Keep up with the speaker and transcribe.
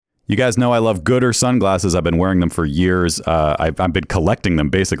You guys know I love Goodr sunglasses. I've been wearing them for years. I've been collecting them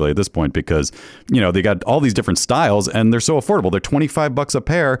basically at this point because, they got all these different styles and they're so affordable. They're $25 a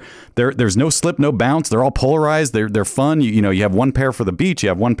pair. There's no slip, no bounce. They're all polarized. They're fun. You have one pair for the beach. You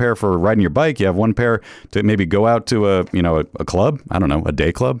have one pair for riding your bike. You have one pair to maybe go out to a club. I don't know, a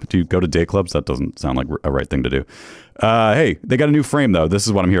day club. Do you go to day clubs? That doesn't sound like a right thing to do. Hey, they got a new frame though. This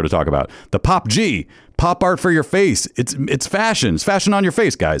is what I'm here to talk about. The Pop G. Pop art for your face. It's fashion. It's fashion on your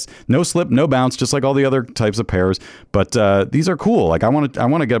face, guys. No slip, no bounce, just like all the other types of pairs. But these are cool. Like I want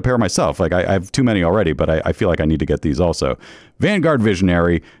to get a pair myself. Like I have too many already, but I feel like I need to get these also. Vanguard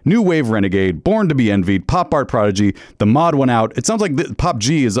Visionary, New Wave Renegade, Born to be Envied, Pop Art Prodigy. The mod went out. It sounds like the Pop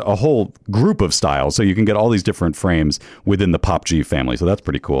G is a whole group of styles, so you can get all these different frames within the Pop G family. So that's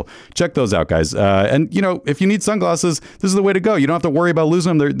pretty cool. Check those out, guys. And if you need sunglasses, this is the way to go. You don't have to worry about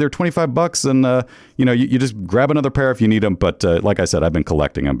losing them. They're $25, and you just grab another pair if you need them. But like I said, I've been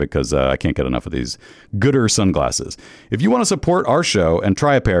collecting them because I can't get enough of these Goodr sunglasses. If you want to support our show and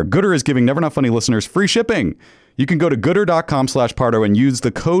try a pair, Goodr is giving Never Not Funny listeners free shipping. You can go to goodr.com/Pardo and use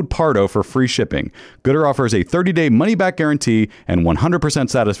the code Pardo for free shipping. Goodr offers a 30-day money-back guarantee and 100%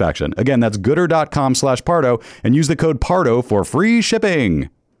 satisfaction. Again, that's goodr.com/Pardo and use the code Pardo for free shipping.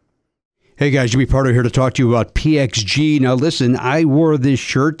 Hey guys, Jimmy Pardo here to talk to you about PXG. Now listen, I wore this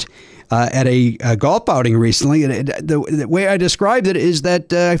shirt at a golf outing recently, and the way I described it is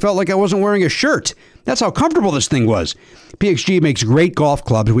that I felt like I wasn't wearing a shirt. That's how comfortable this thing was. PXG makes great golf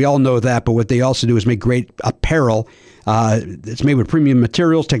clubs. We all know that, but what they also do is make great apparel. It's made with premium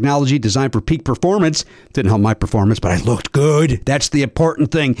materials, technology, designed for peak performance. Didn't help my performance, but I looked good. That's the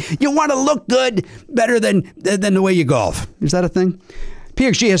important thing. You want to look good better than the way you golf. Is that a thing?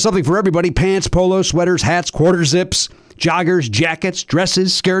 PXG has something for everybody. Pants, polos, sweaters, hats, quarter zips, joggers, jackets,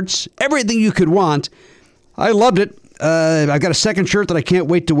 dresses, skirts, everything you could want. I loved it. I've got a second shirt that I can't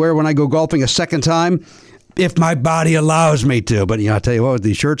wait to wear when I go golfing a second time, if my body allows me to. But, I'll tell you what, with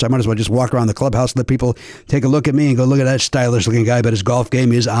these shirts, I might as well just walk around the clubhouse and let people take a look at me and go, look at that stylish-looking guy, but his golf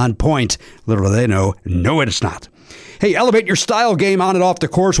game is on point. Little do they know, no, it's not. Hey, elevate your style game on and off the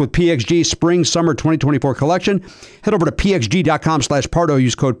course with PXG Spring Summer 2024 collection. Head over to pxg.com/Pardo.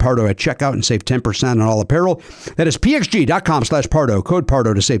 Use code Pardo at checkout and save 10% on all apparel. That is pxg.com/Pardo. Code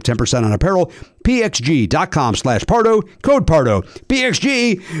Pardo to save 10% on apparel. pxg.com/Pardo. Code Pardo.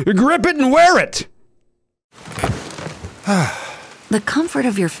 PXG, grip it and wear it. The comfort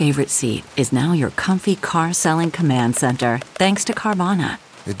of your favorite seat is now your comfy car selling command center, thanks to Carvana.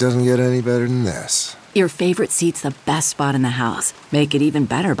 It doesn't get any better than this. Your favorite seat's the best spot in the house. Make it even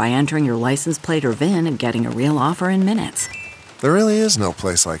better by entering your license plate or VIN and getting a real offer in minutes. There really is no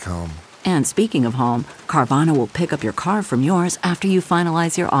place like home. And speaking of home, Carvana will pick up your car from yours after you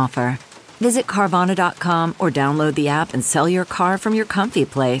finalize your offer. Visit Carvana.com or download the app and sell your car from your comfy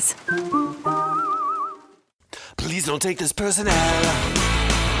place. Please don't take this person out.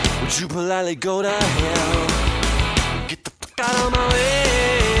 Would you politely go to hell? Get the fuck out of my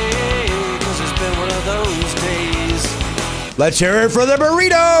way, 'cause it's been one of those days. Let's hear it for the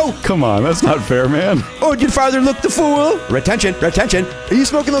burrito. Come on, that's not fair, man. Oh, did father look the fool? Retention. Are you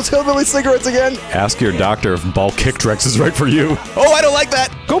smoking those hillbilly cigarettes again? Ask your doctor if Ball Kick-Trex is right for you. Oh, I don't like that.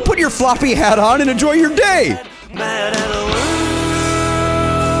 Go put your floppy hat on and enjoy your day. Mad at the world.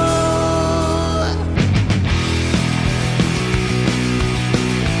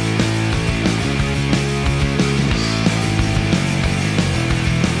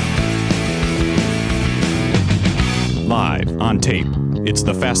 Live on tape. It's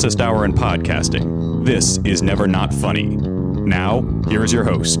the fastest hour in podcasting. This is Never Not Funny. Now, here is your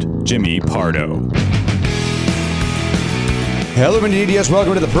host, Jimmy Pardo. Hello, DDS.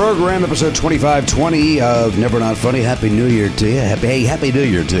 Welcome to the program, episode 2520 of Never Not Funny. Happy New Year to you. Happy New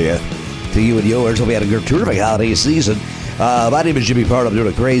Year to you. To you and yours. Hope you had a terrific holiday season. My name is Jimmy Pardo. I'm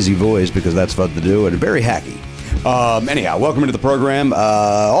doing a crazy voice because that's fun to do and very hacky. Anyhow, welcome into the program.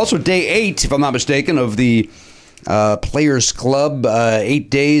 Also, day 8, if I'm not mistaken, of the Players Club, 8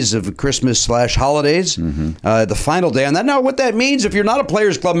 days of Christmas/holidays. The final day on that. Now, what that means, if you're not a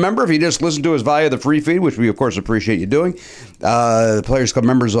Players Club member, if you just listen to us via the free feed, which we, of course, appreciate you doing, the Players Club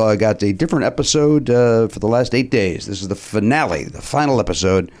members got a different episode for the last 8 days. This is the finale, the final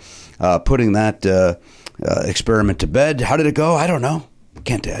episode, putting that experiment to bed. How did it go? I don't know. I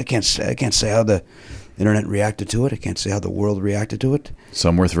can't say how the internet reacted to it. I can't say how the world reacted to it.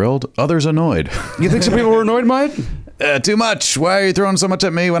 Some were thrilled, others annoyed. You think some people were annoyed by it? Too much. Why are you throwing so much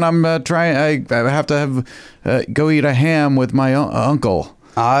at me when I'm trying? I have to have go eat a ham with my uncle.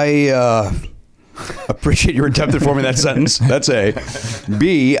 I Appreciate your attempt at forming that sentence. That's A.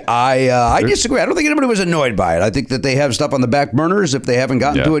 B, I disagree. I don't think anybody was annoyed by it. I think that they have stuff on the back burners. If they haven't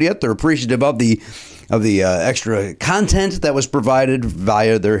gotten to it yet, they're appreciative of the extra content that was provided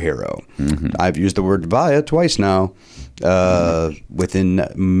via their hero. I've used the word via twice now, within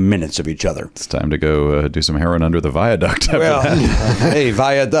minutes of each other. It's time to go do some heroin under the viaduct. Well, hey,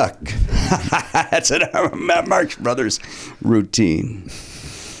 viaduct. That's a Marx Brothers routine.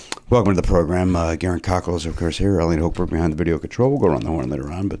 Welcome to the program. Garen Cockle is, of course, here. Elliot Hochberg behind the video control. We'll go around the horn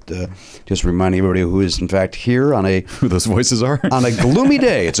later on, but just reminding everybody who is, in fact, here on who those voices are on a gloomy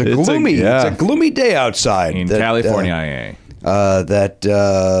day. It's a gloomy day outside in California. I thought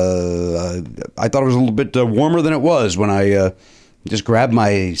it was a little bit warmer than it was when I just grabbed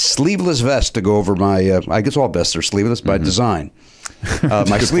my sleeveless vest to go over my. I guess all vests are sleeveless by design.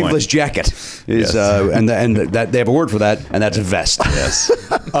 My sleeveless jacket is, and that they have a word for that, and that's a vest. Yes,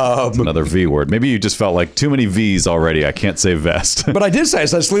 another V word. Maybe you just felt like too many V's already. I can't say vest. But I did say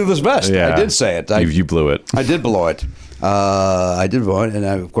it's a sleeveless vest. Yeah. I did say it. You blew it. I did blow it. I did blow it, and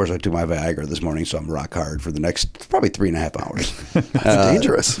of course I took my Viagra this morning, so I'm rock hard for the next probably 3.5 hours. That's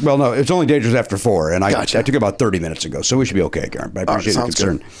dangerous. Well, no, it's only dangerous after 4, and I took it about 30 minutes ago, so we should be okay, Karen. But I appreciate the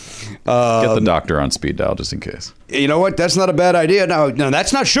concern. Get the doctor on speed dial just in case. You know what? That's not a bad idea. No,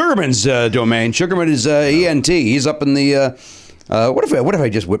 that's not Sugarman's domain. Sugarman is ENT. He's up in the. What if I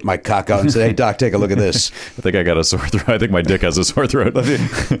just whip my cock out and say, "Hey, doc, take a look at this"? I think I got a sore throat. I think my dick has a sore throat.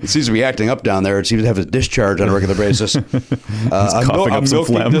 It seems to be acting up down there. It seems to have a discharge on a regular basis. Coughing up some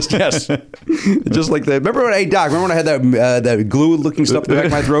phlegm. Yes, just like that. Remember when? Hey, doc, remember when I had that glue-looking stuff in the back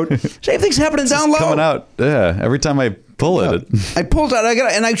of my throat? Same thing's happening down low. Coming out. Yeah. Every time I pull it, I pulled out.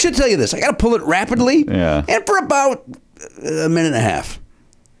 And I should tell you this. I got to pull it rapidly. Yeah. And for about a minute and a half.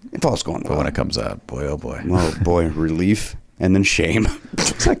 If all's going well. But when it comes out, boy, oh boy. Oh boy, relief. And then shame.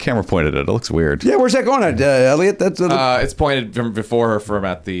 What's that camera pointed at? It looks weird. Yeah, where's that going at, Elliot? That's it's pointed from before from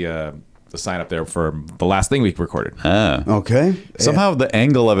at the sign up there for the last thing we recorded. Okay. Somehow the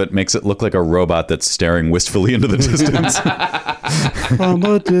angle of it makes it look like a robot that's staring wistfully into the distance. From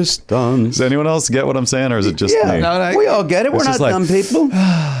a distance. Does anyone else get what I'm saying, or is it just me? No, we all get it. We're not dumb people.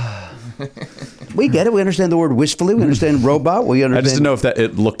 We get it. We understand the word wistfully. We understand robot. We understand. I just didn't know if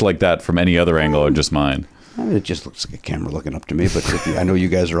it looked like that from any other angle or just mine. I mean, it just looks like a camera looking up to me, but I know you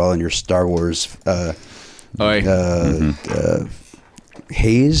guys are all in your Star Wars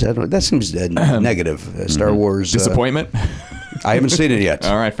haze. That seems negative. Star Wars disappointment. I haven't seen it yet.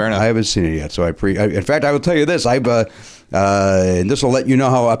 All right, fair enough. I haven't seen it yet, so in fact, I will tell you this. And this will let you know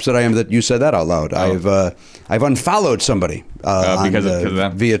how upset I am that you said that out loud. Oh. I've unfollowed somebody because of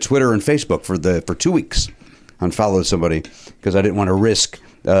that? Via Twitter and Facebook for 2 weeks. Unfollowed somebody because I didn't want to risk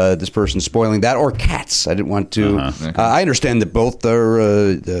this person spoiling that, or cats. I didn't want to. I understand that both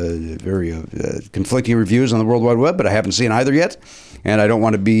are very conflicting reviews on the World Wide Web, but I haven't seen either yet, and I don't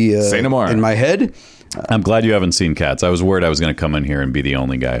want to be Say no more. in my head. I'm glad you haven't seen Cats. I was worried I was going to come in here and be the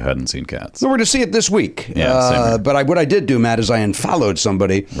only guy who hadn't seen Cats. So we're to see it this week. Yeah, same here. But what I did do, Matt, is I unfollowed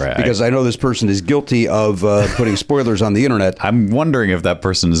somebody because I know this person is guilty of putting spoilers on the internet. I'm wondering if that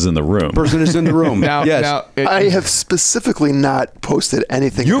person is in the room. Person is in the room. Yes. I have specifically not posted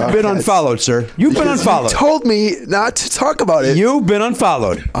anything. You've been unfollowed, sir. You've been unfollowed. You told me not to talk about it. You've been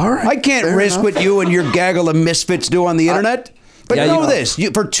unfollowed. All right. I can't risk what you and your gaggle of misfits do on the internet. But know this: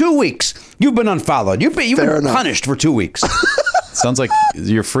 for 2 weeks, you've been unfollowed. You've been punished for 2 weeks. Sounds like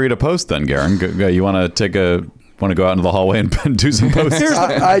you're free to post then, Garen. You want to go out into the hallway and do some posts?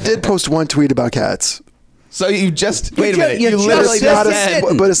 I did post one tweet about cats. So you just wait a minute. You literally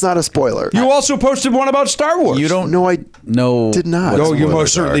but it's not a spoiler. You also posted one about Star Wars. You don't? No, I did not. No, you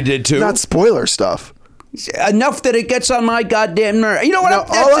most certainly did too. Not spoiler stuff. Enough that it gets on my goddamn nerve. You know what?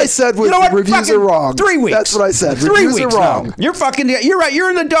 All I said was reviews are wrong. 3 weeks. That's what I said. 3 reviews weeks are wrong. Now. You're right. You're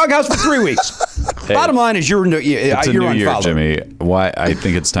in the doghouse for 3 weeks. Hey, bottom line is you're it's a new year, unfollowed. Jimmy. Why? I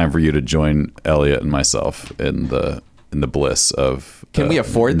think it's time for you to join Elliot and myself in the bliss of. Can we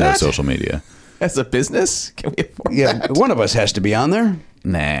afford no that? social media As a business? Can we afford that? One of us has to be on there.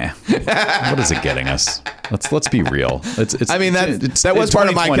 Nah. What is it getting us? Let's be real. It's I mean, that was part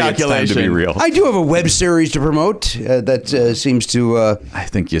of my 2020, calculation. It's time to be real. I do have a web series to promote that seems to. I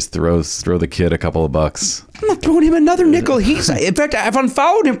think you just throw the kid a couple of bucks. I'm not throwing him another nickel. In fact, I've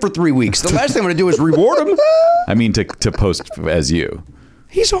unfollowed him for 3 weeks. The last thing I'm going to do is reward him. I mean, to post as you.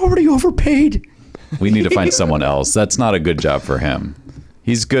 He's already overpaid. We need to find someone else. That's not a good job for him.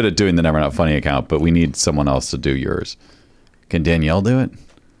 He's good at doing the Never Not Funny account, but we need someone else to do yours. Can Danielle do it?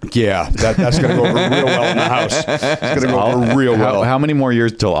 Yeah, that's going to go over real well in the house. It's going to go over real well. How many more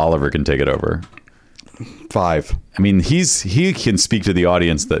years till Oliver can take it over? 5. I mean, he can speak to the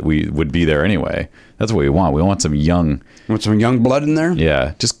audience that we would be there anyway. That's what we want. We want some young. Want some young blood in there?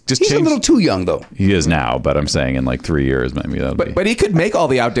 Yeah, just He's change. a little too young, though. He is now, but I'm saying in like 3 years, maybe that'll be. But he could make all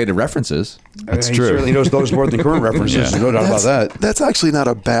the outdated references. That's He true. certainly knows those more than current references. Yeah. No doubt about that. That's actually not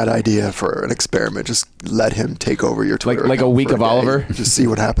a bad idea for an experiment. Just let him take over your Twitter. Like a account week for of day. Oliver? Just see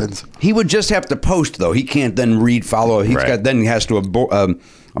what happens. He would just have to post, though. He can't then follow. Then he has to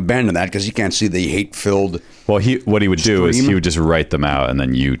abandon that because he can't see the hate-filled. Well, what he would do is Stream? he would just write them out and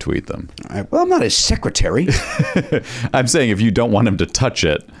then you tweet them. Well, I'm not his secretary. I'm saying if you don't want him to touch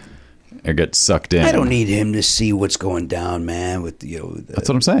it or get sucked in. I don't need him to see what's going down, man. With That's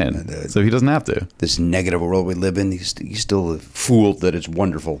what I'm saying. So he doesn't have to. this negative world we live in. He's still fooled that it's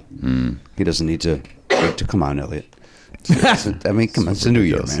wonderful. He doesn't need to come on, Elliot. I mean, come on, it's a new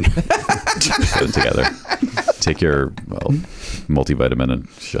year, man. Put it together. Take your multivitamin and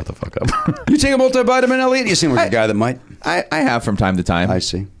shut the fuck up. You take a multivitamin, Elliot? You seem like a guy that might. I have from time to time. I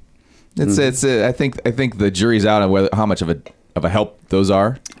see. It's I think the jury's out on how much of a help those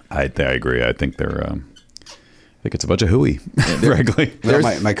are. I agree. I think they're. I think it's a bunch of hooey, frankly.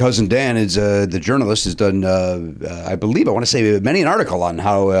 Well, my cousin Dan is the journalist. Has done, I believe, I want to say many an article on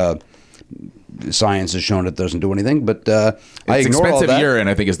how science has shown it doesn't do anything. But I It's ignore all expensive that. urine,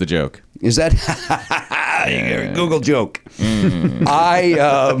 I think, is the joke. Is that Google joke? I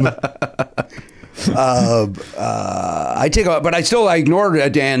take but I ignore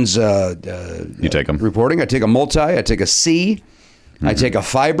Dan's You take 'em. reporting. I take a multi. I take a C. I take a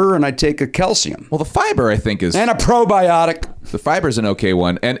fiber and I take a calcium Well, the fiber, I think, is and a probiotic. the fiber is an okay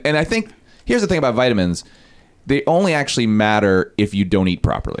one. And I think here's the thing about vitamins. They only actually matter if you don't eat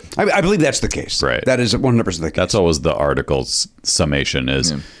properly. I believe that's the case. Right. That is 100% the case. That's always the article's summation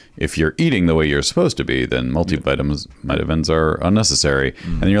is if you're eating the way you're supposed to be, then multivitamins are unnecessary.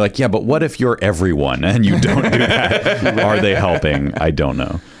 And you're like, yeah, but what if you're everyone and you don't do that? Are they helping? I don't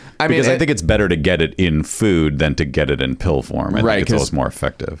know. Because I think it's better to get it in food than to get it in pill form. I think it's always more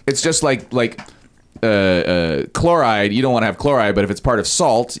effective. It's just like chloride. You don't want to have chloride, but if it's part of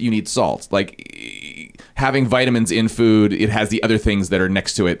salt, you need salt. Like having vitamins in food, it has the other things that are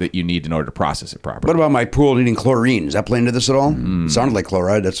next to it that you need in order to process it properly. What about my pool needing chlorine? Does that play into this at all? It sounded like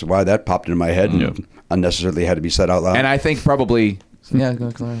chloride. That's why that popped into my head and unnecessarily had to be said out loud. And I think probably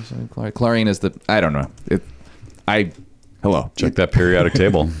chlorine is the I don't know. Hello. Check that periodic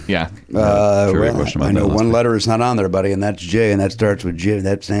table. Yeah. Trivia question about I know that. one letter is not on there, buddy, and that's J, and that starts with J.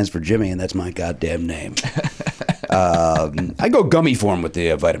 That stands for Jimmy, and that's my goddamn name. I go gummy form with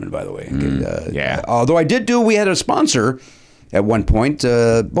the vitamin, by the way. Yeah. Although we had a sponsor at one point.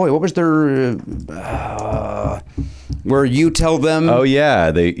 Boy, what was their... where you tell them... Oh, yeah.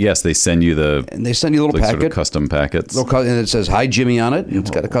 They send you And they send you a little sort packet. of custom packets. And it says, "Hi, Jimmy" on it.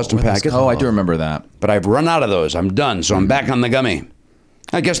 It's got a custom packet. Oh, I do remember that. But I've run out of those. I'm done, so I'm back on the gummy.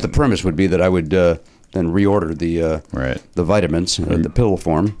 I guess the premise would be that I would then reorder the vitamins, the pill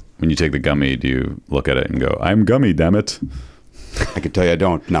form. When you take the gummy, do you look at it and go, I'm gummy, damn it? I can tell you I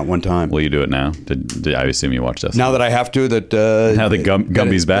don't, not one time. Will you do it now? Did I assume you watched us? Now that I have to, Now that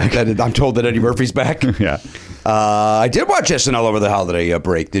Gumby's back. I'm told that Eddie Murphy's back. Yeah. I did watch SNL over the holiday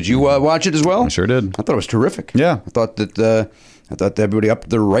break. Did you watch it as well? I sure did. I thought it was terrific. Yeah. I thought everybody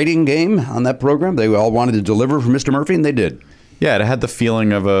upped their writing game on that program. They all wanted to deliver for Mr. Murphy, and they did. Yeah, it had the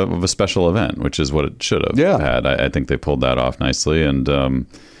feeling of a special event, which is what it should have had. I think they pulled that off nicely, and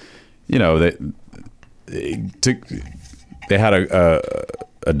they had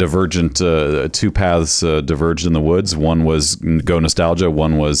a divergent, two paths diverged in the woods. One was go nostalgia,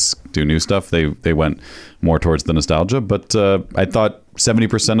 one was do new stuff. They went more towards the nostalgia, but I thought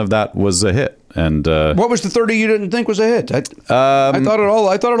 70% of that was a hit. And what was the 30 you didn't think was a hit? I thought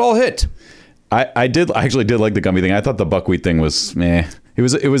it all hit. I actually did like the gummy thing. I thought the buckwheat thing was meh.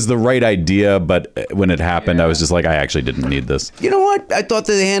 It was the right idea, but when it happened, I was just like, I actually didn't need this. You know what? I thought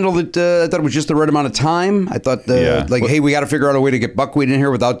they handled it. I thought it was just the right amount of time. I thought, hey, we got to figure out a way to get buckwheat in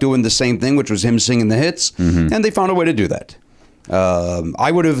here without doing the same thing, which was him singing the hits, and they found a way to do that.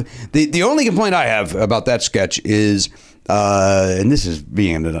 I would have. The only complaint I have about that sketch is. And this is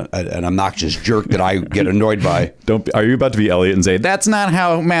being an obnoxious jerk that I get annoyed by. Are you about to be Elliot and say that's not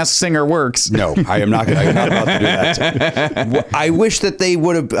how Masked Singer works? No, I am not. I'm not about to do that. I wish that they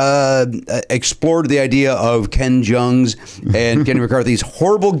would have explored the idea of Ken Jeong's and Kenny McCarthy's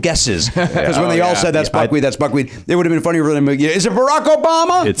horrible guesses. Because when they all said that's buckwheat, that's buckwheat, it would have been funny for them. Is it Barack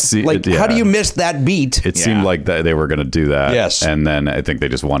Obama? How do you miss that beat? It seemed like that they were going to do that. Yes, and then I think they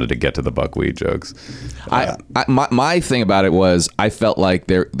just wanted to get to the buckwheat jokes. My thing about it was I felt like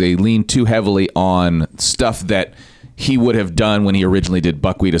they leaned too heavily on stuff that he would have done when he originally did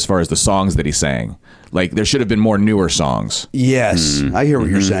Buckwheat as far as the songs that he sang. Like, there should have been more newer songs. Yes, I hear what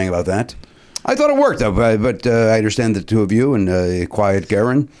you're saying about that. I thought it worked, though, but I understand the two of you and Quiet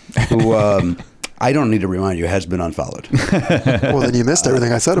Garen, who I don't need to remind you has been unfollowed. Well, then you missed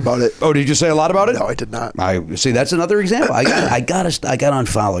everything I said about it. Oh, did you say a lot about it? No, I did not. I see. That's another example. I got to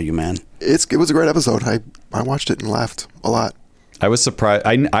unfollow you, man. It was a great episode. I watched it and laughed a lot. I was surprised.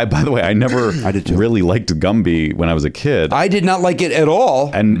 I by the way, I never did too. really liked Gumby when I was a kid. I did not like it at all.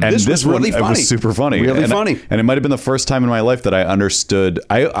 And this was really one, funny. It was super funny. Really and funny. And it might have been the first time in my life that I understood.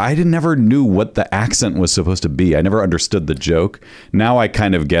 I never knew what the accent was supposed to be. I never understood the joke. Now I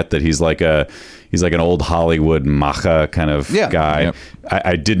kind of get that he's like an old Hollywood macha kind of guy. Yep.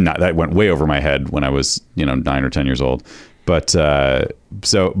 I did not. That went way over my head when I was 9 or 10 years old. But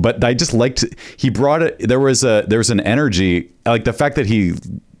but I just liked, he brought it. There was an energy, like the fact that he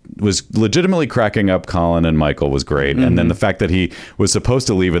was legitimately cracking up Colin and Michael was great. And then the fact that he was supposed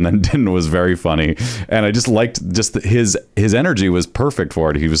to leave and then didn't was very funny. And I just liked his energy was perfect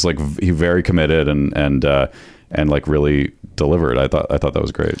for it. He was like, he very committed and like really delivered. I thought that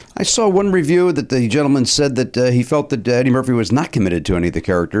was great. I saw one review that the gentleman said that he felt that Eddie Murphy was not committed to any of the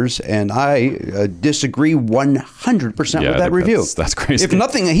characters, and I disagree 100% with that review. That's crazy. If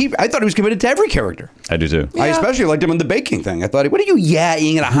nothing, I thought he was committed to every character. I do too. I especially liked him in the baking thing. I thought, what are you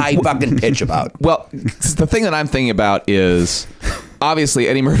yapping at a high fucking pitch about? Well, the thing that I'm thinking about is obviously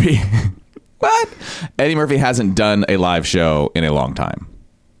Eddie Murphy. What? Eddie Murphy hasn't done a live show in a long time,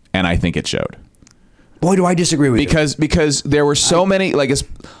 and I think it showed. Boy, do I disagree with you. Because there were so many, like,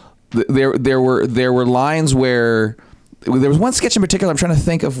 there were lines where there was one sketch in particular, I'm trying to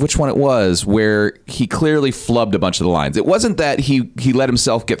think of which one it was, where he clearly flubbed a bunch of the lines. It wasn't that he let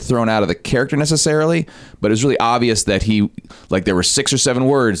himself get thrown out of the character necessarily, but it was really obvious that there were 6 or 7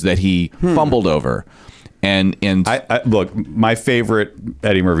 words that he fumbled over. And I look, my favorite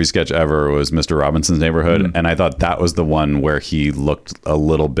Eddie Murphy sketch ever was Mr. Robinson's Neighborhood, and I thought that was the one where he looked a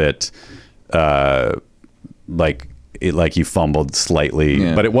little bit like he fumbled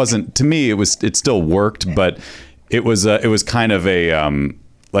slightly, but it wasn't. To me, it still worked, but it was kind of a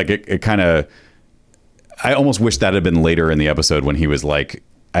it kind of. I almost wish that had been later in the episode when he was like,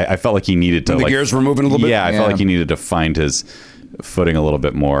 I felt like he needed to, when the gears were moving a little bit. Yeah, I felt like he needed to find his footing a little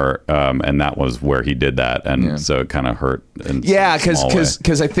bit more, and that was where he did that, and so it kind of hurt.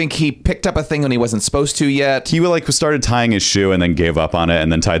 Because I think he picked up a thing when he wasn't supposed to yet. He started tying his shoe and then gave up on it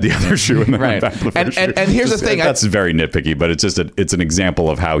and then tied the other shoe and then went back to the first shoe. And here's the thing, that's very nitpicky, but it's just it's an example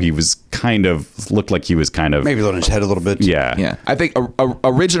of how he was kind of looked like he was kind of maybe on his head a little bit. Yeah. I think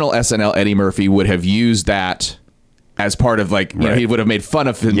original SNL Eddie Murphy would have used that as part of he would have made fun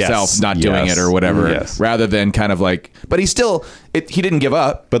of himself not doing it or whatever, rather than kind of like. But he still he didn't give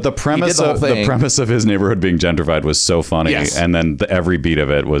up. But the premise of his neighborhood being gentrified was so funny, and then every beat of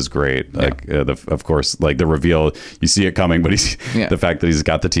it was great. Like of course, like the reveal, you see it coming, but the fact that he's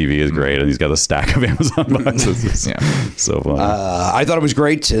got the TV is great, and he's got a stack of Amazon boxes. So fun. I thought it was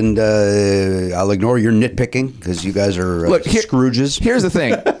great, and I'll ignore your nitpicking because you guys are Scrooges. Here's the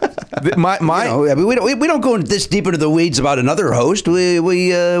thing. We don't go this deep into the weeds about another host. We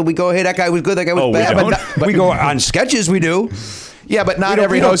go, hey, that guy was good, that guy was bad. But we go on sketches. We do. Yeah, but not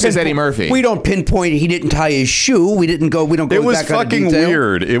every host is Eddie Murphy. We don't pinpoint he didn't tie his shoe. We don't go. It was fucking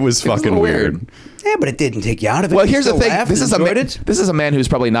weird. It was fucking weird. Yeah, but it didn't take you out of it. Well, here's the thing. This is a man who's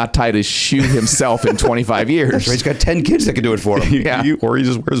probably not tied his shoe himself in 25 years. That's right. He's got 10 kids that can do it for him. Or he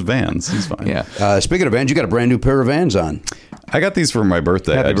just wears Vans. He's fine. Yeah. Speaking of Vans, you got a brand new pair of Vans on. I got these for my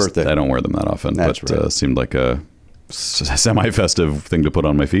birthday. Happy birthday. I don't wear them that often, That's but seemed like a semi-festive thing to put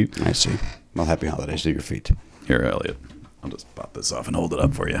on my feet. I see. Well, happy holidays to your feet. Here, Elliot. I'll just pop this off and hold it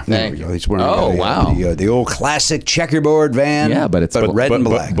up for you. There we go. He's wearing the old classic checkerboard van. Yeah, but red and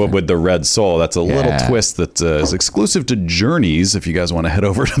black. But with the red sole, that's a little twist that is exclusive to Journeys. If you guys want to head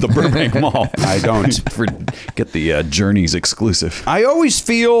over to the Burbank Mall, I don't get the Journeys exclusive. I always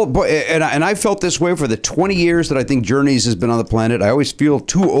feel, and I felt this way for the 20 years that I think Journeys has been on the planet. I always feel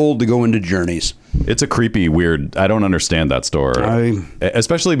too old to go into Journeys. It's a creepy, weird. I don't understand that store,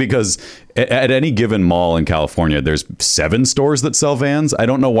 especially because at any given mall in California, there's 7 stores that sell Vans. I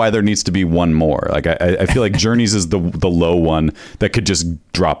don't know why there needs to be one more. Like I feel like Journeys is the low one that could just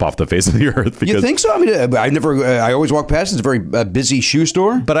drop off the face of the earth. Because, you think so? I mean, I always walk past. It's a very busy shoe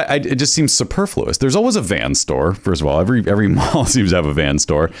store, but it just seems superfluous. There's always a Vans store. First of all, every mall seems to have a Vans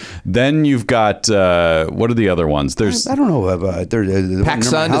store. Then you've got what are the other ones? There's I don't know.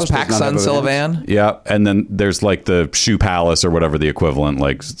 PacSun. Does PacSun sell a van? Yeah, and then there's like the Shoe Palace or whatever the equivalent,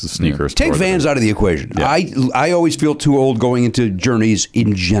 like sneakers. Take Vans out of the equation. Yeah. I always feel too old going into Journeys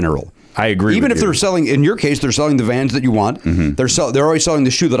in general. I agree. Even with if you. they're selling, in your case, they're selling the Vans that you want. They're always selling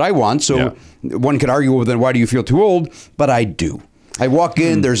the shoe that I want. So one could argue, well, then why do you feel too old? But I do. I walk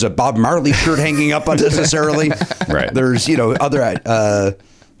in, there's a Bob Marley shirt hanging up unnecessarily. Right. There's, other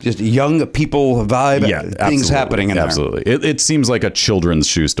just young people vibe things happening in there. Absolutely. It seems like a children's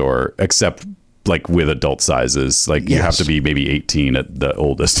shoe store, except like with adult sizes. Like you have to be maybe 18 at the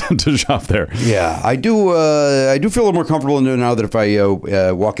oldest to shop there. Yeah, I do feel a little more comfortable now that if I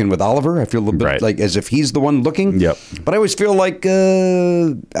walk in with Oliver, I feel a little bit like as if he's the one looking. Yep. But I always feel like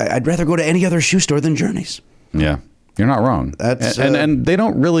I'd rather go to any other shoe store than Journeys. Yeah. You're not wrong. That's and they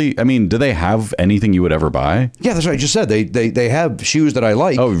don't really. I mean, do they have anything you would ever buy? Yeah, that's what I just said. They have shoes that I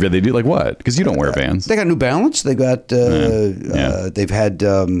like. Oh, they do. Like what? Because you don't wear Vans. They got New Balance. They got. They've had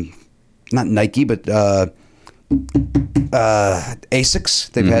not Nike, but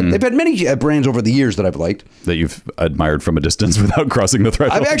Asics. They've had many brands over the years that I've liked. That you've admired from a distance without crossing the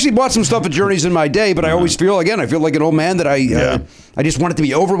threshold. I've actually bought some stuff at Journeys in my day, but I always feel like an old man that I just want it to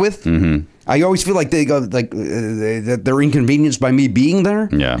be over with. Mm-hmm. I always feel like that they're inconvenienced by me being there.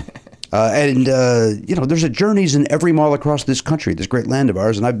 Yeah. There's a Journeys in every mall across this country, this great land of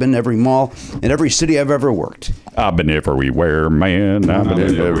ours, and I've been to every mall in every city I've ever worked. I've been everywhere, man. I've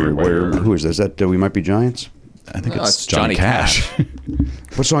been everywhere. Who is this? Is that We Might Be Giants? I think it's Johnny Cash.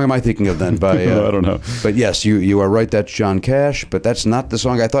 What song am I thinking of then? By I don't know. But yes, you are right. That's John Cash, but that's not the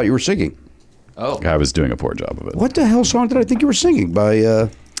song I thought you were singing. Oh, I was doing a poor job of it. What the hell song did I think you were singing by?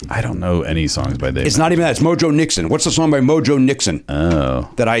 I don't know any songs by Dave. It's not even that. It's Mojo Nixon. What's the song by Mojo Nixon? Oh,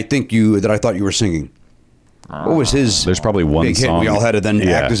 that I thought you were singing. What was his? There's probably one big song. Hit? We all had to then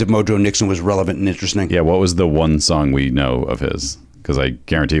act as if Mojo Nixon was relevant and interesting. Yeah. What was the one song we know of his? Because I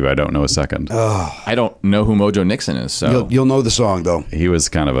guarantee you, I don't know a second. I don't know who Mojo Nixon is. So you'll know the song though. He was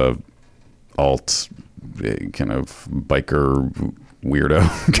kind of a alt, kind of biker weirdo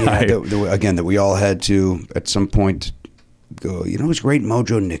guy. Yeah, again, that we all had to at some point go. It was great,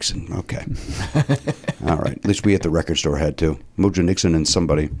 Mojo Nixon. Okay, all right. At least we at the record store had to. Mojo Nixon and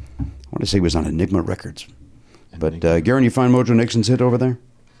somebody. I want to say he was on Enigma Records. But Garen, you find Mojo Nixon's hit over there?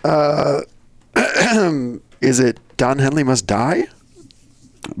 Is it Don Henley Must Die?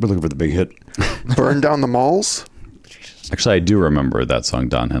 We're looking for the big hit. Burn Down the Malls? Actually, I do remember that song,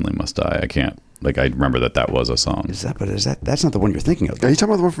 Don Henley Must Die. I can't, I remember that was a song. That's not the one you're thinking of. Are you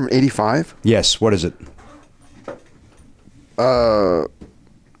talking about the one from 85? Yes, what is it?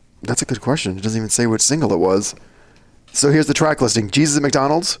 That's a good question. It doesn't even say which single it was. So here's the track listing. Jesus at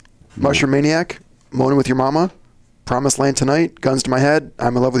McDonald's, Mushroom Maniac, Moaning with Your Mama, Promised Land Tonight, Guns to My Head,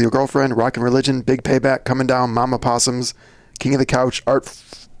 I'm in Love with Your Girlfriend, Rockin' Religion, Big Payback, Coming Down, Mama Possums, King of the Couch,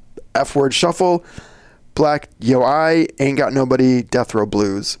 F-Word Shuffle, Black Yo I, Ain't Got Nobody, Death Row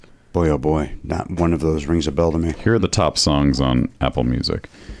Blues. Boy, oh boy, not one of those rings a bell to me. Here are the top songs on Apple Music.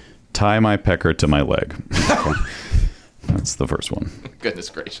 Tie My Pecker to My Leg. That's the first one. Goodness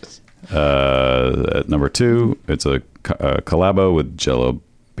gracious. At number 2, it's a collabo with Jello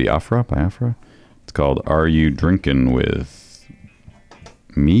Biafra. It's called Are You Drinking With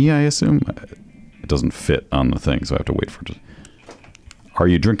Me, I assume? It doesn't fit on the thing, so I have to wait for it. Are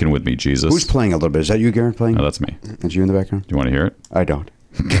You Drinking With Me, Jesus? Who's playing a little bit? Is that you, Garen, playing? No, that's me. That's you in the background? Do you want to hear it? I don't.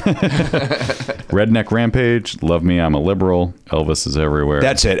 Redneck Rampage, Love Me, I'm a Liberal, Elvis is Everywhere.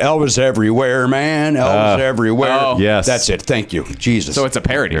 That's it. Elvis everywhere, man. Elvis everywhere. Oh. Yes. That's it. Thank you. Jesus. So it's a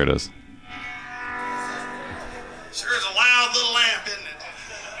parody. Here it is. Sure is a loud little lamp, isn't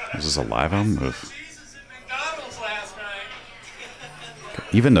it? Is this a live album? Jesus at McDonald's last night.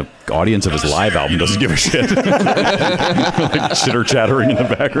 Even the audience of his live album doesn't give a shit. Like chitter chattering in the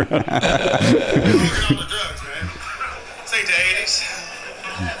background. On the drugs, man. This ain't the 80s.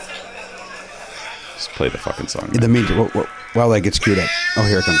 Just play the fucking song. In the meantime, while that gets queued up. Oh,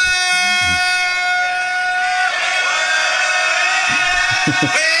 here it comes.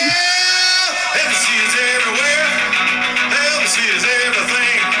 Well, Elvis is everywhere. Elvis is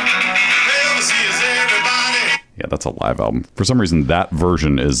everything. Elvis is everybody. Yeah, that's a live album. For some reason, that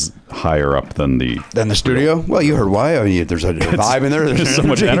version is higher up than the... Then the studio? Well, you heard why. I mean, there's a vibe in there. There's so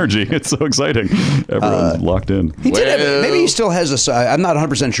much energy. It's so exciting. Everyone's locked in. He did have, maybe he still has a. I'm not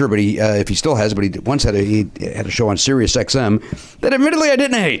 100% sure, but if he still has, but he once had a show on Sirius XM that admittedly I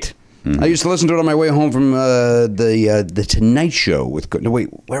didn't hate. I used to listen to it on my way home from the Tonight Show with. No, wait,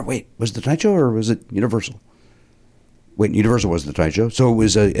 was it the Tonight Show or was it Universal? Wait, Universal was the Tonight Show, so it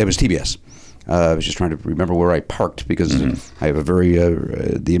was TBS. I was just trying to remember where I parked because I have a very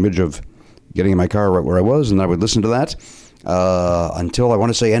the image of getting in my car right where I was, and I would listen to that until I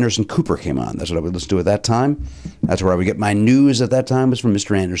want to say Anderson Cooper came on. That's what I would listen to at that time. That's where I would get my news at that time was from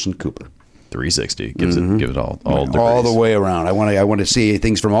Mr. Anderson Cooper. 360 gives it all all degrees. the way around. I want to see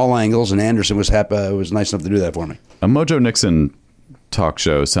things from all angles, and Anderson was nice enough to do that for me. A Mojo Nixon talk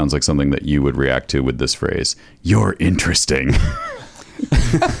show sounds like something that you would react to with this phrase, "You're interesting."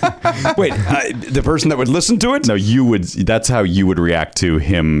 Wait, the person that would listen to it? No, you would. That's how you would react to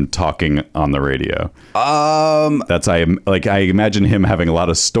him talking on the radio. That's I imagine him having a lot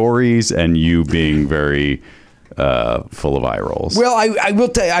of stories and you being very full of eye rolls. Well, I will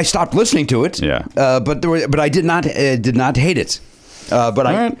tell you, I stopped listening to it. Yeah. But I did not hate it.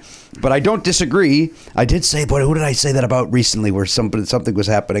 But I don't disagree. I did say, boy, who did I say that about recently? Where something was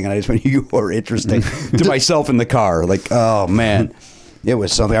happening, and I just went, "You are interesting," to myself in the car. Like, oh man, it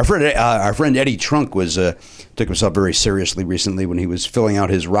was something. Our friend Eddie Trunk took himself very seriously recently when he was filling out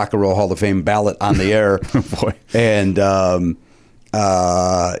his Rock and Roll Hall of Fame ballot on the air. Oh, boy. And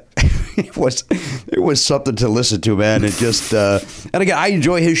it was something to listen to, man. It just and again, I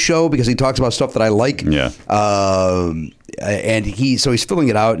enjoy his show because he talks about stuff that I like. Yeah. And he's filling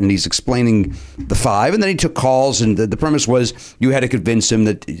it out and he's explaining the 5, and then he took calls, and the premise was you had to convince him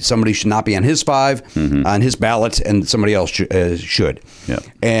that somebody should not be on his 5 on his ballot and somebody else should. Yeah.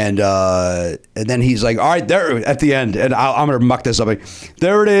 And then he's like, all right, there at the end, and I'm going to muck this up.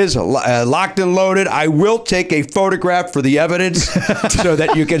 There it is, locked and loaded. I will take a photograph for the evidence so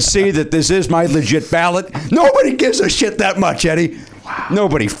that you can see that this is my legit ballot. Nobody gives a shit that much, Eddie. Wow.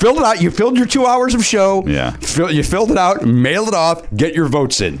 Nobody. Filled it out. You filled your 2 hours of show. Yeah. You filled it out, mail it off, get your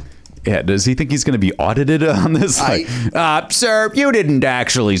votes in. Yeah, does he think he's going to be audited on this? Sir, you didn't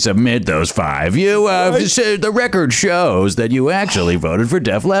actually submit those 5. The record shows that you actually voted for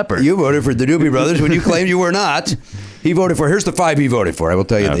Def Leppard. You voted for the Doobie Brothers when you claimed you were not. He voted for, here's the 5 he voted for. I will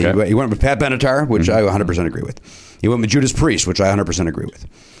tell you. Okay. He went with Pat Benatar, which I 100% agree with. He went with Judas Priest, which I 100% agree with.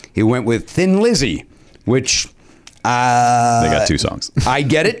 He went with Thin Lizzy, which... they got 2 songs. I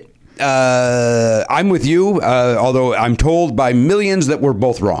get it. I'm with you, although I'm told by millions that we're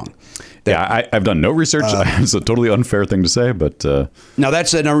both wrong. I've done no research. It's a totally unfair thing to say, but now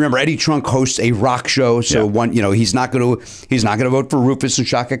remember, Eddie Trunk hosts a rock show, so he's not going to vote for Rufus and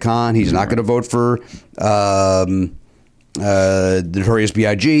Shaka Khan. He's not going to vote for Notorious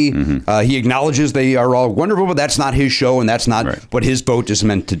B.I.G. He acknowledges they are all wonderful, but that's not his show, and that's not what his vote is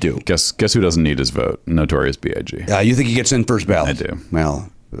meant to do. Guess who doesn't need his vote? Notorious B.I.G. You think he gets in first ballot? I do. Well,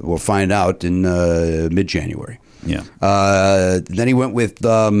 we'll find out in mid-January. Yeah. Then he went with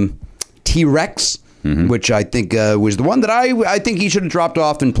T-Rex, which I think was the one that I think he should have dropped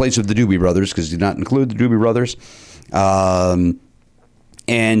off in place of the Doobie Brothers, because he did not include the Doobie Brothers.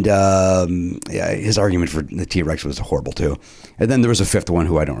 His argument for the T-Rex was horrible too. And then there was a 5th one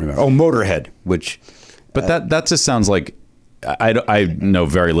who I don't remember. Oh, Motorhead, which... But that just sounds like... I know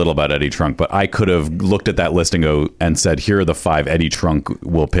very little about Eddie Trunk, but I could have looked at that list and said, here are the 5 Eddie Trunk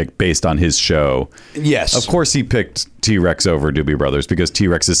will pick based on his show. Yes. Of course he picked T-Rex over Doobie Brothers because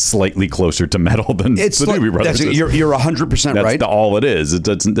T-Rex is slightly closer to metal than the Doobie Brothers is. You're 100% right. That's all it is. He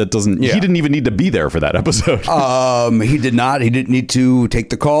didn't even need to be there for that episode. He did not. He didn't need to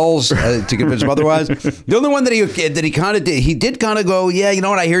take the calls to convince him otherwise. The only one that he kind of did, he did kind of go, yeah, you know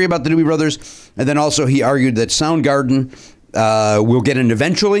what, I hear you about the Doobie Brothers. And then also he argued that Soundgarden we'll get in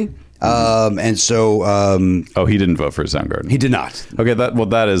eventually. And so... he didn't vote for Soundgarden. He did not. Okay,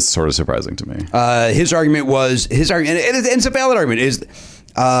 that is sort of surprising to me. His argument, and it's a valid argument, is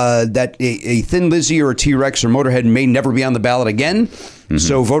that a Thin Lizzy or a T-Rex or Motorhead may never be on the ballot again.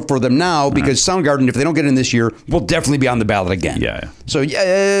 So vote for them now, because Soundgarden, if they don't get in this year, will definitely be on the ballot again. Yeah. So,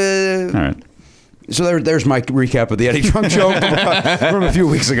 all right. So there's my recap of the Eddie Trunk show from a few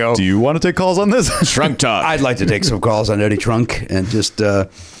weeks ago. Do you want to take calls on this? Trunk talk. I'd like to take some calls on Eddie Trunk, and just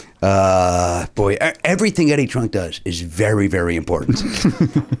boy, everything Eddie Trunk does is very, very important.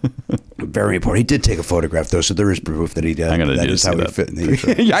 Very important. He did take a photograph though, so there is proof that he did. I'm going to is how that. He fit in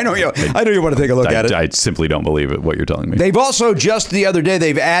the yeah, I know you want to take a look at it. I simply don't believe it. What you're telling me. They've also just the other day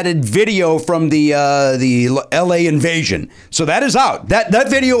they've added video from the LA invasion, so that is out. That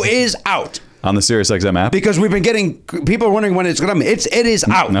video is out. On the SiriusXM app? Because we've been getting... People are wondering when it's going to... It is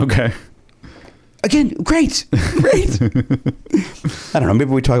out. Okay. Again, great. I don't know.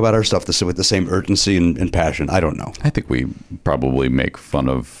 Maybe we talk about our stuff with the same urgency and passion. I don't know. I think we probably make fun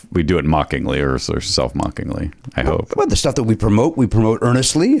of... We do it mockingly or self-mockingly, I hope. Well, the stuff that we promote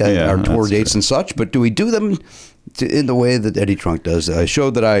earnestly. Our tour dates and such. But do we do them... in the way that Eddie Trunk does? A show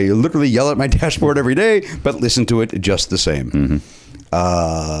that I literally yell at my dashboard every day, but listen to it just the same.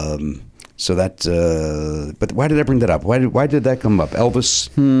 So that, but why did I bring that up? Why did that come up? Elvis?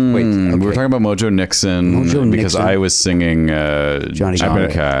 Wait, okay. We were talking about Mojo Nixon because I was singing Johnny I've Been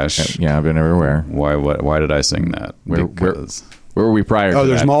Cash. Yeah, I've been everywhere. Why did I sing that? Where were we prior to Oh,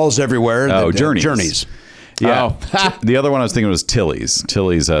 there's that? malls everywhere. Journeys. Journeys. Yeah. Oh. The other one I was thinking was Tilly's.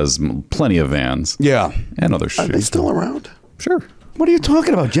 Tilly's has plenty of vans. Yeah. And other Are they shoes. still around? Sure. What are you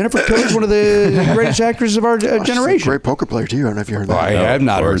talking about? Jennifer Tilly's one of the greatest actresses of our She's a generation. great poker player too. I don't know if you heard Well, that. I have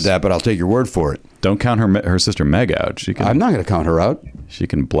not of heard course. that, but I'll take your word for it. Don't count her sister Meg out. She can I'm not going to count her out. she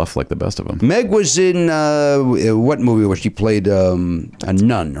can bluff like the best of them. Meg was in what movie was she played a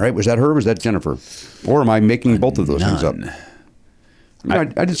nun, right? Was that her or was that Jennifer? Or am I making both of those things up?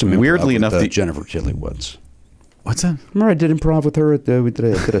 I did some improv Weirdly with, enough, the- Jennifer Tilly once. What's that? Remember I did improv with her at we did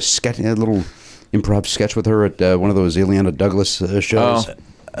a sketch, a little improv sketch with her at one of those Ileana Douglas shows. Oh,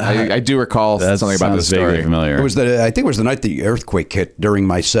 I do recall That something about this sounds vaguely story. familiar. It was I think it was the night the earthquake hit during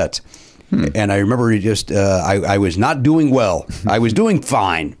my set, and I remember I was not doing well. I was doing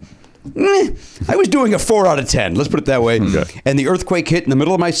fine. I was doing a 4 out of 10. Let's put it that way. Okay. And the earthquake hit in the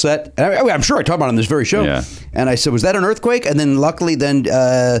middle of my set. And I'm sure I talked about it on this very show. Yeah. And I said, "Was that an earthquake?" And then luckily,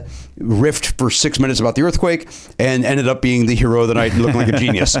 riffed for 6 minutes about the earthquake, and ended up being the hero of the night and looking like a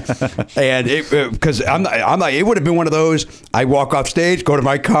genius. And because I'm not, it would have been one of those. I walk off stage, go to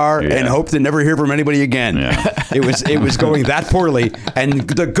my car, and hope to never hear from anybody again. Yeah. It was going that poorly, and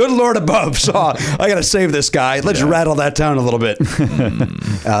the good Lord above saw, I got to save this guy. Let's rattle that town a little bit.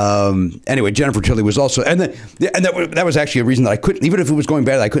 Anyway, Jennifer Tilly was also, and that was actually a reason that I couldn't, even if it was going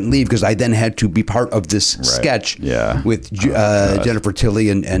bad, I couldn't leave because I then had to be part of this sketch with Jennifer Tilly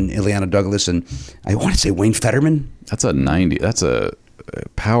and Ileana Douglas, and I want to say Wayne Fetterman. That's a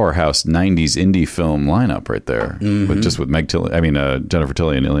powerhouse 90s indie film lineup right there. With Meg Tilly, Jennifer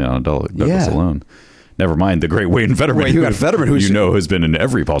Tilly and Ileana Douglas alone. Never mind the great Wayne Fetterman. Well, you got Fetterman, who's has been in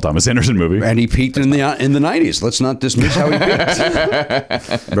every Paul Thomas Anderson movie. And he peaked in the 90s. Let's not dismiss how he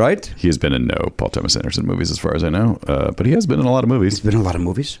peaked. Right? He has been in no Paul Thomas Anderson movies as far as I know, but he has been in a lot of movies. He's been in a lot of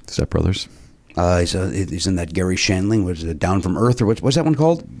movies. Step Brothers. He's in that Gary Shandling, was it Down from Earth, or what's that one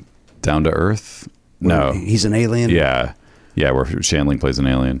called? Down to Earth? No. He's an alien? Yeah, where Shandling plays an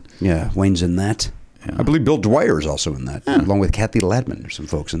alien. Yeah, Wayne's in that. Yeah. I believe Bill Dwyer is also in that, along with Kathy Ladman. There's some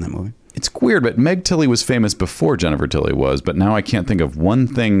folks in that movie. It's weird, but Meg Tilly was famous before Jennifer Tilly was, but now I can't think of one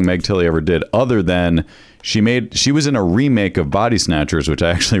thing Meg Tilly ever did other than she was in a remake of Body Snatchers, which I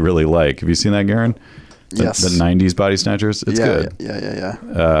actually really like. Have you seen that, Garen? Yes. The 90s Body Snatchers? It's good.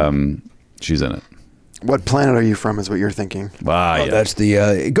 Yeah. She's in it. What planet are you from is what you're thinking. Yeah. That's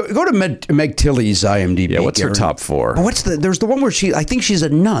the go to Meg Tilly's IMDb. Yeah, what's her top 4? Oh, there's the one where I think she's a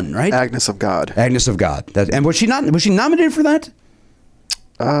nun, right? Agnes of God. Agnes of God. And was she nominated for that?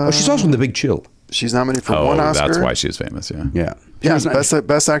 She's also in The Big Chill. She's nominated for one Oscar. That's why she's famous, yeah. Yeah. Yeah,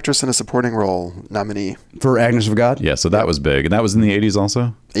 best actress in a supporting role nominee. For Agnes of God? Yeah, so that was big. And that was in the 80s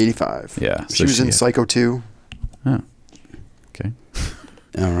also? 85. Yeah. She was in Psycho 2. Oh, okay.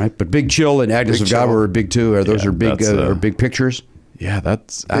 All right. But Big Chill and Agnes Big of God Chill. were big too. Those are big that's, big pictures. Yeah,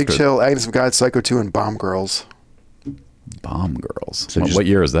 that's Big after Chill, Agnes of God, Psycho 2, and Bomb Girls. Bomb Girls. So What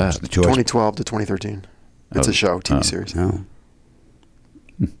year is that? 2012 to 2013. It's a show, TV series. Oh.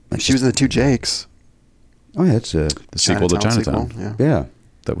 She was in The Two Jakes. Oh, yeah, that's The sequel to Chinatown. Sequel, yeah. yeah.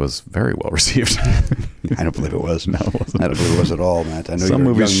 That was very well received. I don't believe it was. No, it wasn't. I don't believe it was at all, Matt. I know Some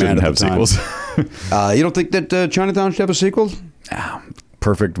you're a movies young man shouldn't at have the sequels. time. You don't think that Chinatown should have a sequel?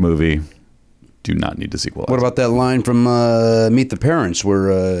 Perfect movie. Do not need to sequel. What about that line from Meet the Parents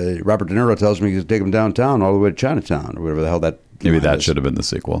where Robert De Niro tells me to take him downtown all the way to Chinatown or whatever the hell that Maybe line that is. should have been the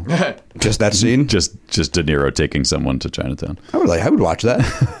sequel. Just that scene? just De Niro taking someone to Chinatown. I would watch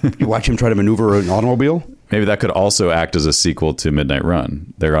that. You watch him try to maneuver an automobile? Maybe that could also act as a sequel to Midnight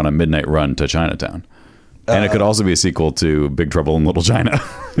Run. They're on a midnight run to Chinatown. And it could also be a sequel to Big Trouble in Little China.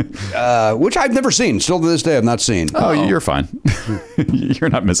 Which I've never seen. Still to this day, I've not seen. Oh, you're fine. You're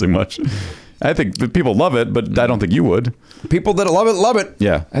not missing much. I think that people love it, but I don't think you would. People that love it.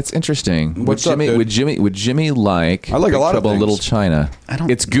 Yeah. That's interesting. What's up, dude? Would Jimmy like I like a Big lot of Trouble in things. Little China?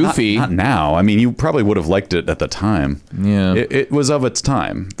 It's goofy. Not now. I mean, you probably would have liked it at the time. Yeah. It was of its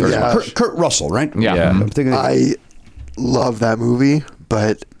time. Yeah. Kurt Russell, right? Yeah. Yeah. I'm thinking I love that movie,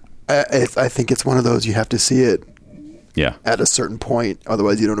 but I think it's one of those you have to see it Yeah. at a certain point,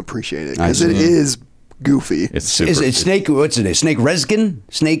 otherwise you don't appreciate it I because it see. is goofy. It's super. is it Snake? What's it? Snake Reskin?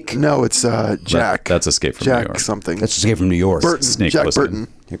 Snake? No, it's Jack. That's Escape from New Jack York. something. That's Escape from New York. Burton. Snake Jack Plissken.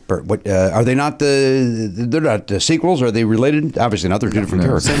 Burton. What are they not they're not the sequels? Are they related? Obviously not. They're two different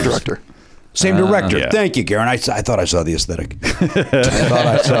characters. Same director. Same director. Yeah. Thank you, Garen. I thought I saw the aesthetic. I thought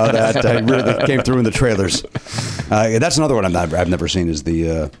I saw that. I really came through in the trailers. That's another one I've never seen. Is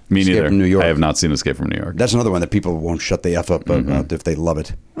the Me Escape neither. from New York. I have not seen Escape from New York. That's another one that people won't shut the f up about if they love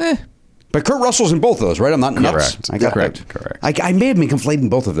it. But Kurt Russell's in both of those, right? I'm not nuts. Correct. I got Correct. I may have been conflating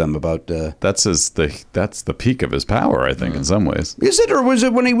both of them about. That's the peak of his power, I think, in some ways. Is it, or was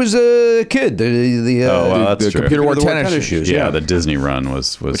it when he was a kid? That's the true. computer wore the Tennis tennis shoes. Yeah, the Disney run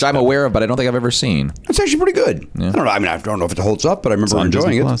was which I'm aware of, but I don't think I've ever seen. It's actually pretty good. I don't know. I mean, I don't know if it holds up, but I remember on enjoying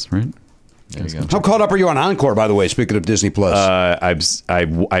Disney it. Plus, right? There you go. How caught up are you on Encore, by the way? Speaking of Disney Plus,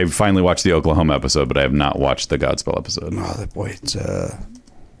 I finally watched the Oklahoma episode, but I have not watched the Godspell episode. oh boy,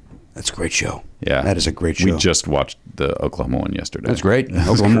 that's a great show. Yeah, that is a great show. We just watched the Oklahoma one yesterday. That's great.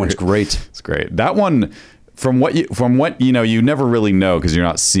 Oklahoma one's great. It's great. That one, from what you never really know because you're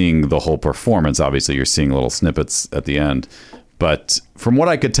not seeing the whole performance. Obviously, you're seeing little snippets at the end. But from what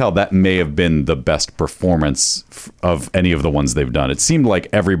I could tell, that may have been the best performance of any of the ones they've done. It seemed like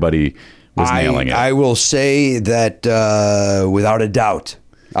everybody was nailing it. I will say that without a doubt.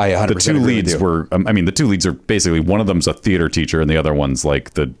 I 100% the two agree leads with you. were. I mean, the two leads are basically one of them's a theater teacher and the other one's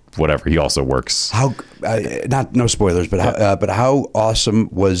like the whatever. He also works. How no spoilers, but how awesome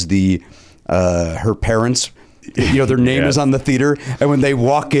was the her parents? Their name is on the theater, and when they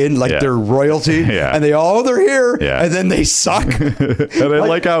walk in, like they're royalty, and they're here, and then they suck. And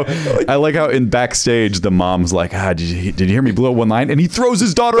I like how in backstage the mom's like, did you hear me blow one line? And he throws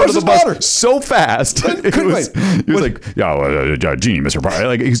his daughter under the bus so fast. He was like, Genie, Mr. Parker.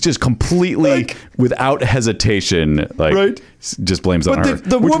 Like he's just completely without hesitation, just blames it on her,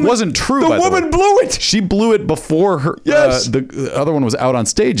 which wasn't true. The woman blew it. She blew it before her. Yes, the other one was out on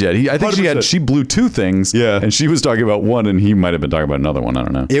stage yet. I think 100%. she blew two things. Yeah, and she was talking about one, and he might have been talking about another one. I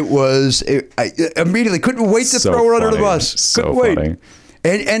don't know. I immediately couldn't wait to So throw her under the funny. bus. So couldn't wait. funny.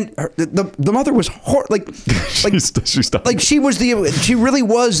 And the mother was she was she really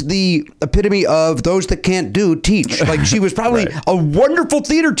was the epitome of those that can't teach. Like she was probably a wonderful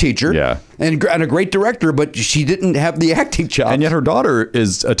theater teacher, and a great director, but she didn't have the acting chops. And yet her daughter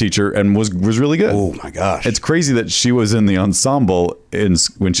is a teacher and was really good. Oh my gosh, it's crazy that she was in the ensemble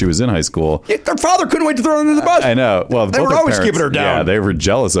when she was in high school. Her father couldn't wait to throw her under the bus. I know. Well, they were always keeping her down. Yeah, they were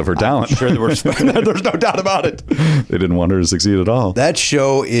jealous of her talent. I'm sure they were. There's no doubt about it. They didn't want her to succeed at all. That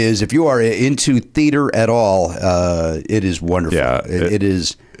show is, if you are into theater at all, it is wonderful. Yeah, it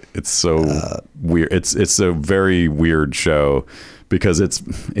is. It's so weird. It's a very weird show because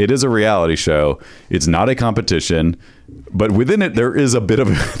it is a reality show. It's not a competition, but within it there is a bit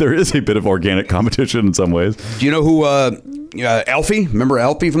of organic competition in some ways. Do you know who Alfie? Remember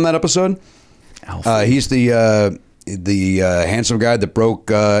Alfie from that episode? Alfie. He's the handsome guy that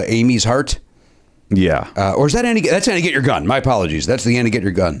broke Amy's heart. Yeah. Or is that Andy? That's Andy Get Your Gun. My apologies. That's the Andy Get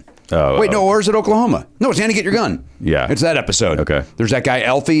Your Gun. Oh, wait, no. Or is it Oklahoma? No, it's Andy Get Your Gun. Yeah, it's that episode. Okay. There's that guy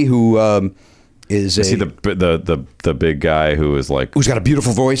Alfie who is he the big guy who is like who's got a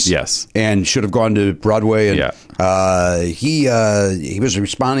beautiful voice? Yes, and should have gone to Broadway. And, he was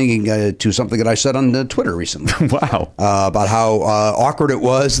responding to something that I said on Twitter recently. Wow, about how awkward it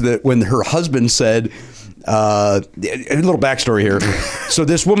was that when her husband said. A little backstory here. So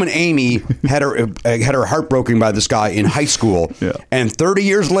this woman Amy had her heart broken by this guy in high school, and 30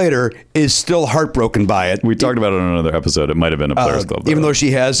 years later is still heartbroken by it. We talked about it on another episode. It might have been a Players Club, even though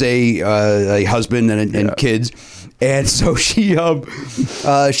she has a husband and kids. And so she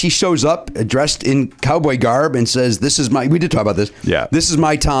shows up dressed in cowboy garb and says, "This is my." We did talk about this. Yeah, this is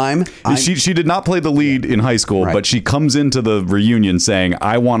my time. She did not play the lead in high school, but she comes into the reunion saying,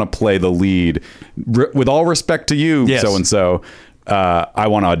 "I want to play the lead. With all respect to you, so and so." I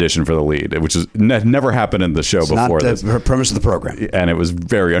want to audition for the lead, which is never happened in the show before. Not her premise of the program, and it was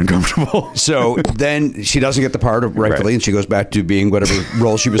very uncomfortable. So then she doesn't get the part rightfully, and she goes back to being whatever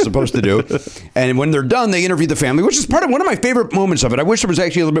role she was supposed to do. And when they're done, they interview the family, which is part of one of my favorite moments of it. I wish there was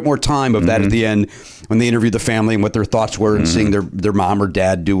actually a little bit more time of that at the end when they interviewed the family and what their thoughts were, and seeing their mom or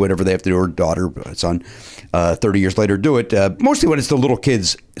dad do whatever they have to do, or daughter, son, 30 years later do it. Mostly when it's the little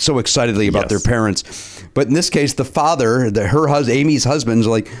kids so excitedly about their parents. But in this case, the father, Amy's husband's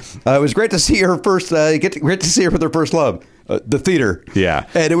like, it was great to see her great to see her with her first love, the theater. Yeah,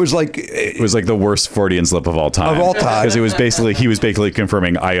 and it was like the worst Freudian slip of all time. Because he was basically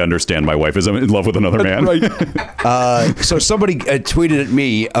confirming, I understand my wife is in love with another man. Right. So somebody tweeted at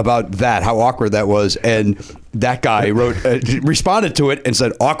me about that, how awkward that was, and that guy responded to it and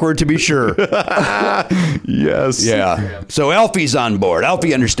said, "Awkward to be sure." Yes. Yeah. So Alfie's on board.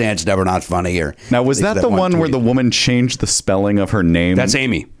 Alfie understands never not funny here. Now, was that the one where the woman changed the spelling of her name? That's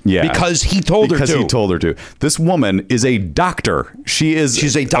Amy. Yeah. Because he told her to. This woman is a doctor.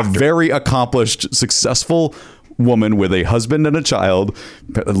 She's a doctor. A very accomplished, successful woman with a husband and a child,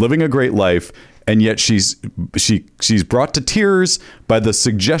 living a great life. And yet she's brought to tears by the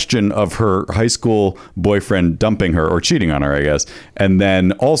suggestion of her high school boyfriend dumping her or cheating on her, I guess. And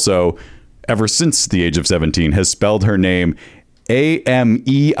then also ever since the age of 17, has spelled her name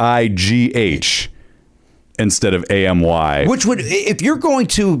Ameigh instead of AMY. Which would, if you're going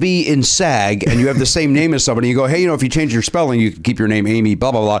to be in SAG and you have the same name as somebody, you go, hey, if you change your spelling, you can keep your name Amy,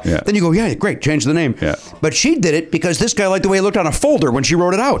 blah, blah, blah. Yeah. Then you go, yeah, great, change the name. Yeah. But she did it because this guy liked the way it looked on a folder when she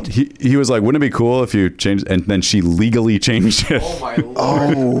wrote it out. He was like, wouldn't it be cool if you changed? And then she legally changed it. Oh my lord!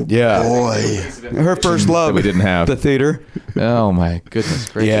 Oh, Yeah. boy. Her first love. That we didn't have. The theater. Oh my goodness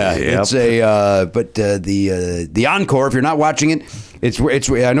gracious! Yeah, Yep. it's the encore. If you're not watching it, it's.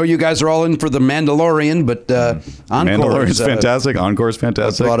 I know you guys are all in for the Mandalorian, but encore Mandalorian's fantastic. Encore's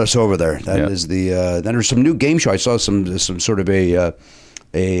fantastic. brought us over there. That is the. Then there's some new game show. I saw some sort of they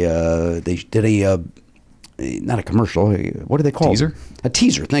did not a commercial. What do they call Teaser? it? A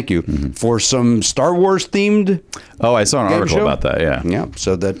teaser. Thank you for some Star Wars themed. Oh, I saw an game article show? about that. Yeah. Yeah.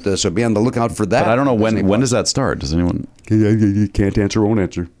 So that be on the lookout for that. But I don't know when does that start? Does anyone? You can't answer. Won't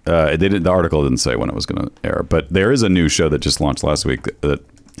answer. They didn't. The article didn't say when it was going to air. But there is a new show that just launched last week that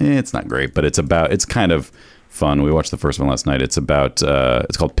it's not great, but it's kind of fun. We watched the first one last night. It's about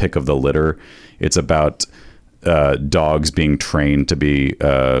it's called Pick of the Litter. It's about dogs being trained to be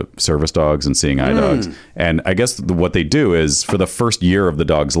service dogs and seeing eye dogs. And I guess what they do is for the first year of the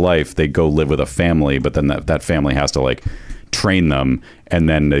dog's life, they go live with a family, but then that family has to like train them, and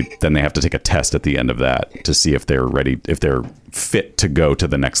then they have to take a test at the end of that to see if they're ready, if they're fit to go to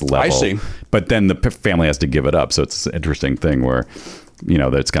the next level. I see. But then the family has to give it up. So it's an interesting thing where,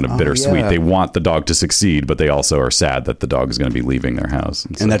 that it's kind of bittersweet. yeah. They want the dog to succeed, but they also are sad that the dog is going to be leaving their house.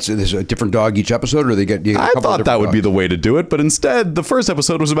 So- And there's a different dog each episode, or you get a I couple thought of that different would be dogs? the way to do it, but instead, the first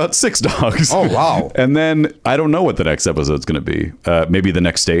episode was about 6 dogs. Oh, wow. And then I don't know what the next episode's going to be. Maybe the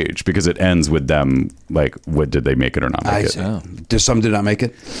next stage, because it ends with them like, did they make it or not make I it? see. Some did not make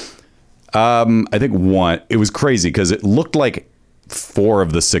it. I think one. It was crazy because it looked like 4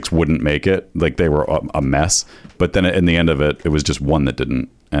 of the 6 wouldn't make it. Like they were a mess. But then in the end of it, it was just one that didn't.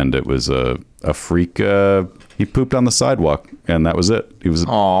 And it was a freak. He pooped on the sidewalk, and that was it. He was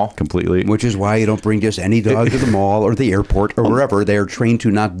completely. Which is why you don't bring just any dog to the mall or the airport or wherever. They are trained to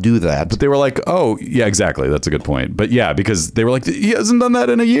not do that. But they were like, oh, yeah, exactly. That's a good point. But yeah, because they were like, he hasn't done that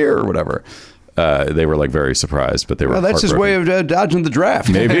in a year or whatever. They were like very surprised, but they were. Well, that's his way of dodging the draft.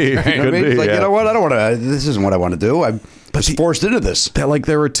 Maybe. Right? Could be, It's like, yeah. you know what? I don't want to. This isn't what I want to do. I'm just forced into this. That like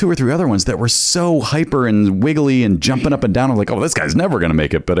there were 2 or 3 other ones that were so hyper and wiggly and jumping up and down. I'm like, oh, this guy's never going to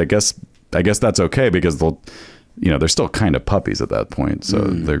make it. But I guess that's okay because they're still kind of puppies at that point, so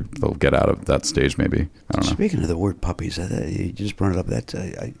they'll get out of that stage. Maybe I don't know. Speaking of the word puppies, you just brought it up. That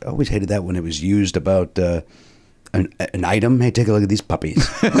I always hated that when it was used about an item. Hey, take a look at these puppies.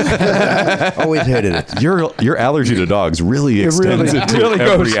 Always hated it. Your allergy to dogs really extends into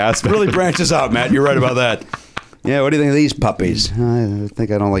every aspect. Really branches out, Matt. You're right about that. Yeah, what do you think of these puppies? I think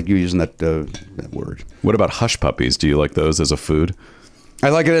I don't like you using that word. What about hush puppies? Do you like those as a food? I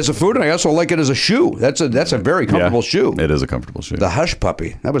like it as a food, and I also like it as a shoe. That's a very comfortable shoe. It is a comfortable shoe. The Hush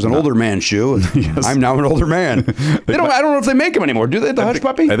Puppy. That was an older man shoe. Yes. I'm now an older man. I don't know if they make them anymore. Do they? The Hush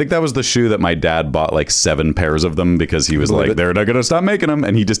Puppy? I think that was the shoe that my dad bought like 7 pairs of them because he was like, they're not going to stop making them,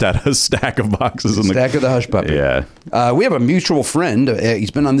 and he just had a stack of boxes in the Stack of the Hush Puppy. Yeah. We have a mutual friend. He's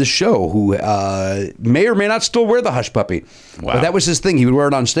been on this show who may or may not still wear the Hush Puppy. Wow. But that was his thing. He would wear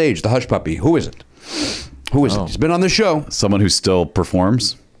it on stage. The Hush Puppy. Who is it? Who is it? He's been on this show. Someone who still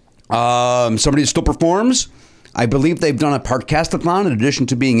performs. Somebody who still performs. I believe they've done a podcastathon in addition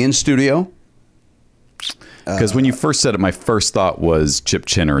to being in studio. Because when you first said it, my first thought was Chip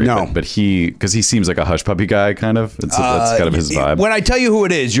Chinnery. No. But because he seems like a hush puppy guy, kind of. That's kind of his vibe. When I tell you who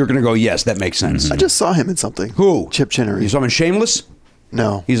it is, you're going to go, yes, that makes sense. I just saw him in something. Who? Chip Chinnery. You saw him in Shameless?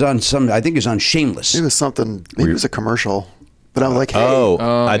 No. He's on I think he's on Shameless. It was something. Maybe it was a commercial. But I'm like, hey.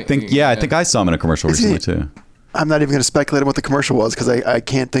 I think I saw him in a commercial recently too. I'm not even going to speculate on what the commercial was because I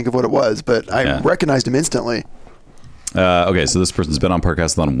can't think of what it was, but I recognized him instantly. Okay, so this person's been on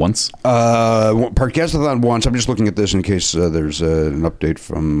Podcastathon once? Podcastathon once. I'm just looking at this in case there's an update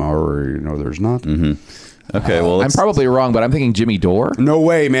from our, there's not. Mm-hmm. Okay, well, I'm probably wrong, but I'm thinking Jimmy Dore. No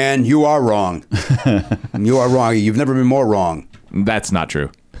way, man. You are wrong. You are wrong. You've never been more wrong. That's not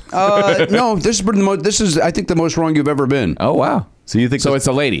true. No, this is I think the most wrong you've ever been. Oh, wow. So you think it's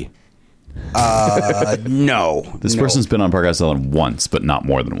a lady? No. This person's been on Podcastathon once, but not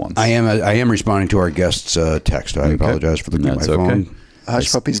more than once. I am responding to our guest's text. I apologize for looking at my phone. Hush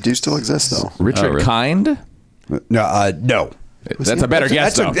puppies do still exist, though. Richard really? Kind? No. That's a better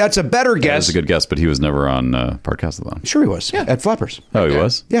guess, though. That's a better guess. That's a good guess, but he was never on Podcastathon. Sure he was. Yeah. At Flappers. Oh, he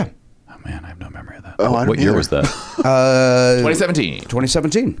was? Yeah. Oh, man, I have no memory of that. Oh, I don't what year either. was that? 2017.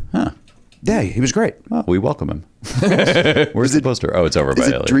 2017. Huh. Yeah, he was great. Well, we welcome him. Where's the poster? Oh, it's over by Is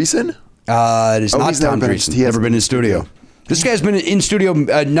it Elliot. Dreesen? It is not he's never Tom been- Dreesen. he Never hasn't been in studio. This guy's been in studio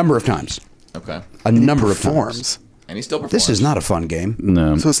a number of times. Okay. A number of Performs. times. And he still performs. This is not a fun game.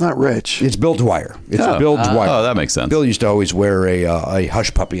 No. So it's not Rich. It's Bill Dwyer. It's Oh. Bill Dwyer. Oh, that makes sense. Bill used to always wear a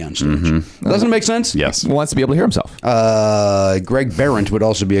hush puppy on stage. Doesn't it make sense? Yes. He wants to be able to hear himself. Greg Behrendt would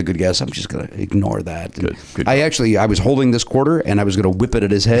also be a good guess. I'm just going to ignore that. Good I was holding this quarter and I was going to whip it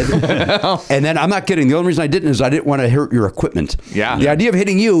at his head. And then I'm not kidding. The only reason I didn't is I didn't want to hurt your equipment. Yeah. The idea of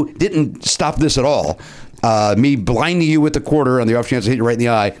hitting you didn't stop this at all. Me blinding you with the quarter on the off chance to hit you right in the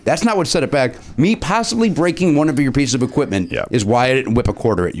eye, that's not what set it back. Me possibly breaking one of your pieces of equipment is why I didn't whip a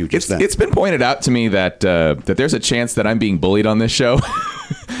quarter at you just then. It's been pointed out to me that that there's a chance that I'm being bullied on this show,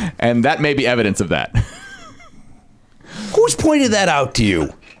 and that may be evidence of that. Who's pointed that out to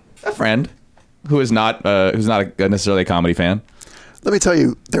you? A friend who is not necessarily a comedy fan. Let me tell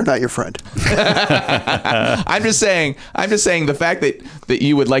you, they're not your friend. I'm just saying the fact that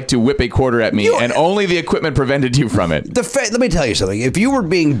you would like to whip a quarter at me and only the equipment prevented you from it. Let me tell you something. If you were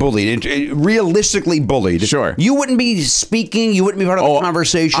being bullied, realistically bullied, Sure. you wouldn't be speaking. You wouldn't be part of the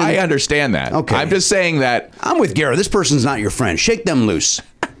conversation. I understand that. Okay. I'm just saying that. I'm with Garrett. This person's not your friend. Shake them loose.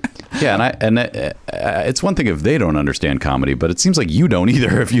 Yeah, it's one thing if they don't understand comedy, but it seems like you don't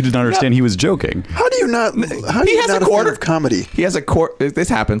either. If you didn't understand he was joking. How do you not? How do He you has not a quarter fan of comedy? He has a quarter. This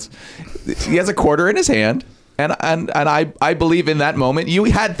happens. He has a quarter in his hand, and I believe in that moment you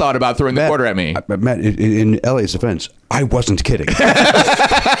had thought about throwing the quarter at me. Matt, in Elliott's defense, I wasn't kidding.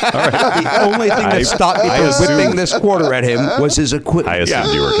 The only thing that stopped me from whipping this quarter at him was his equipment. I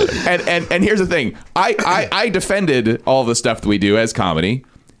assumed you were kidding. And here's the thing. I defended all the stuff that we do as comedy.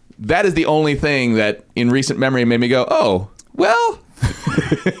 That is the only thing that in recent memory made me go, oh, well.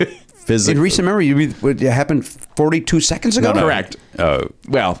 In recent memory, you mean it happened 42 seconds ago? No. Correct. Oh.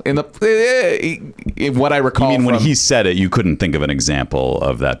 Well, in what I recall, I mean, when from- he said it, you couldn't think of an example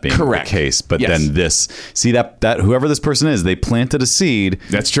of that being Correct. the case. But Yes. then that whoever this person is, they planted a seed.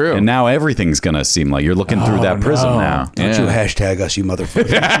 That's true. And now everything's going to seem like you're looking through that prism now. Don't you hashtag us, you motherfucker.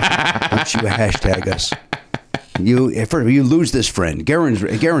 Don't you hashtag us. You lose this friend.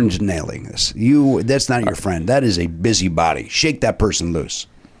 Garen's nailing this. That's not your friend. That is a busybody. Shake that person loose.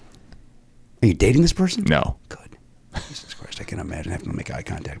 Are you dating this person? No. Good. Jesus Christ, I can't imagine having to make eye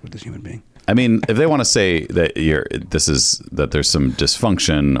contact with this human being. I mean, if they want to say that there's some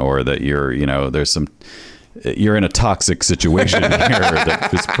dysfunction or that you're in a toxic situation here that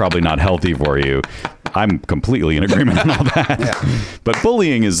is probably not healthy for you, I'm completely in agreement on all that. Yeah. But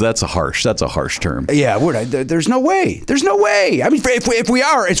bullying that's a harsh term. Yeah, there's no way. There's no way. I mean, if we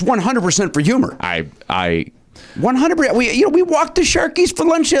are, it's 100% for humor. I 100%. We walked the Sharkies for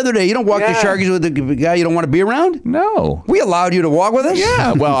lunch the other day. You don't walk the Sharkies with the guy you don't want to be around? No. We allowed you to walk with us?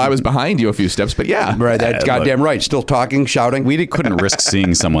 Yeah. Well, I was behind you a few steps, but yeah. Right, that's goddamn right. Still talking, shouting. We couldn't risk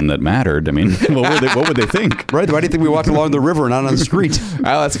seeing someone that mattered. I mean, what would they think? Right. Why do you think we walked along the river and not on the street?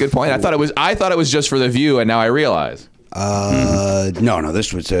 Oh, that's a good point. I thought it was just for the view, and now I realize. No.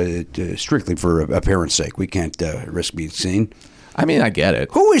 This was strictly for appearance sake. We can't risk being seen. I mean, I get it.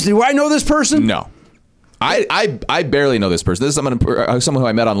 Who is? Do I know this person? No. I barely know this person. This is someone who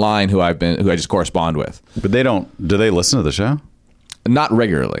I met online who I just correspond with. But do they listen to the show? Not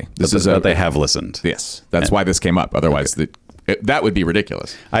regularly. But they have listened. Yes. That's why this came up. Otherwise, that would be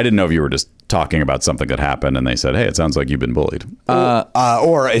ridiculous. I didn't know if you were just talking about something that happened and they said, hey, it sounds like you've been bullied.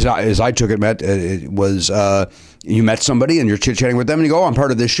 Or as I took it, Matt, it was you met somebody and you're chit-chatting with them and you go, oh, I'm part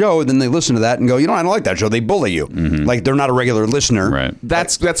of this show. And then they listen to that and go, I don't like that show. They bully you. Mm-hmm. Like they're not a regular listener. Right.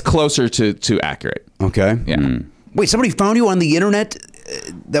 That's closer to accurate. Okay. Yeah. Wait, somebody found you on the internet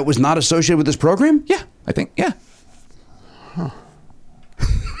that was not associated with this program? Yeah. I think, yeah.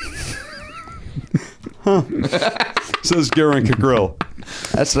 Says Garen Cagril.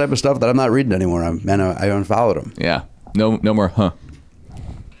 That's the type of stuff that I'm not reading anymore. I unfollowed him. Yeah. No more, huh?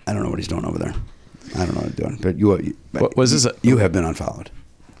 I don't know what he's doing over there. I don't know what he's doing. But What was this? You have been unfollowed.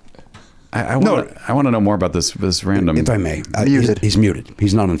 I want to know more about this random. If I may, Muted. He's muted.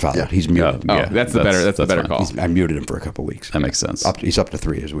 He's not unfollowed. Yeah. He's muted. Oh, that's the better fine. call. I muted him for a couple of weeks. That makes sense. He's up to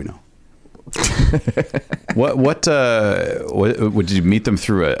 3, as we know. What did you meet them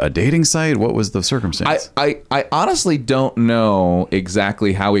through a dating site? What was the circumstance? I honestly don't know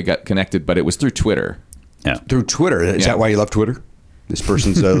exactly how we got connected, but it was through Twitter. Yeah. Through Twitter. Is that why you left Twitter? This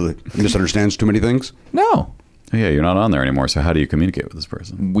person misunderstands too many things? No. Oh, yeah, you're not on there anymore. So how do you communicate with this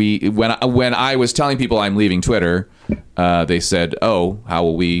person? When I was telling people I'm leaving Twitter, they said, "Oh, how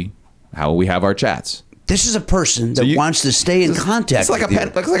will we have our chats?" This is a person that wants to stay in contact. It's like with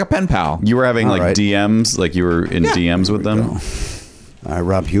you. a pen pal. You were having All right. DMs, like you were in DMs with them.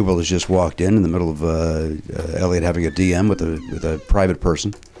 Rob Huebel has just walked in the middle of Elliot having a DM with a private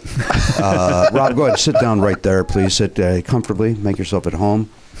person. Rob, go ahead, sit down right there, please. Sit comfortably, make yourself at home.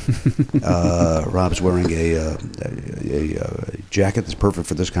 Rob's wearing a jacket that's perfect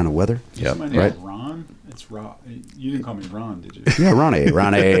for this kind of weather. Yep. My name Right. is Ron. It's Rob. You didn't call me Ron, did you? Yeah, Ronnie.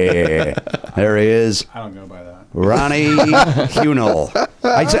 There he is. I don't go by that. Ronnie Hunel.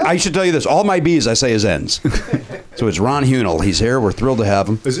 I should tell you this. All my B's I say is N's. So it's Ron Hunel. He's here. We're thrilled to have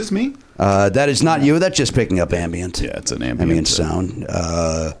him. Is this me? That is not you. That's just picking up ambient. Yeah, it's an ambient sound.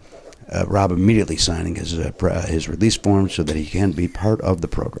 Rob immediately signing his release form so that he can be part of the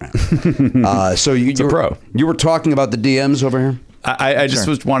program. So a pro. You were talking about the DMs over here? I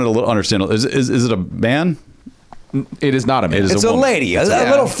just wanted to understand. Is it a man? It is not a man. It's a woman. lady. A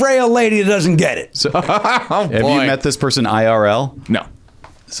little frail lady that doesn't get it. So, have you met this person IRL? No.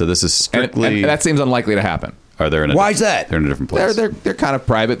 So this is And strictly. that seems unlikely to happen. Are they in? Why is that? They're in a different place. They're kind of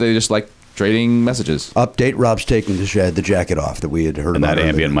private. They just like trading messages. Update, Rob's taking the jacket off that we had heard and about that earlier.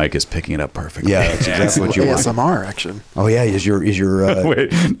 ambient mic is picking it up perfectly. Yeah, that's exactly what you want. ASMR action. Oh, yeah, is your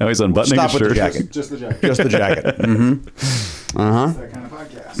Wait, now he's unbuttoning stop his with the shirt. jacket. Just the jacket. Just the jacket. That kind of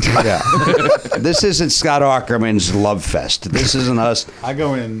podcast. Yeah. This isn't Scott Ackerman's Love Fest. This isn't us. I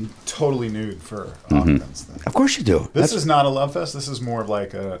go in totally nude for Ogden's thing. Of course you do. This is not a love fest. This is more of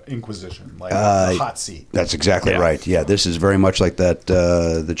like a Inquisition, like a hot seat. That's exactly right. Yeah, this is very much like that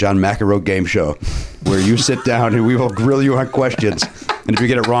the John McEnroe game show, where you sit down and we will grill you on questions, and if you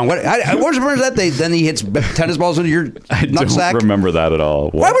get it wrong, what was that? Then he hits tennis balls into your I nutsack. don't remember that at all.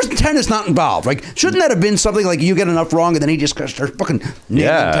 Why was tennis not involved? Like, shouldn't that have been something like you get enough wrong and then he just starts fucking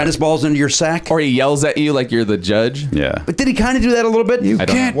nailing tennis balls into your sack? Or he yells at you like you're the judge. Yeah. But did he kind of do that a little bit? You I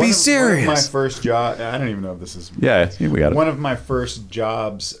don't can't know. be One serious. of my first job. I don't even know if this is. Yeah, we got it. One of my first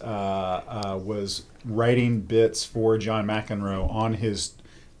jobs was writing bits for John McEnroe on his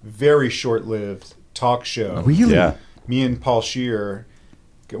very short-lived talk show. Really? Yeah. Me and Paul Scheer,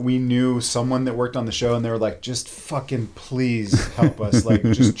 we knew someone that worked on the show, and they were like, "Just fucking please help us! Like,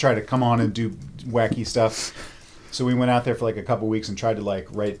 just try to come on and do wacky stuff." So we went out there for like a couple weeks and tried to like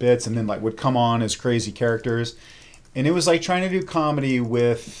write bits, and then like would come on as crazy characters, and it was like trying to do comedy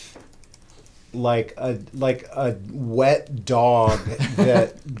with like a wet dog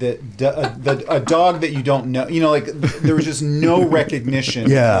a dog that you don't know. You know, like there was just no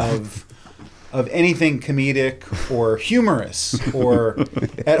recognition of anything comedic or humorous or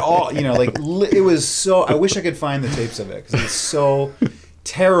at all. You know, like it was so. I wish I could find the tapes of it because it's so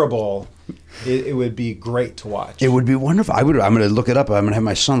terrible. It would be great to watch. It would be wonderful. I'm going to look it up. I'm going to have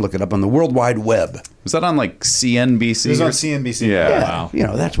my son look it up on the World Wide Web. Was that on like CNBC? It was on CNBC. Yeah. Wow. You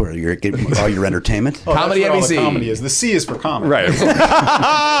know, that's where you're getting all your entertainment. Oh, Comedy that's what all the NBC. comedy is. The C is for comedy. Right.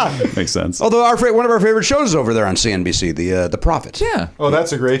 Makes sense. Although one of our favorite shows is over there on CNBC, the Prophet. Yeah. Oh,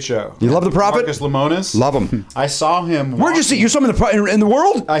 that's a great show. You love The Prophet? Marcus Lemonis. Love him. I saw him. Where'd you see? You saw him in the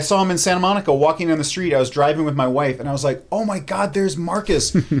world? I saw him in Santa Monica walking down the street. I was driving with my wife, and I was like, "Oh my God, there's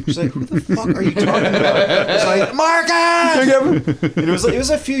Marcus!" She's like, "Who the fuck are you talking about?" I was like, "Marcus!" And it was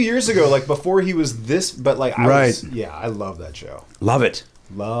a few years ago, like before he was this, but like I love that show. Love it.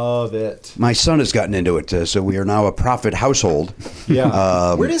 Love it. My son has gotten into it, so we are now a Prophet household.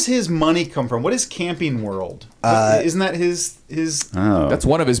 Yeah. Where does his money come from? What is Camping World? Isn't that his? Oh. That's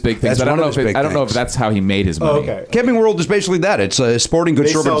one of his big things. That's But I one don't of know his if big I don't know if things. that's how he made his money. Oh, okay. Camping World is basically that. It's a sporting goods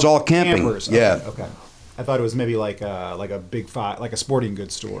They store, but it's sell all camping. campers. Yeah. Okay. I thought it was maybe like a big five, like a sporting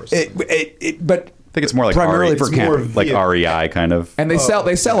goods store. Or something. But I think it's more like primarily RE, for It's more camping. like vehicle. REI kind of. And they sell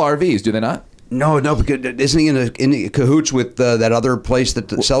RVs, do they not? No, because isn't he in cahoots with that other place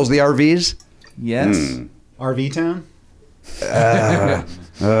that sells the RVs? Yes. RV Town. With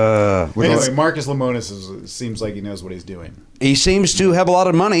Anyway, all- Marcus Lemonis seems like he knows what he's doing. he seems to have a lot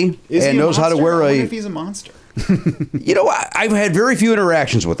of money Is and he a knows how to monster? wear I wonder a. if he's a monster. You know, I've had very few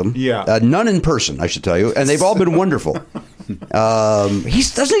interactions with him. Yeah. None in person, I should tell you, and they've all been wonderful. Doesn't he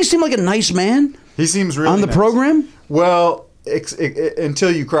seem like a nice man He seems really on the nice. program? Well,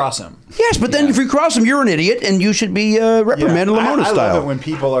 until you cross him. Yes, but then if you cross him, you're an idiot, and you should be reprimanded Lamona I style. love it when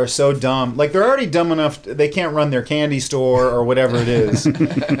people are so dumb. Like they're already dumb enough they can't run their candy store or whatever it is, and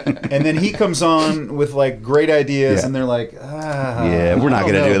then he comes on with like great ideas, Yeah. and they're like, Yeah, we're not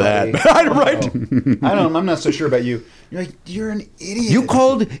I don't going to do know, that. buddy. Right. I'm not so sure about you. You're like, you're an idiot. You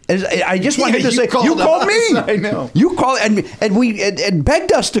called. I just wanted Yeah, to say you you called called me. us. I know. You called and we and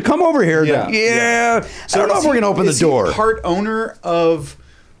begged us to come over here. Yeah, Yeah. I don't know if we're going to open the is he door. part owner of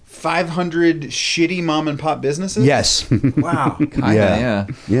 500 shitty mom and pop businesses? Yes. Wow. Yeah.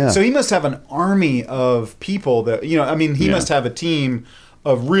 Yeah. So he must have an army of people that, he must have a team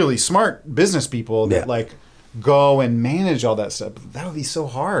of really smart business people that Yeah. like go and manage all that stuff. That would be so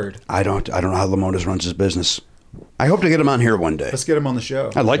hard. I don't know how Lamona's runs his business. I hope to get him on here one day. Let's get him on the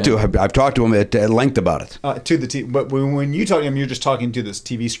show. I'd like to. I've talked to him at length about it. To the TV, but when you talk to him, you're just talking to this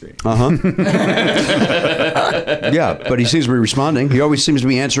TV screen. Yeah, but he seems to be responding. He always seems to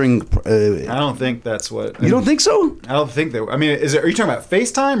be answering. I don't think that's what. You don't think so? I don't think that. I mean, are you talking about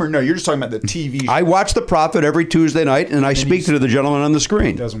FaceTime or no? You're just talking about the TV show. I watch The Prophet every Tuesday night, and I speak to the gentleman on the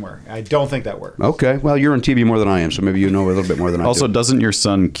screen. It doesn't work. I don't think that works. Okay, well, you're on TV more than I am, so maybe you know a little bit more than I do. Also, doesn't your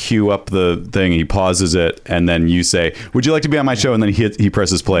son cue up the thing? He pauses it, and then you say, "Would you like to be on my show?" And then he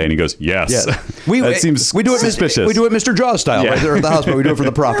presses play, and he goes, "Yes." Yeah. That seems we do it suspicious. We do it Mr. Jaws style right there at the house, but we do it for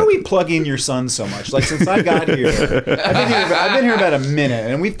The Prophet. Why are we plugging your son so much? Like, since I got here, I've been here about a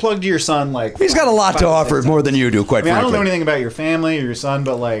minute, and we've plugged your son like. He's got a lot to offer, more than you do, quite frankly. I don't know anything about your family or your son,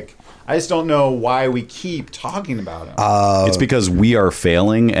 but like, I just don't know why we keep talking about him. It's because we are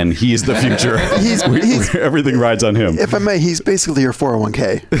failing, and he's the future. Everything rides on him. If I may, he's basically your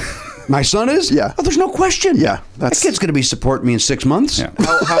 401k. My son is? Yeah. Oh, there's no question. Yeah, That kid's going to be supporting me in 6 months. Yeah.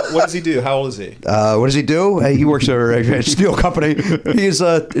 What does he do? How old is he? What does he do? He works at a steel company. He's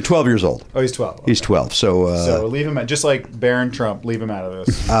 12 years old. Oh, he's 12. He's 12. So leave him, just like Barron Trump, leave him out of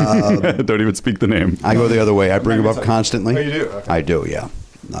this. Don't even speak the name. I go the other way. I bring him up constantly. Oh, you do? Okay. I do, yeah.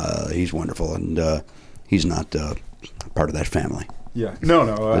 He's wonderful, and he's not part of that family. Yeah. No.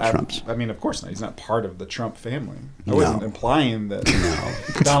 The Trumps. I mean, of course not. He's not part of the Trump family. I wasn't implying that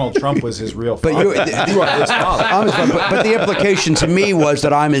Donald Trump was his real father. But you are his father. But the implication to me was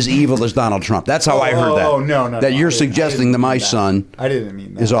that I'm as evil as Donald Trump. That's how I heard that. Oh, no. That you're suggesting that my son I didn't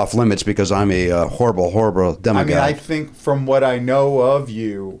mean that. is off limits because I'm a horrible demagogue. I mean, I think from what I know of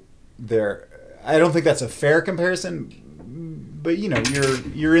you, I don't think that's a fair comparison. But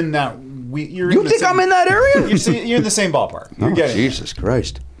you're in that. You think I'm in that area? You're in the same ballpark. You're getting Jesus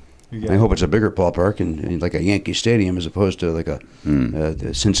Christ. I hope it's a bigger ballpark and like a Yankee Stadium as opposed to like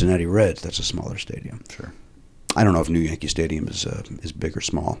the Cincinnati Reds. That's a smaller stadium. Sure. I don't know if New Yankee Stadium is big or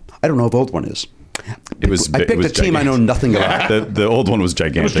small. I don't know if old one is. I picked a team I know nothing about. The old one was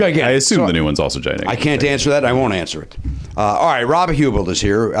gigantic. It was gigantic. I assume the new one's also gigantic. I can't answer that. I won't answer it. All right, Rob Huebel is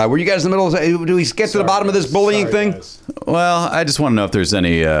here. Were you guys in the middle of... Do we get to the bottom of this bullying thing? Guys. Well, I just want to know if there's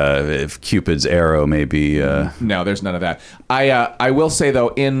any... if Cupid's arrow maybe... No, there's none of that. I will say, though,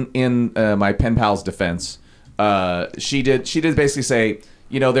 in my pen pal's defense, she did basically say,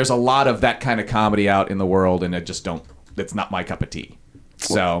 there's a lot of that kind of comedy out in the world, and it's not my cup of tea.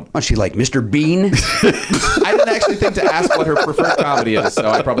 So, was she like Mr. Bean? I didn't actually think to ask what her preferred comedy is, so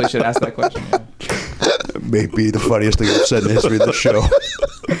I probably should ask that question. Yeah. Maybe the funniest thing I've said in the history of the show.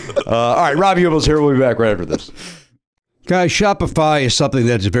 All right, Rob Huebel's here. We'll be back right after this. Guys, Shopify is something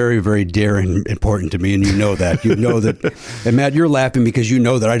that's very, very dear and important to me, and you know that. And Matt, you're laughing because you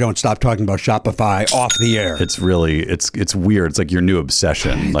know that I don't stop talking about Shopify off the air. It's really, it's weird. It's like your new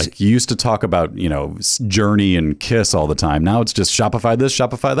obsession. Like you used to talk about, Journey and Kiss all the time. Now it's just Shopify this,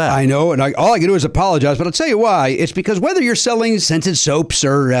 Shopify that. I know, and all I can do is apologize, but I'll tell you why. It's because whether you're selling scented soaps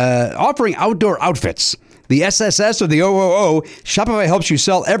or offering outdoor outfits, the SSS or the OOO, Shopify helps you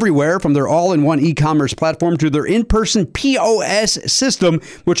sell everywhere from their all-in-one e-commerce platform to their in-person POS system,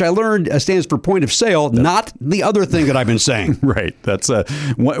 which I learned stands for point of sale, not the other thing that I've been saying. Right. That's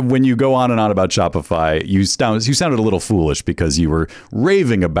when you go on and on about Shopify, you sounded a little foolish because you were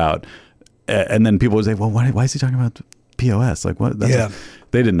raving about, and then people would say, well, why is he talking about POS? Like what?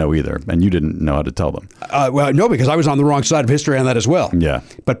 They didn't know either, and you didn't know how to tell them. Well, no, because I was on the wrong side of history on that as well. Yeah.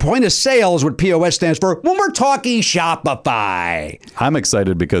 But point of sale is what POS stands for when we're talking Shopify. I'm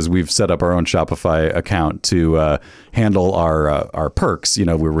excited because we've set up our own Shopify account to handle our perks. We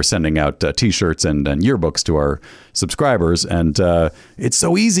were sending out T-shirts and yearbooks to our subscribers, and it's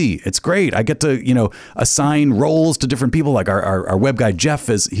so easy. It's great. I get to assign roles to different people. Like our web guy Jeff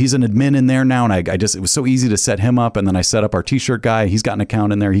he's an admin in there now, and it was so easy to set him up. And then I set up our T-shirt guy. He's got an account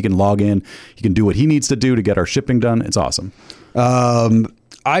in there. He can log in. He can do what he needs to do to get our shipping done. It's awesome.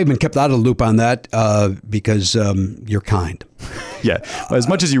 I've been kept out of the loop on that because you're kind. Yeah. As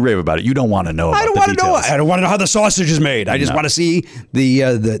much as you rave about it, you don't want to know about the details. I don't want to know how the sausage is made. I just want to see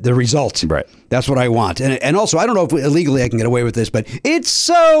the result. Right. That's what I want. And also, I don't know if illegally I can get away with this, but it's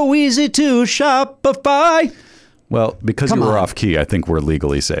so easy to Shopify. Well, because you were off key, I think we're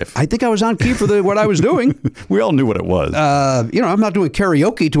legally safe. I think I was on key for what I was doing. We all knew what it was. I'm not doing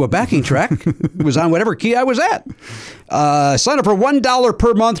karaoke to a backing track. It was on whatever key I was at. Sign up for $1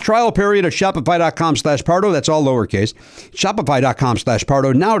 per month trial period at Shopify.com/Pardo. That's all lowercase.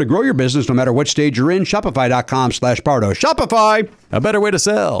 Shopify.com/Pardo. Now to grow your business no matter what stage you're in. Shopify.com/Pardo. Shopify. A better way to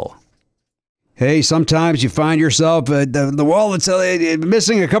sell. Hey, sometimes you find yourself the wallet's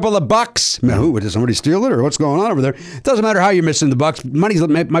missing a couple of bucks. Did somebody steal it or what's going on over there? It doesn't matter how you're missing the bucks. Money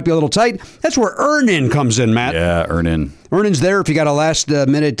might be a little tight. That's where Earn-In comes in, Matt. Yeah, Earn-In. Earn-In's there if you got a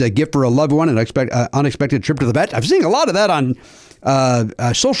last-minute gift for a loved one, an unexpected trip to the vet. I've seen a lot of that on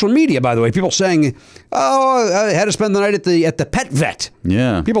social media, by the way. People saying, I had to spend the night at the pet vet.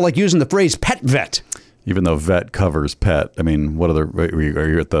 Yeah. People like using the phrase pet vet. Even though vet covers pet. I mean, what other... Are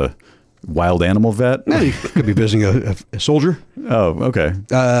you at the... wild animal vet? Yeah, you could be visiting a soldier. Oh, okay.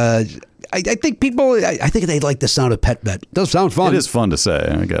 I think people, I think they like the sound of pet vet. It does sound fun. It is fun to say.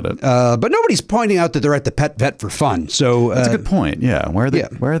 I get it. But nobody's pointing out that they're at the pet vet for fun. So that's a good point. Yeah. Why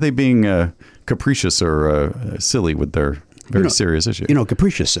are they being capricious or silly with their very serious issue?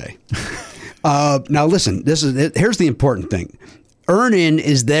 Capricious say. Now listen, here's the important thing. Earn-In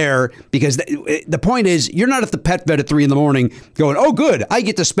is there because the point is you're not at the pet vet at 3 a.m. going, oh, good, I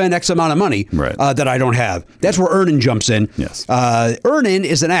get to spend X amount of money that I don't have. That's where Earn-In jumps in. Yes. Earn-In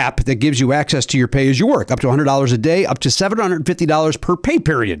is an app that gives you access to your pay as you work, up to $100 a day, up to $750 per pay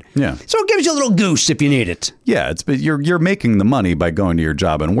period. Yeah. So it gives you a little goose if you need it. Yeah, but you're making the money by going to your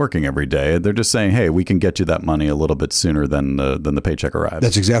job and working every day. They're just saying, hey, we can get you that money a little bit sooner than the paycheck arrives.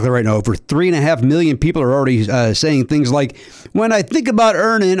 That's exactly right. Now, over 3.5 million people are already saying things like, when I think about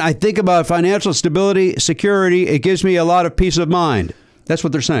Earn-In, I think about financial stability, security. It gives me a lot of peace of mind. That's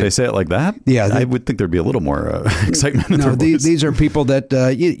what they're saying. They say it like that? Yeah. I would think there'd be a little more excitement in their voice. These are people that,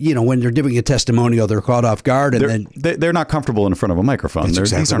 when they're giving a testimonial, they're caught off guard. And they're not comfortable in front of a microphone.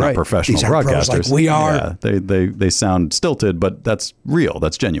 These are not professional these aren't pros broadcasters. like we are. Yeah, they sound stilted, but that's real.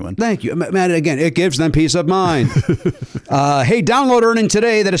 That's genuine. Thank you. Matt, again, it gives them peace of mind. Hey, download Earn-In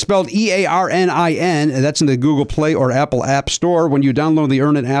today. That is spelled EARNIN. That's in the Google Play or Apple App Store. When you download the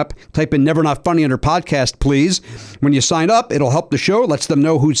Earn-In app, type in Never Not Funny under podcast, please. When you sign up, it'll help the show. Lets them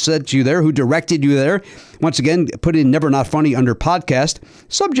know who said you there, who directed you there. Once again, put in Never Not Funny under podcast.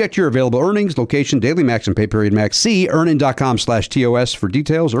 Subject to your available earnings, location, daily max, and pay period max. See earnin.com/TOS for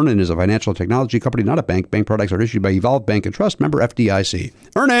details. Earn-In is a financial technology company, not a bank. Bank products are issued by Evolve Bank and Trust, member FDIC.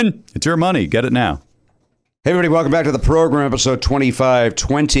 Earn-In. It's your money. Get it now. Hey, everybody, welcome back to the program, episode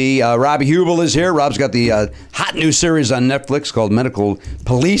 2520. Rob Huebel is here. Rob's got the hot new series on Netflix called Medical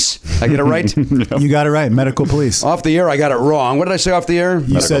Police. I get it right? You got it right, Medical Police. Off the air, I got it wrong. What did I say off the air?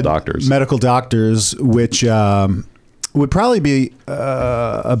 You said doctors. Medical doctors, which would probably be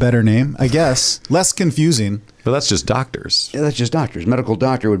a better name, I guess. Less confusing. But that's just doctors. Yeah, that's just doctors. Medical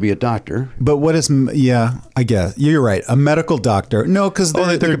doctor would be a doctor. But what is, I guess. You're right. A medical doctor. No, because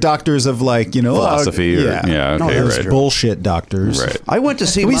they're doctors of philosophy. No, Right. Bullshit doctors. Right. I went to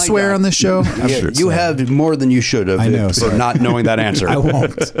see Can we swear on this show? Yeah, sure you have more than you should have I know, for sorry. not knowing that answer. I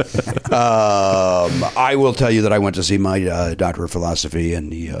won't. I will tell you that I went to see my doctor of philosophy,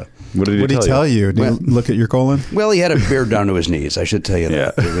 and he... What did he tell you? Did he look at your colon? Well, he had a beard down to his knees. I should tell you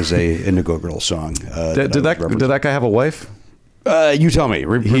that. Yeah. It was a Indigo Girl song. Did that guy have a wife? You tell me.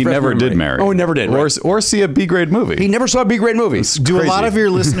 He never did marry. Oh, he never did. Or see a B-grade movie. He never saw B-grade movies. Do crazy. a lot of your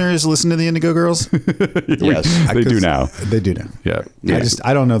listeners listen to the Indigo Girls? Yes. They do now. They do now. Yeah.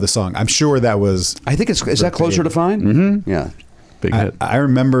 I don't know the song. I'm sure that was... I think is that Closer to Fine? Mm-hmm. Yeah. Big hit. I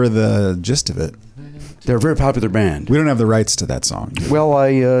remember the gist of it. They're a very popular band. We don't have the rights to that song. Well,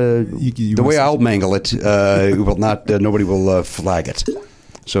 You the way must- I'll mangle it, will not. Nobody will flag it,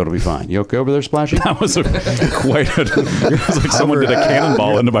 so it'll be fine. You okay over there, Splashy? That was it was like someone did a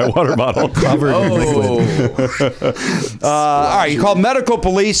cannonball into my water bottle. Covered in liquid. All right, you call Medical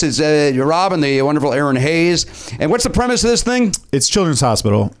Police. It's Rob and the wonderful Aaron Hayes. And what's the premise of this thing? It's Children's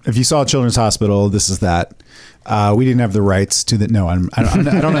Hospital. If you saw Children's Hospital, this is that. We didn't have the rights to that. No, I don't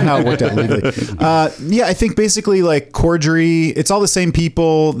know how it worked out legally. Yeah, I think basically like Cordry, it's all the same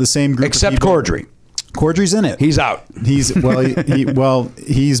people, the same group Except of people. Cordry. Cordry's in it. He's out. He's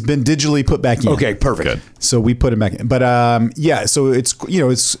he's been digitally put back in. Okay, perfect. Good. So we put him back in. But yeah, so it's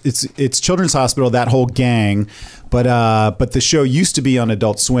it's Children's Hospital, that whole gang. But the show used to be on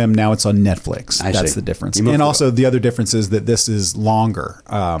Adult Swim. Now it's on Netflix. That's the difference. And also the other difference is that this is longer.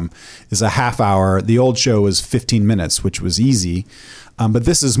 Is a half hour. The old show was 15 minutes, which was easy. But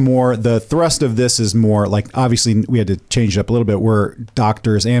this is more, the thrust of this is more like, obviously we had to change it up a little bit. We're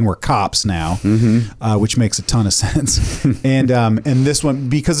doctors and we're cops now, which makes a ton of sense. And this one,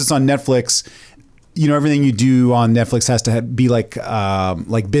 because it's on Netflix, everything you do on Netflix has to be like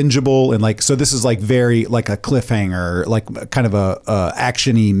bingeable, and so this is like very like a cliffhanger, like kind of a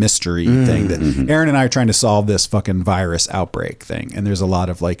actiony mystery thing that Aaron and I are trying to solve this fucking virus outbreak thing. And there's a lot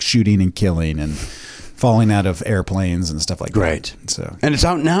of like shooting and killing and falling out of airplanes and stuff like Great. that. So, And it's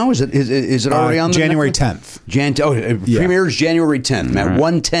out now? Is it already on the January Netflix? 10th? Premieres January 10th, Matt.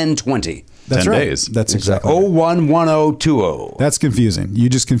 1/10/20. That's 10 right. days. That's exactly 011020. That's confusing. You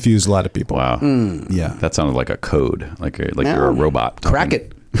just confused a lot of people. Wow. Yeah. That sounded like a code, like you're a robot. Crack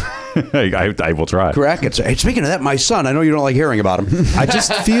it. I will try. Crack it. Hey, speaking of that, my son, I know you don't like hearing about him. I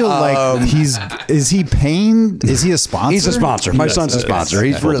just feel like is he paying? Is he a sponsor? He's a sponsor. My son's a sponsor.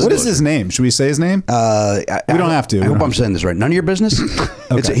 He's really What is his name? Should we say his name? We don't have to. I hope I'm saying this right. None of your business?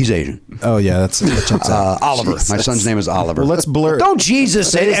 He's Asian. Oh, yeah. That checks out. Oliver. My son's name is Oliver. Well, let's blur. Don't Jesus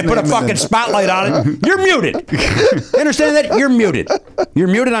say it and put a fucking spotlight on it. You're muted. You understand that? You're muted. You're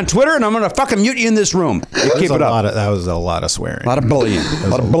muted on Twitter, and I'm going to fucking mute you in this room. Keep it up. That was a lot of swearing. A lot of bullying. A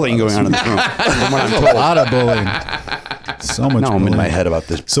lot of bullying going on in this room. A lot of bullying. So much. Now I'm in my head about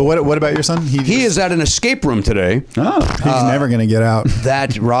this. So what about your son? He is at an escape room today. Oh, he's never going to get out.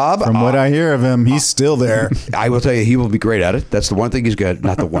 That Rob, From what I hear of him, he's still there. I will tell you, he will be great at it. That's the one thing he's good.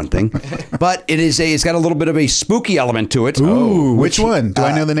 Not the one thing, but it's got a little bit of a spooky element to it. Ooh, which one? Do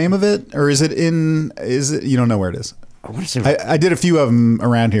I know the name of it, or is it you don't know where it is? What is it? I did a few of them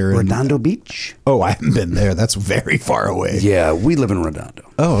around here. Redondo Beach? Oh, I haven't been there. That's very far away. Yeah, we live in Redondo.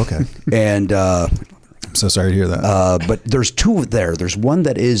 Oh, okay. And I'm so sorry to hear that. but there's two there. There's one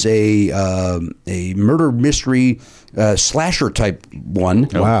that is a murder mystery slasher type one.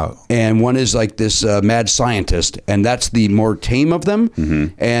 Wow. And one is like this mad scientist, and that's the more tame of them.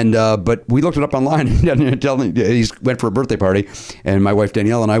 Mm-hmm. And but we looked it up online. He went for a birthday party, and my wife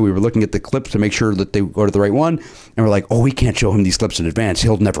Danielle and I, we were looking at the clips to make sure that they go to the right one. And we're like, oh, we can't show him these clips in advance.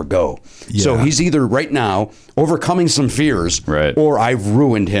 He'll never go. Yeah. So he's either right now overcoming some fears, right, or I've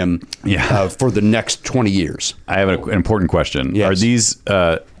ruined him for the next 20 years. I have an important question. Yes. Are these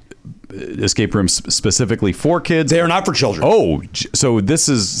escape rooms specifically for kids? They are not for children. Oh, so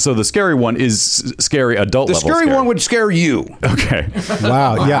the scary one is scary adult The level scary one would scare you. Okay.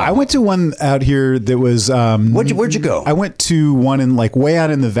 Wow. Yeah, I went to one out here that was. Where'd you go? I went to one in like way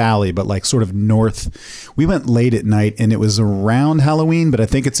out in the valley, but like sort of north. We went late at night, and it was around Halloween, but I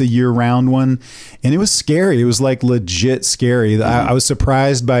think it's a year-round one, and it was scary. It was like legit scary. Mm-hmm. I was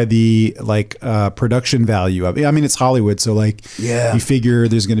surprised by the production value of it. I mean, it's Hollywood, so you figure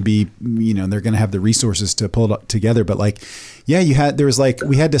there's going to be, they're going to have the resources to pull it together, but we had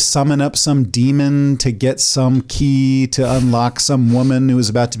to summon up some demon to get some key to unlock some woman who was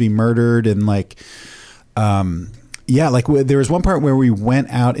about to be murdered, and there was one part where we went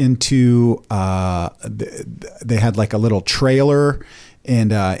out into they had like a little trailer,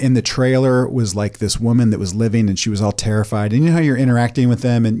 and in the trailer was like this woman that was living, and she was all terrified, and you know how you're interacting with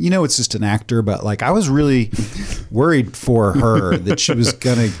them, and it's just an actor, but I was really worried for her that she was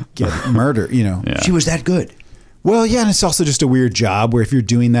gonna get murdered. She was that good. Well, yeah, and it's also just a weird job where if you're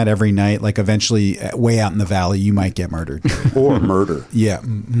doing that every night, eventually way out in the valley, you might get murdered. Or murder. Yeah.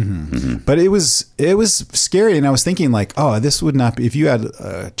 Mm-hmm. Mm-hmm. But it was scary, and I was thinking this would not be, if you had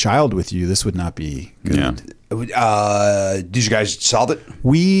a child with you, this would not be good. Yeah. Did you guys solve it?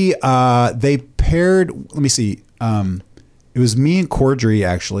 They paired, let me see. It was me and Cordry,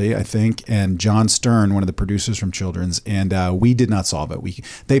 actually, I think, and John Stern, one of the producers from Children's, and we did not solve it.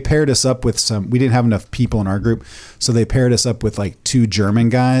 They paired us up with we didn't have enough people in our group, so they paired us up with two German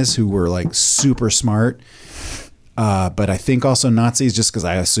guys who were super smart. But I think also Nazis, just because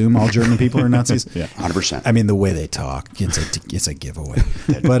I assume all German people are Nazis. Yeah, 100%. I mean, the way they talk, it's a giveaway.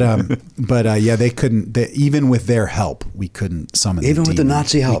 But they couldn't. Even with their help, we couldn't summon. Even the with demon. the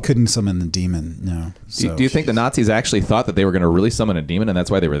Nazi help, we couldn't summon the demon. No. So, do you think the Nazis actually thought that they were going to really summon a demon, and that's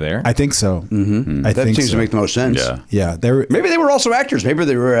why they were there? I think so. Mm-hmm. That seems to make the most sense. Yeah. Maybe they were also actors. Maybe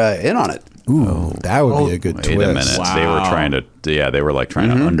they were in on it. Ooh, that would be a good twist. Wait a minute. Wow. They were trying to. Yeah, they were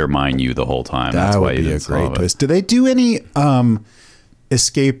trying to undermine you the whole time. That's why you didn't solve it. Twist. Do they do any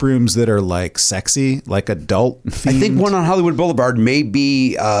escape rooms that are sexy, adult themed? I think one on Hollywood Boulevard may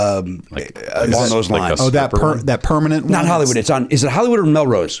be along those lines. That permanent one? Not Hollywood. It's on. Is it Hollywood or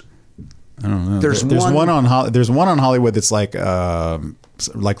Melrose? I don't know. There's one on Hollywood that's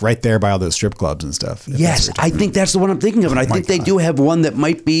right there by all those strip clubs and stuff. Yes, I think that's the one I'm thinking of, and I think they do have one that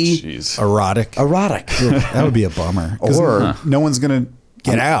might be erotic. That would be a bummer. Or no one's gonna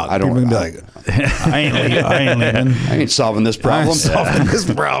get out. I don't. People are gonna be I ain't leaving. I ain't solving this problem. I'm solving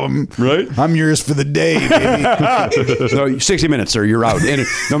this problem. Right? I'm yours for the day, baby. So 60 minutes, sir. You're out. And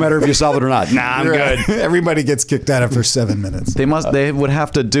no matter if you solve it or not. Nah, I'm good. Everybody gets kicked out after 7 minutes. They would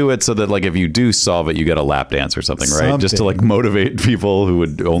have to do it so that if you do solve it, you get a lap dance or something, right? Just to motivate people who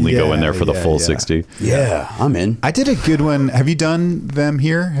would only go in there for the full 60. Yeah, I'm in. I did a good one. Have you done them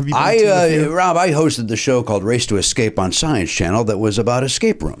here? Have you? Rob, I hosted the show called Race to Escape on Science Channel that was about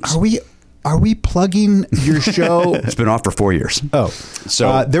escape rooms. Are we plugging your show? It's been off for 4 years. Oh,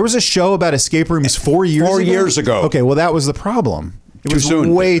 so there was a show about escape rooms 4 years ago? 4 years ago. Okay, well, that was the problem. It was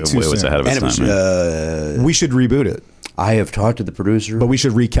soon. way It too was soon. ahead of its And it time. was. yeah. We should reboot it. I have talked to the producer, But we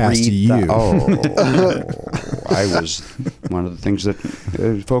should recast you. I was one of the things that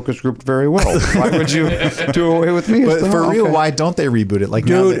focus grouped very well. Why would you do away with me? But for real, Okay. why don't they reboot it? Like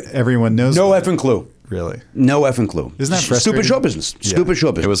now Dude, that everyone knows. No it. effing clue. Really? No effing clue. Isn't that Stupid frustrating? show business. Yeah. Stupid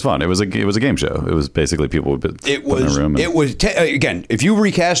show business. It was fun. It was a game show. It was basically people would put It in a was. room. It was. Again, if you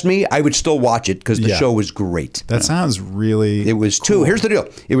recast me, I would still watch it because the Yeah. show was great. That sounds really. It was two. Here's the deal.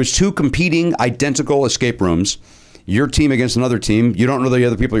 It was two competing, identical escape rooms. Your team against another team. You don't know the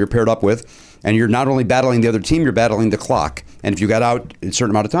other people you're paired up with, and you're not only battling the other team, you're battling the clock. And if you got out in a certain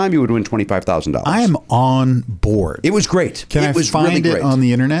amount of time, you would win $25,000. I am on board. It was great. Can it I was find really it great. on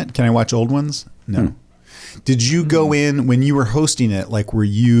the internet? Can I watch old ones? No. Did you go in when you were hosting it? Like, were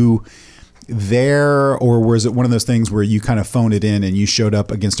you there, or was it one of those things where you kind of phoned it in and you showed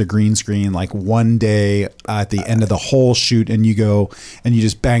up against a green screen like one day at the end of the whole shoot, and you go and you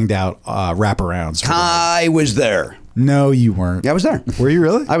just banged out wraparounds? I was there. No, you weren't. Yeah, I was there. Were you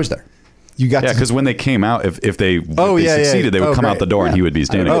really? I was there. You got Yeah, to. because when they came out, if they Yeah. succeeded, they would Oh, come out great. the door and he would be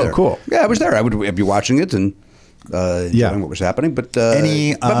standing Oh, there. cool. Yeah, I was there. I would be watching it and enjoying what was happening. But but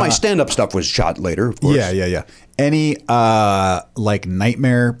my stand-up stuff was shot later, of course. Yeah. Any like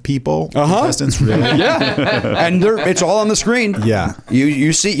nightmare people? Contestants? Really? Yeah, and it's all on the screen. Yeah.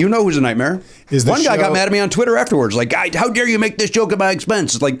 you see, you know who's a nightmare. Is the One guy show- got mad at me on Twitter afterwards, like, "How dare you make this joke at my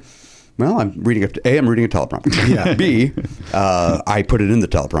expense?" It's like, well, I'm reading I'm reading a teleprompter. Yeah. B, I put it in the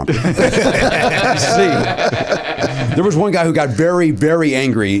teleprompter. C, there was one guy who got very, very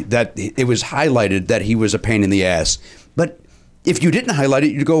angry that it was highlighted that he was a pain in the ass, but. If you didn't highlight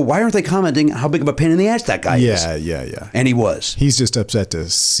it, you'd go, why aren't they commenting how big of a pain in the ass that guy is? Yeah. And he was. He's just upset to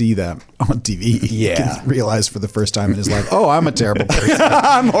see that on TV. Yeah. He can realize for the first time in his life, oh, I'm a terrible person.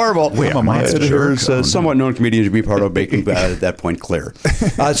 I'm horrible. I'm a monster. There's somewhat known comedians to be part of making at that point clear.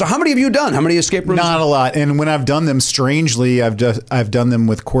 So how many have you done? How many escape rooms? Not a lot. And when I've done them, strangely, I've done them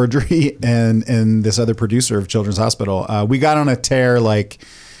with Cordry and this other producer of Children's Hospital. We got on a tear like.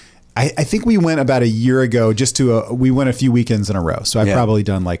 I think we went about a year ago we went a few weekends in a row. So I've probably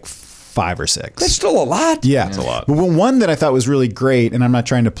done like 5 or 6. That's still a lot. Yeah. That's a lot. But one that I thought was really great, and I'm not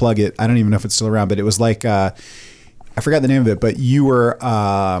trying to plug it. I don't even know if it's still around, but it was like, I forgot the name of it, but you were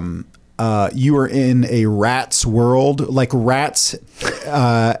in a rat's world. Like rats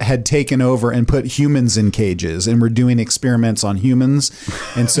had taken over and put humans in cages and were doing experiments on humans.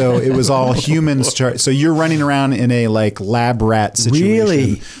 And so it was all humans. So you're running around in a like lab rat situation,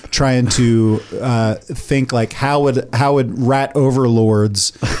 Really? trying to think like how would rat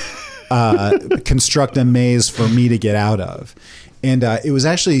overlords construct a maze for me to get out of. And it was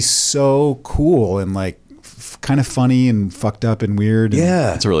actually so cool and like kind of funny and fucked up and weird.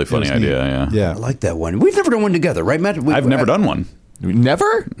 Yeah. It's a really funny It was neat. idea. Yeah. Yeah. I like that one. We've never done one together, right, Matt? I've never done one.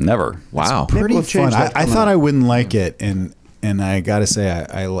 Never? Never. Wow. Pretty we'll fun. change that I coming thought up. I wouldn't like it, and I gotta say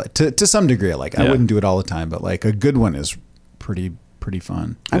I to some degree I like. I Yeah. wouldn't do it all the time, but like a good one is pretty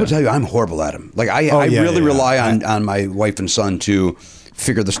fun. I will tell you, I'm horrible at them. Like I yeah, really yeah. rely on my wife and son to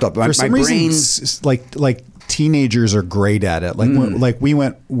figure the stuff. For some reason, like teenagers are great at it. Like like we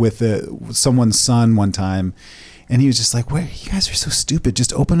went with someone's son one time. And he was just like, "Wait, you guys are so stupid.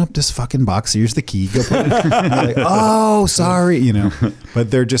 Just open up this fucking box. Here's the key. Go put it." And they're like, "Oh, sorry,"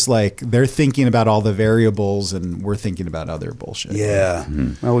 But they're just like they're thinking about all the variables, and we're thinking about other bullshit. Yeah.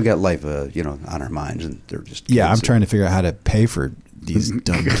 Well, we got life, on our minds, and they're just Yeah, I'm kids. trying to figure out how to pay for these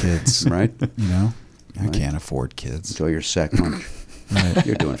dumb kids. Right. I can't afford kids. Enjoy your sack lunch. Right.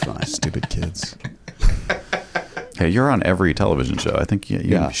 You're doing fine. Stupid kids. Hey, you're on every television show. I think you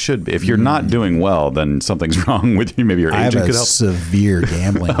Yeah. should be. If you're not doing well, then something's wrong with you. Maybe your I have agent a could help. severe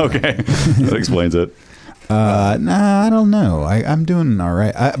gambling. Okay, that explains it. Nah, I don't know. I'm doing all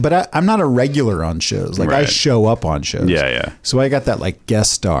right. But I'm not a regular on shows. Like I Right. show up on shows. Yeah. So I got that like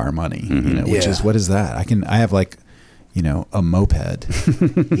guest star money, which Yeah. is what is that? I have like, a moped.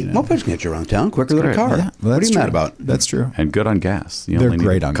 Mopeds can get you around town quicker than a great. car. Yeah, well, what are that's you mad true. about? That's true. And good on gas. You They're only need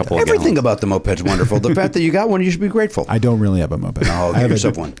great a on couple gas. of Everything gallons. about the moped's wonderful. The fact that you got one, you should be grateful. I don't really have a moped. Oh, I get have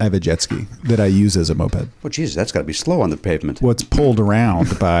yourself one. I have a jet ski that I use as a moped. Oh, Jesus, that's got to be slow on the pavement. Well, it's pulled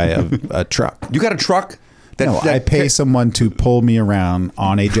around by a truck. You got a truck? No, I pay someone to pull me around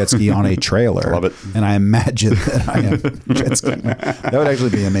on a jet ski on a trailer. Love it. And I imagine that I am jet skiing. That would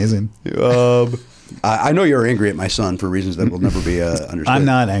actually be amazing. I know you're angry at my son for reasons that will never be understood. I'm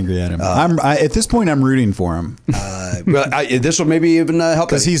not angry at him. At this point, I'm rooting for him This will maybe even help.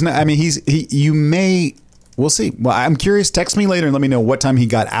 because he's not. I mean, you may. We'll see. Well, I'm curious. Text me later and let me know what time he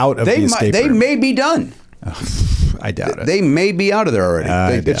got out of the escape They room. may be done. I doubt it. They may be out of there already.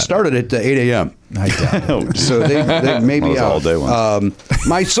 I It doubt started at 8 a.m. I doubt it. So they may be Those out. all-day ones.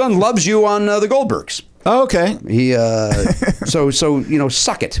 My son loves you on the Goldbergs. Oh, okay. He so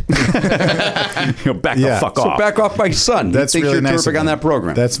suck it. Back Yeah. the fuck So off. back off my son. That's he thinks really you're nice terrific of on him. that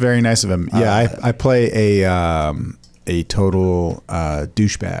program. That's very nice of him. Yeah, I play a total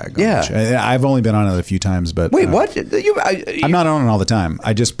douchebag. Yeah. I've only been on it a few times, but Wait, what? I'm not on it all the time.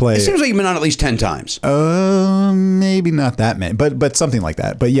 I just play. It seems like you've been on at least 10 times. Maybe not that many, but something like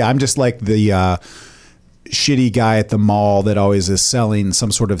that. But yeah, I'm just like the shitty guy at the mall that always is selling some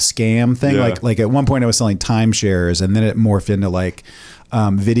sort of scam thing. Yeah. Like at one point I was selling timeshares, and then it morphed into like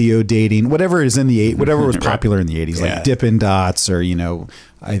video dating, whatever is in the whatever was popular in the 80s, like Dippin' Dots, or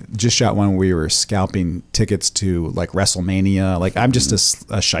I just shot one where we were scalping tickets to like WrestleMania. Like I'm just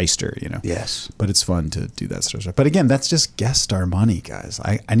a shyster, Yes. But it's fun to do that sort of stuff. But again, that's just guest star money, guys.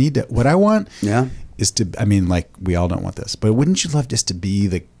 I need to. What I want, is to. I mean, like we all don't want this, but wouldn't you love just to be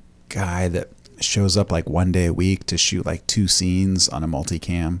the guy that shows up like one day a week to shoot like 2 scenes on a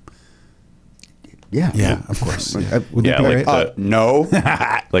multicam? Yeah, of course. Would Yeah, that be like great? No.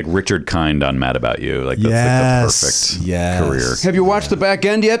 like Richard Kind on Mad About You. Like that's Yes, like the yes. perfect career. Have you watched the back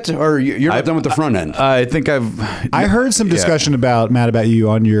end yet, or you're not done with the front end? I think I heard some discussion about Mad About You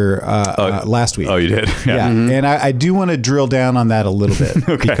on your last week. Oh, you did? Yeah, and I do want to drill down on that a little bit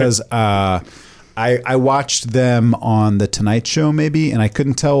because I watched them on the Tonight Show maybe, and I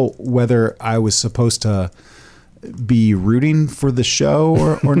couldn't tell whether I was supposed to be rooting for the show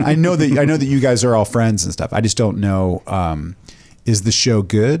or I know that you guys are all friends and stuff. I just don't know. Is the show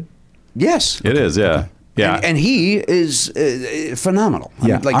good? Yes. It is, yeah. Yeah. And he is phenomenal. I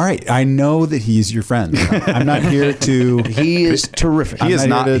Yeah. mean, like, all right. I know that he's your friend. I'm not here to. he is terrific. He is I'm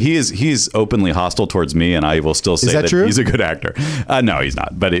not. not here He's openly hostile towards me, and I will still say that true? he's a good actor. No, he's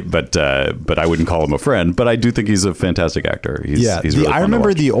not. But I wouldn't call him a friend. But I do think he's a fantastic actor. He's really fun I to remember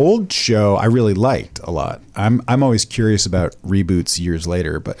watch. the old show I really liked a lot. I'm always curious about reboots years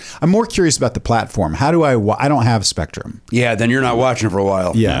later, but I'm more curious about the platform. How do I don't have Spectrum. Yeah, then you're not watching for a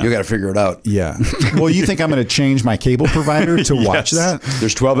while. Yeah. You got to figure it out. Yeah. Well, you think I'm going to change my cable provider to watch that?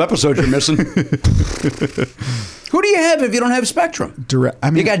 There's 12 episodes you're missing. Who do you have if you don't have Spectrum?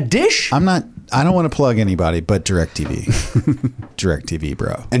 You got Dish? I don't want to plug anybody but DirecTV. DirecTV,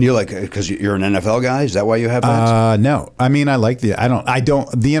 bro. And you're like, because you're an NFL guy? Is that why you have that? No. I mean, the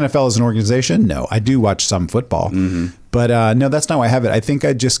NFL as an organization. No, I do watch some football, but no, that's not why I have it. I think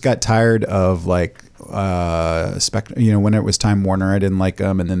I just got tired of like, Spectrum, when it was Time Warner, I didn't like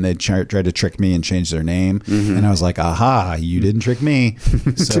them, and then they tried to trick me and change their name, and I was like, aha, you didn't trick me.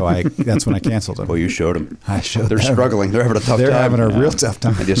 So that's when I canceled them. Well, you showed them. I showed They're them. struggling. They're having a tough time. They're having a real tough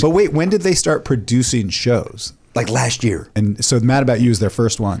time. just- But wait, when did they start producing shows? Like last year. And so Mad About You is their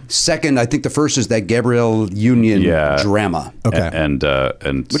first one. Second, I think the first is that Gabrielle Union drama. Okay. And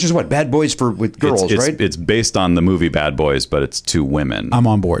Which is what? Bad Boys with girls, right? It's based on the movie Bad Boys, but it's 2 women. I'm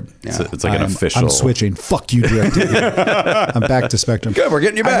on board. It's like an official. I'm switching. Fuck you, DirecTV. I'm back to Spectrum. Good, we're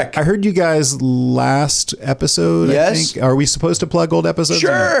getting you back. I heard you guys last episode. Yes. I think. Are we supposed to plug old episodes?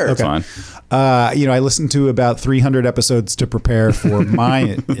 Sure. Okay. Fine. I listened to about 300 episodes to prepare for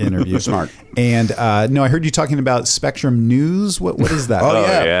my interview. Smart. And no, I heard you talking about Spectrum News. What is that? Oh,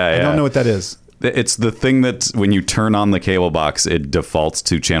 yeah. yeah. I don't know what that is. It's the thing that when you turn on the cable box, it defaults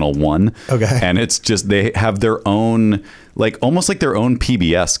to channel 1. Okay. And it's just they have their own, like almost like their own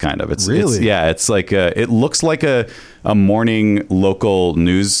PBS kind of. It's Really? It's like it looks like a morning local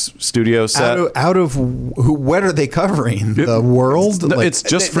news studio set. What are they covering? The world? No, Like- it's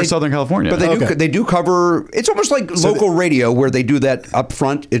just for Southern California. But they do cover. It's almost like local radio where they do that up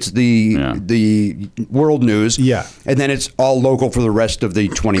front. It's the world news. Yeah. And then it's all local for the rest of the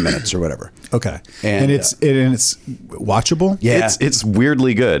 20 minutes or whatever. Okay. And, And it's watchable? Yeah. It's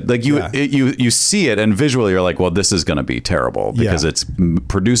weirdly good. Like you see it and visually you're like, well, this is going to be terrible because Yeah. it's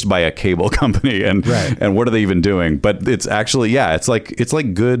produced by a cable company and Right. and what are they even doing? But it's actually it's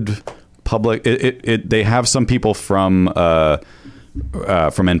like good public. They have some people from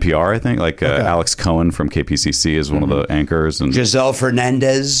NPR, I think, like Alex Cohen from KPCC is one of the anchors, and Giselle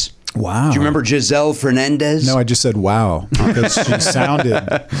Fernandez. Wow. Do you remember Giselle Fernandez? No, I just said wow because she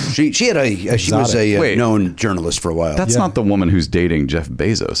sounded. She was a Wait. known journalist for a while. that's not the woman who's dating Jeff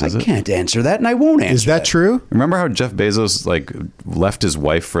Bezos, is I it? can't answer that, and I won't answer. Is that true? Remember how Jeff Bezos left his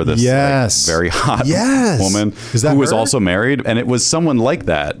wife for this Yes. very hot Yes. woman Is that who was her? also married, and it was someone like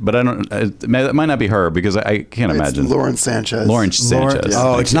that, but I don't. It might not be her because I can't It's imagine. Lauren Sanchez. Lauren Sanchez.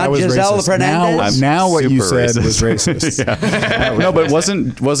 Oh, it's That not was Giselle racist. Fernandez? Now what you Super said racist. was racist. No, but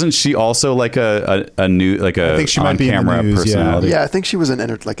wasn't she also like a new like a I think she might be in the on-camera news, personality? Yeah, I think she was an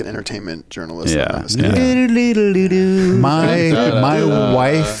entertainment journalist. Yeah. My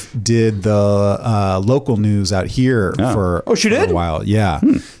wife did the local news out here for she for did? a while. Yeah,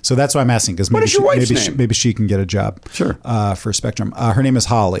 so that's why I'm asking because What maybe is your wife's maybe name? maybe she can get a job. Sure. For Spectrum. Her name is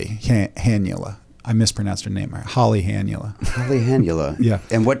Holly Hanula. I mispronounced her name. Holly Hanula. Holly Hanula. Yeah.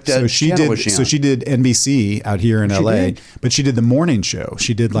 And what so she channel did was she on? so she did NBC out here in LA, did? but she did the morning show.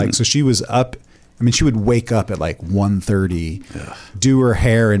 She did like so she was up. I mean, she would wake up at like 1:30, do her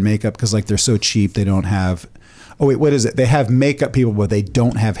hair and makeup because like they're so cheap they don't have. Oh wait, what is it? They have makeup people, but they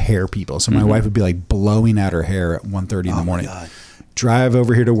don't have hair people. So my wife would be like blowing out her hair at 1:30 in the morning. Drive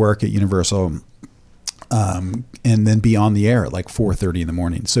over here to work at Universal, and then be on the air at like 4:30 in the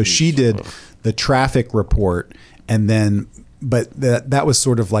morning. So she did the traffic report, and then. But that was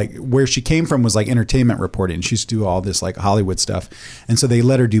sort of like where she came from was like entertainment reporting. She used to do all this like Hollywood stuff. And so they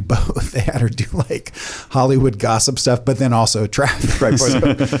let her do both. They had her do like Hollywood gossip stuff, but then also traffic. Right.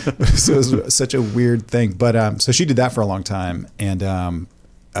 So it was such a weird thing. But so she did that for a long time. And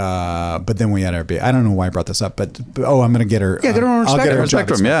but then we had her I don't know why I brought this up, but I'm going to get her. Yeah, get her on I'll get her a job at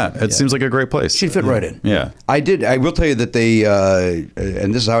Spectrum, yeah. It seems like a great place. She'd fit right in. Yeah. I will tell you that they,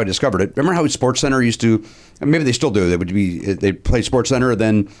 and this is how I discovered it. Remember how SportsCenter used to, and maybe they still do. They'd play SportsCenter,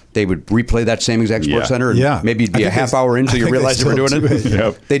 then they would replay that same exact Yeah. SportsCenter. And Yeah. maybe it'd be I a think half they- hour in, so I you think they realize they were still doing do it. it.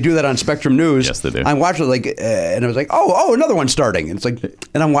 Yep. They do that on Spectrum News. Yes, they do. I watched it and I was like, oh, another one starting. And it's like,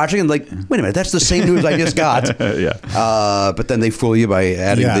 and I'm watching and like, wait a minute, that's the same news I just got. Yeah. But then they fool you by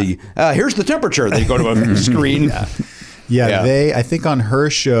adding here's the temperature. They go to a screen. Yeah, I think on her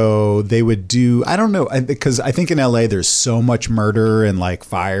show they would do. I don't know because I think in LA there's so much murder and like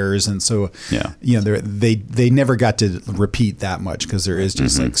fires, and so they never got to repeat that much because there is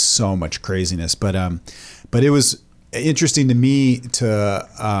just like so much craziness. But it was interesting to me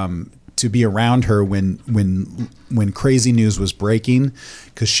to be around her when crazy news was breaking,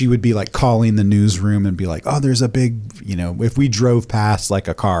 because she would be like calling the newsroom and be like, oh, there's a big, if we drove past like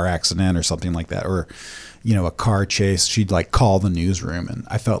a car accident or something like that, or a car chase, she'd like call the newsroom, and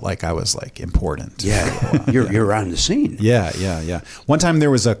I felt like I was like important. Yeah, you're around the scene. Yeah. One time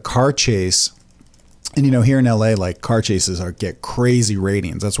there was a car chase, and here in LA, like car chases get crazy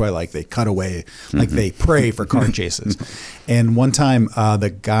ratings. That's why like they cut away, like they pray for car chases. And one time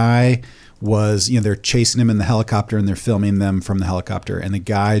the guy was, they're chasing him in the helicopter and they're filming them from the helicopter, and the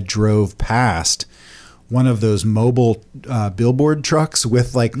guy drove past one of those mobile billboard trucks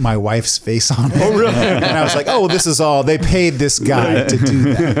with like my wife's face on it. Oh, really? And I was like, oh, this is all, they paid this guy to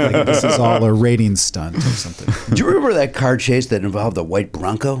do that. Like, this is all a rating stunt or something. Do you remember that car chase that involved the white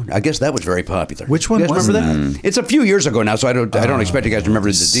Bronco? I guess that was very popular. Which one You guys was remember that? It's a few years ago now, so I don't expect you guys to remember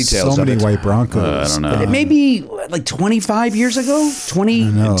the details. So many of it. white Broncos. I don't know. Maybe like 25 years ago. 20.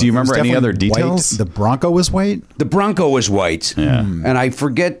 No, Do you remember it was any other definitely details? white. The Bronco was white. The Bronco was white. Yeah. And I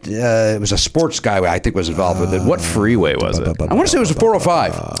forget. It was a sports guy I think was involved with it. What freeway was it? I want to say it was a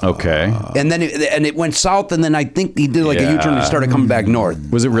 405. Okay. And then it went south, and then I think he did like a U-turn and started coming back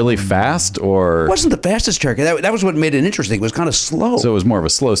north. Was it really fast, or It wasn't the fastest car. That was what made it interesting. It was kind of slow. so it was more of a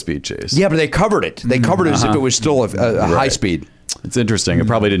slow speed chase? Yeah, but they covered it. They covered it as if it was still a high speed. It's interesting. It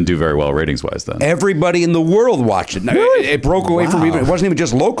probably didn't do very well ratings wise then. Everybody in the world watched it. It broke away from even. It wasn't even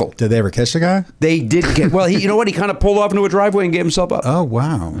just local. Did they ever catch the guy? They did get. Well, you know what? He kind of pulled off into a driveway and gave himself up. Oh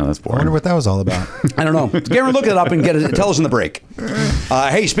wow, that's boring. I wonder what that was all about. I don't know. Garen, look it up and tell us in the break.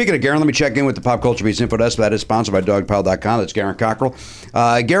 Hey, speaking of Garen, let me check in with the Pop Culture Beats Info Desk. That is sponsored by dogpile.com. That's Garen Cockrell.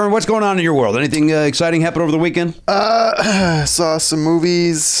 Garen, what's going on in your world? Anything exciting happen over the weekend? Saw some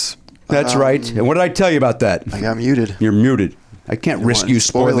movies. That's right. And what did I tell you about that? I got muted. You're muted. I can't risk you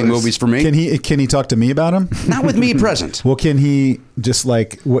spoiling spoilers. movies for me. Can he talk to me about him? Not with me present. Well, can he just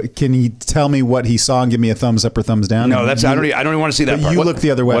like can he tell me what he saw and give me a thumbs up or thumbs down? No, that's I don't even want to see that But part. you look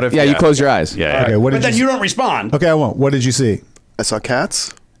the other way. What if- Yeah, you close your eyes. Yeah. Okay, what But did then you don't respond. Okay, I won't. What did you see? I saw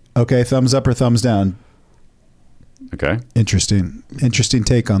Cats. Okay, thumbs up or thumbs down. Okay. Interesting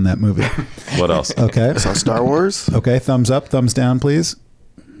take on that movie. What else? Okay. I saw Star Wars. Okay, thumbs up, thumbs down, please.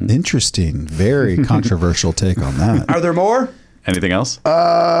 Interesting. Very controversial take on that. Are there more? Anything else?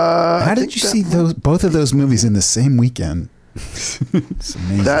 How did you see both of those movies in the same weekend? It's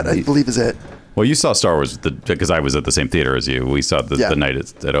amazing. That I believe is it. Well, you saw Star Wars because I was at the same theater as you. We saw the night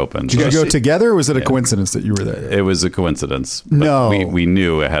it opened. Did you guys go together, or was it a coincidence that you were there? It was a coincidence. But No. we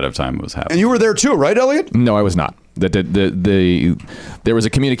knew ahead of time it was happening. And you were there too, right, Elliot? No, I was not. There was a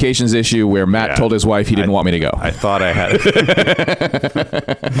communications issue where Matt told his wife he didn't want me to go. I thought I had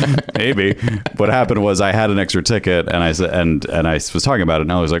maybe. What happened was I had an extra ticket, and I said, and I was talking about it,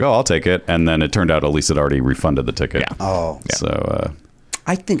 and I was like, "Oh, I'll take it." And then it turned out Elise had already refunded the ticket. Yeah. Oh. So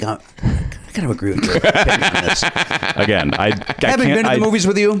I think I kind of agree with you on this. Again, I Having can't, been to the movies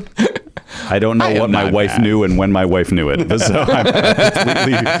with you, I don't know what my wife knew and when my wife knew it. So I'm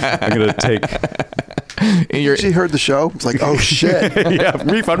going to take. She heard the show. It's like, oh shit. Yeah,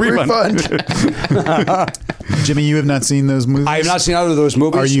 refund. Jimmy, you have not seen those movies? I have not seen either of those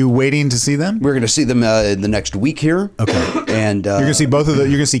movies. Are you waiting to see them? We're going to see them in the next week here. Okay. And You're going to see both of the.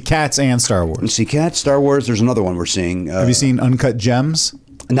 You're going to see Cats and Star we Wars. see Cats, Star Wars. There's another one we're seeing. Have you seen Uncut Gems?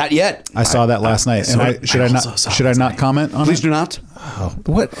 Not yet. I saw that last night. And should I not comment on Please it? do not.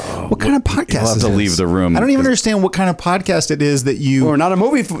 What kind of podcast You'll have is to this? leave the room. I don't even understand what kind of podcast it is that you. We're not a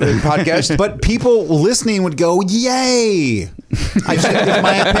movie podcast. But people listening would go, "Yay!"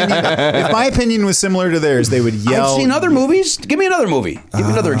 If my opinion was similar to theirs, they would yell. I've seen other movies. Give me another movie. Give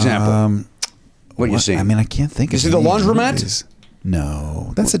me another example. What you seen? I mean, I can't think. You of see The any Laundromat? movies.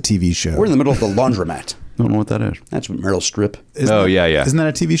 No, that's a TV show. We're in the middle of The Laundromat. I don't know what that is. That's Meryl Streep. Yeah. Isn't that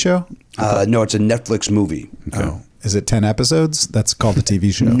a TV show? No, it's a Netflix movie. Oh, is it 10 episodes? That's called a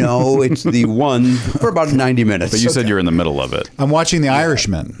TV show. No, it's the one for about 90 minutes. But you said you're in the middle of it. I'm watching The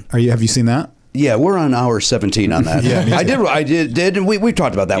Irishman. Have you seen that? Yeah, we're on hour 17 on that. Yeah, me too. I did. We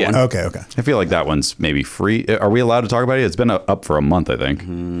talked about that one. Okay. I feel like that one's maybe free. Are we allowed to talk about it? It's been up for a month, I think.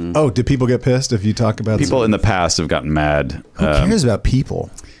 Oh, did people get pissed if you talk about People in the past have gotten mad. Who cares about people?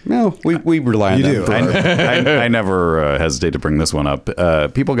 No, we rely on You them. do. for our- I never hesitate to bring this one up.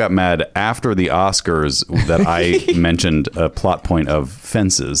 People got mad after the Oscars that I mentioned a plot point of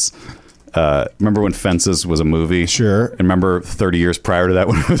Fences. Remember when Fences was a movie? Sure. And remember 30 years prior to that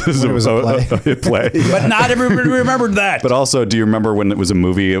when it was a play? But not everybody remembered that. But also, do you remember when it was a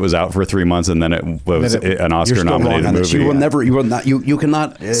movie? It was out for 3 months, and then it was an You're still wrong Oscar-nominated on this. movie. You will not. You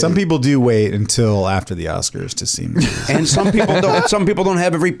cannot. Some people do wait until after the Oscars to see movies. And some people don't. Some people don't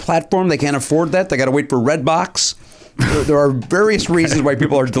have every platform. They can't afford that. They got to wait for Redbox. There are various reasons why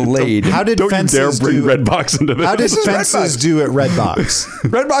people are delayed. How did Don't you dare Fences bring do? Redbox into this. How did This is Fences Redbox. do at Redbox?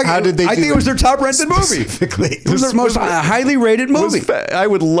 Redbox. How did they? I do think it was their top rented movie. Specifically. It was their most highly rated movie. I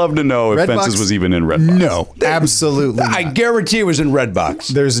would love to know if Redbox? Fences was even in Redbox. No, absolutely. I not. guarantee it was in Redbox.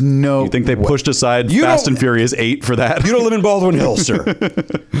 There's no. You think they pushed aside You Fast don't- and Furious 8 for that? You don't live in Baldwin Hills, sir.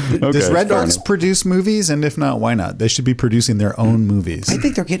 Does fair Redbox enough. produce movies? And if not, why not? They should be producing their own movies. I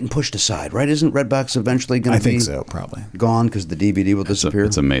think they're getting pushed aside, right? Isn't Redbox eventually going I to be think so, probably. gone because the DVD will disappear?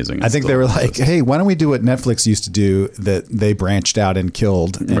 It's amazing. I think they were like, "Hey, why don't we do what Netflix used to do that they branched out and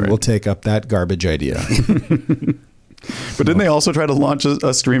killed, and Right. we'll take up that garbage idea." But didn't they also try to launch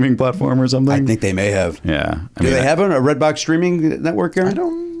a streaming platform or something? I think they may have. Yeah. Do they have a Redbox streaming network, Aaron? I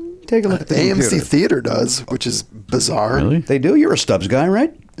don't. Take a look at the AMC computer. Theater does, which is bizarre. Really? They do? You're a Stubbs guy,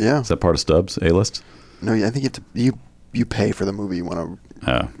 right? Yeah. Is that part of Stubbs A-list? No, I think you pay for the movie you want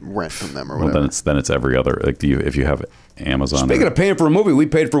to rent from them or Well, whatever. then it's every other. Like, if you have Amazon. Speaking of paying for a movie, we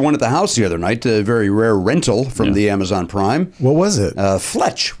paid for one at the house the other night, a very rare rental from the Amazon Prime. What was it?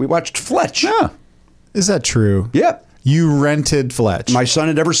 Fletch. We watched Fletch. Yeah. Is that true? Yep. You rented Fletch. My son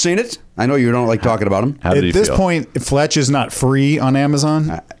had never seen it. I know you don't like talking about him. How did At he this feel? point, Fletch is not free on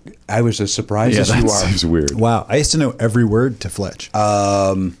Amazon. I was as surprised Yeah, as you that are. seems weird. Wow, I used to know every word to Fletch.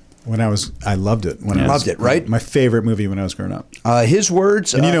 When I loved it. When I Loved it, right? My favorite movie when I was growing up. His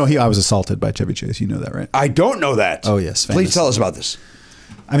words. And I was assaulted by Chevy Chase. You know that, right? I don't know that. Oh, yes, Please famous. tell us about this.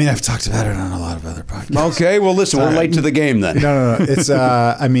 I mean, I've talked about it on a lot of other podcasts. Okay, well, listen, we're late to the game then. No. It's.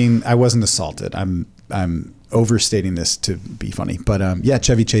 I mean, I wasn't assaulted. I'm overstating this to be funny, but yeah,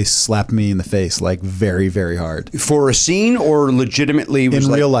 Chevy Chase slapped me in the face like very, very hard For a scene or legitimately? Was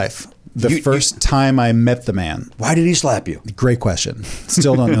in like, real life. The You- first time I met the man. Why did he slap you? Great question.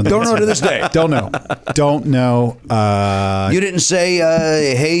 Still don't know. the Don't know answer. to this day. Don't know. You didn't say,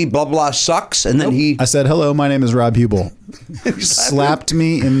 hey, blah, blah, sucks, and then he... I said, "Hello, my name is Rob Huebel." Slapped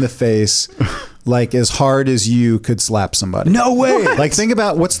me in the face like as hard as you could slap somebody. No way. Like, think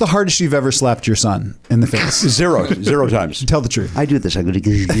about what's the hardest you've ever slapped your son in the face. Zero times. Tell the truth. I do this. I go to...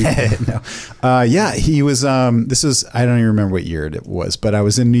 No. Yeah, he was. This is. I don't even remember what year it was, but I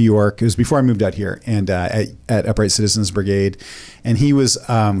was in New York. It was before I moved out here, and at Upright Citizens Brigade, and he was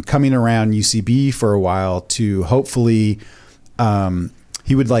coming around UCB for a while to hopefully.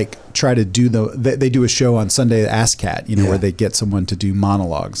 He would like try to do they do a show on Sunday at ASCAT, where they get someone to do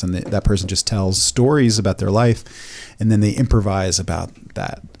monologues, and that person just tells stories about their life, and then they improvise about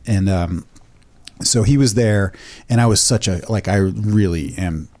that. And so he was there, and I was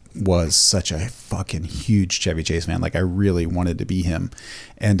was such a fucking huge Chevy Chase fan. Like, I really wanted to be him.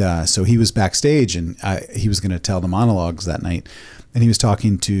 And so he was backstage, and he was going to tell the monologues that night. And he was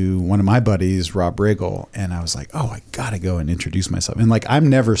talking to one of my buddies, Rob Huebel, and I was like, oh, I got to go and introduce myself. And like, I'm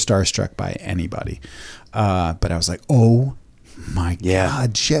never starstruck by anybody. But I was like, oh my Yeah.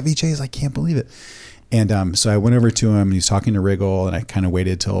 God, Chevy Chase, I can't believe it. And so I went over to him, and he was talking to Riggle, and I kind of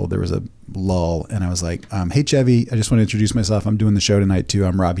waited till there was a lull, and I was like, hey, Chevy, I just want to introduce myself. I'm doing the show tonight, too.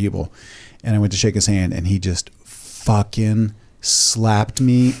 I'm Rob Huebel. And I went to shake his hand, and he just fucking slapped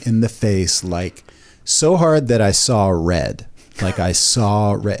me in the face, like so hard that I saw red. Like I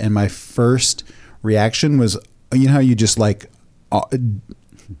saw red. And my first reaction was, you know how you just like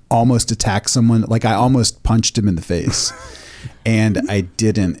almost attack someone? Like I almost punched him in the face. And I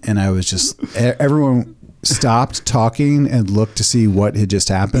didn't. And I was just, everyone stopped talking and looked to see what had just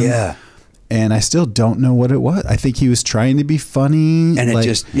happened. Yeah. And I still don't know what it was. I think he was trying to be funny. And it like,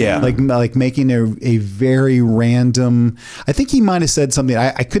 just, yeah. Like making a very random, I think he might have said something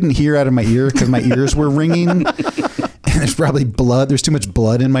I couldn't hear out of my ear because my ears were ringing. And there's probably blood. There's too much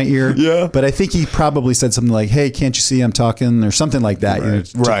blood in my ear. Yeah. But I think he probably said something like, hey, can't you see I'm talking? Or something like that. Right. You know,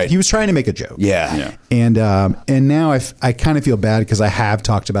 Right. He was trying to make a joke. Yeah. And now I kind of feel bad because I have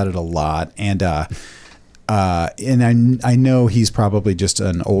talked about it a lot. And I know he's probably just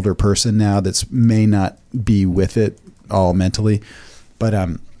an older person now that's may not be with it all mentally. But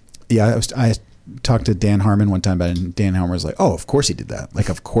I talked to Dan Harmon one time about it, and Dan Harmon was like, oh, of course he did that. Like,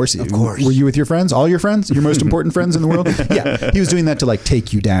 of course he did. Of course. Were you with your friends? All your friends? Your most important friends in the world? Yeah. He was doing that to like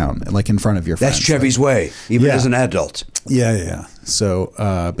take you down, like in front of your friends. That's Chevy's way, even as an adult. Yeah. So,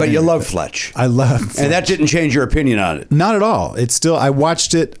 But you love Fletch. I love Fletch. And that didn't change your opinion on it. Not at all. It's still, I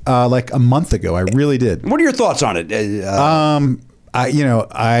watched it like a month ago. I really did. What are your thoughts on it?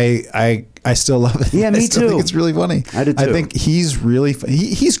 I still love it. Yeah, me I still too. think it's really funny. I did too. I think he's really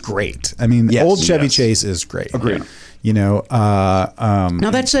he's great. I mean, Yes, old Chevy yes. Chase is great. Agreed. You know, Now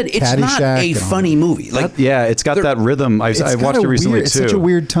that said, it's not Caddyshack a and all funny movie. Like, Yeah, it's got that rhythm. I it's watched got a it recently weird, it's too. such a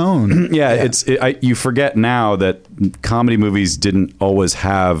weird tone. Yeah, you forget now that comedy movies didn't always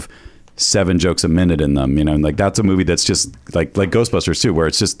have 7 jokes a minute in them, you know, and like that's a movie that's just like Ghostbusters too, where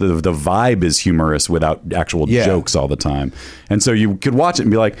it's just the vibe is humorous without actual jokes all the time, and so you could watch it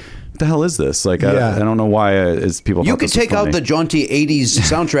and be like, what the hell is this? Like, I don't know why is people. you thought could this was take out funny. the jaunty '80s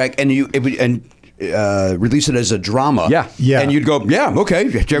soundtrack and release it as a drama. Yeah. And you'd go, yeah, okay.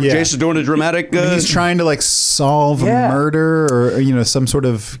 Chevy Yeah. Chase is doing a dramatic. He's trying to like solve a murder or you know some sort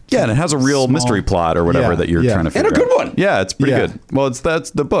of and it has a real small- mystery plot or whatever that you're trying to figure And a good out. one. Yeah, it's pretty Yeah. good. Well,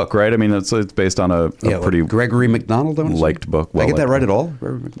 that's the book, right? I mean, it's based on a pretty Gregory McDonald. I wanna say? liked book. Did I get that well-liked right at all?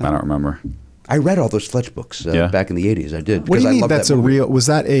 I don't remember. I read all those Fletch books back in the '80s. I did. What do you because I mean loved that's that a movie. real? Was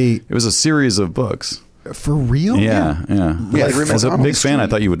that a It was a series of books. for real? Yeah. As a big fan, I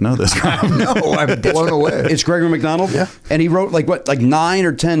thought you would know this. No, I'm blown away. It's Gregory McDonald. Yeah. And he wrote like 9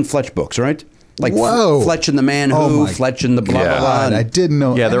 or 10 Fletch books, right? Like Whoa. Fletch and the Man Oh Who, my Fletch and the blah blah blah. God, I didn't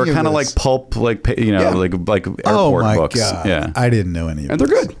know. Yeah, they were any of kind of this. like pulp, like you know, Yeah. like airport Oh my books. God. Yeah, I didn't know any of And it.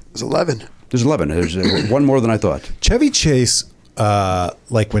 they're good. There's 11. There's 11. There's one more than I thought. Chevy Chase,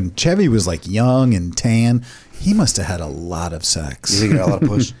 like when Chevy was like young and tan, he must have had a lot of sex. You think he got a lot of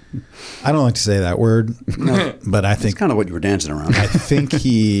puss? I don't like to say that word, but I It's think kind of what you were dancing around. I think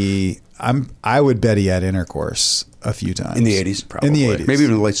I would bet he had intercourse a few times In the 80s, probably. In the 80s, Maybe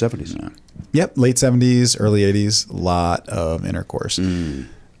even the late 70s. Yep, late 70s, early 80s, a lot of intercourse.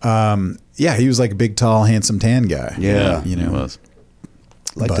 Yeah, he was like a big, tall, handsome, tan guy. Yeah. you know. it was.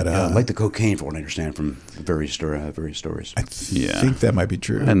 Like, But, like the cocaine, from what I understand from various stories. I think that might be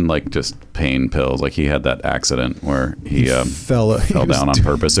true. And like just pain pills. Like he had that accident where he fell down on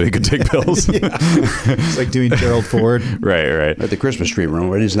purpose so he could take pills. It's like doing Gerald Ford. Right. At the Christmas tree room,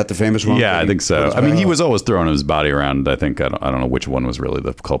 right? Isn't that the famous one? Yeah, I think so. I mean, he was always throwing his body around. I think I don't know which one was really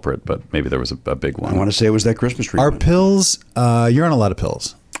the culprit, but maybe there was a big one. I want to say it was that Christmas tree Are one. pills? You're on a lot of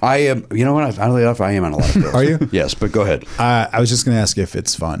pills. I am. You know what? Oddly enough, I am on a lot of pills. Are you? Yes, but go ahead. I was just going to ask if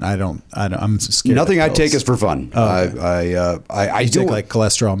it's fun. I don't. I'm scared. Nothing of I pills. take is for fun. Oh, okay. I You do take like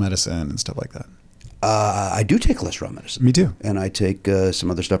cholesterol medicine and stuff like that. I do take cholesterol medicine. Me too. And I take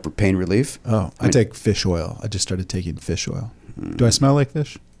some other stuff for pain relief. Oh, I take fish oil. I just started taking fish oil. Do I smell like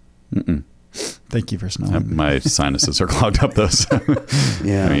fish? Mm-mm. Thank you for smelling. My sinuses are clogged up though. So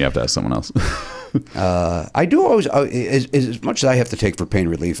Yeah. I mean, you have to ask someone else. I do always, as much as I have to take for pain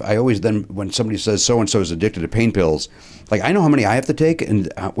relief, I always then, when somebody says so-and-so is addicted to pain pills, like I know how many I have to take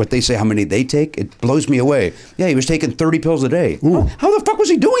and what they say how many they take, it blows me away. Yeah, he was taking 30 pills a day. How the fuck was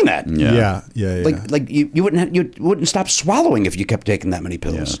he doing that? Yeah. Like you wouldn't stop swallowing if you kept taking that many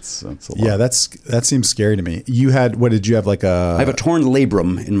pills. Yeah, that's a lot. Yeah, that seems scary to me. What did you have like a? I have a torn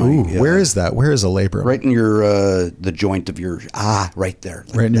labrum in my. Ooh, where is that? Where is a labrum? Right in your the joint of your right there.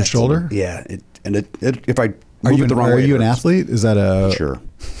 Like Right in your that's- shoulder? Yeah, if I Are move you it the wrong are way, you it an hurts. athlete? Is that a Sure.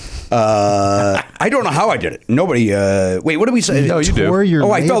 I don't know how I did it. Nobody. Wait, what did we say? No, you do. Tore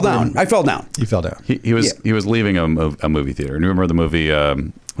your I fell neighbor- down. I fell down. You fell down. He was leaving a movie theater. And you remember the movie?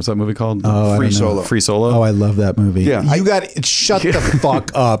 What's that movie called? Oh, I Free don't know. Solo. Free Solo. Oh, I love that movie. Yeah. You got shut the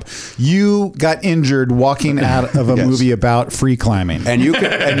fuck up. You got injured walking out of a Yes. movie about free climbing. And you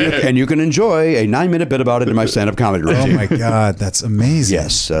can enjoy a 9-minute bit about it in my stand-up comedy Oh routine. my God, that's amazing.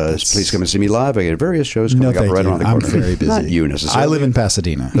 Yes, please come and see me live. I get various shows No, coming up thank right you. around the I'm corner. very busy. Not you necessarily. I live in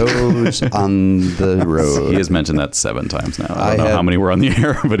Pasadena. Those on the road. He has mentioned that 7 times now. I don't know had- how many were on the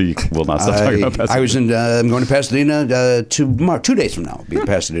air, but he will not stop talking about Pasadena. I was in. I'm going to Pasadena 2 days from now. I'll be in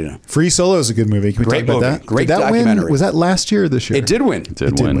Pasadena. Free Solo is a good movie. Can we Great talk about movie. that? Great Did that documentary. win? Was that last year or this year? It did win. It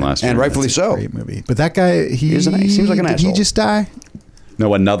did win last year. And rightfully That's a so. Great movie. But that guy, he Seems like an did he asshole. just die?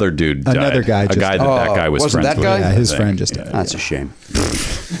 No, another dude died. Another guy A just- guy that guy was wasn't friends that guy? with. Yeah, his I friend think. just died. That's a shame. I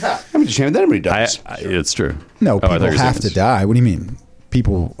mean, it's a shame that anybody dies. It's true. No, Oh, I thought people you were have saying to this. die. What do you mean?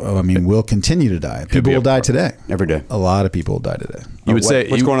 People, will continue to die. People be a will die pro- today. Every day. A lot of people will die today. You would say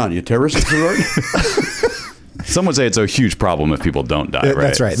What's going on? You terrorists? Some would say it's a huge problem if people don't die. Yeah, Right?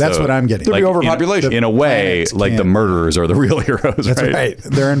 that's right. That's what I'm getting. There'd be overpopulation. In a way, Planets like the can't- murderers are the real heroes. That's right.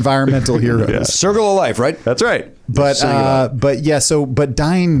 They're environmental heroes. Circle of life, right? That's right. But Sing it out. but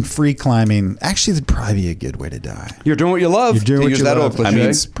dying free climbing actually would probably be a good way to die. You're doing what you love. You're doing to what use you that love. old I cliche. mean,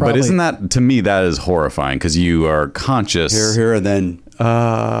 It's but probably- isn't that, to me, that is horrifying because you are conscious. here, and then.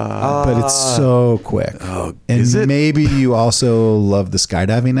 But it's so quick. And is it? maybe you also love the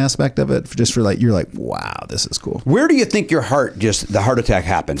skydiving aspect of it, just for you're like, wow, this is cool. Where do you think the heart attack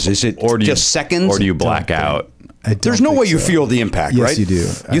happens? Is it Or do you, just seconds? Or do you black out? I don't There's no think way you so. feel the impact, Yes, right? you do.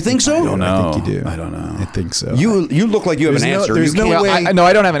 You think so? I don't know. I think you do. I don't know. I think so. You look like you have an There's no- answer. there's You no can't- way- No,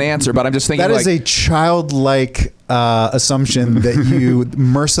 I don't have an answer, but I'm just thinking That is like, a childlike assumption that you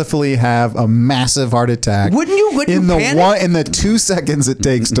mercifully have a massive heart attack. Wouldn't you in the panic? in the 2 seconds it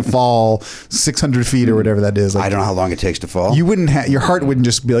takes to fall 600 feet or whatever that is? I don't know how long it takes to fall. You wouldn't have your heart wouldn't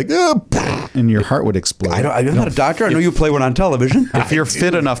just be like, oh, and your heart would explode. I'm not a doctor. I know you play one on television. If you're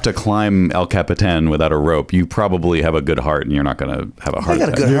fit enough to climb El Capitan without a rope, you probably have a good heart, and you're not going to have a I heart got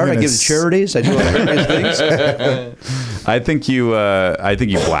a attack. good heart. I gonna give to charities. I do all various things. I think you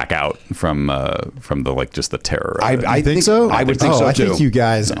black out from the just the terror. Of it. I think so? I would think so I too. think you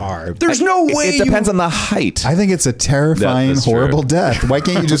guys are. There's no way. it depends on the height. I think it's a terrifying, That's true. horrible death. Why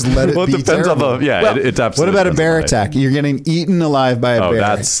can't you just let it Well, be it depends terrible? on the it's What absolutely. about a depends bear on the height. attack? You're getting eaten alive by a Oh, bear.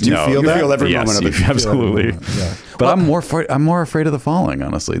 that's Do you no, feel that? feel every yes, moment of it. you- absolutely. Yeah. But I'm more afraid of the falling.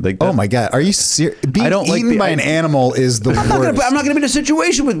 Honestly, like Oh my God! Are you serious? Being I don't like eaten the by an idea- animal is the I'm worst. not going to be in a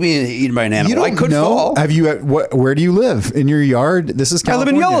situation with being eaten by an animal. You don't I could know. fall. Have you? Where do you live? In your yard? This is I live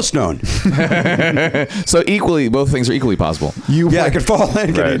in California. Yellowstone. So equally, both things are equally possible. You Yeah, I could fall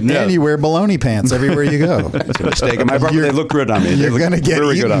and get Right. eaten. and you wear baloney pants everywhere you go. It's a mistake. On my part, they look good on me. They You're look gonna get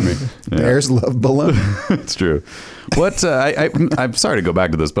very eaten. good on me. Bears love baloney. it's true. What I'm sorry to go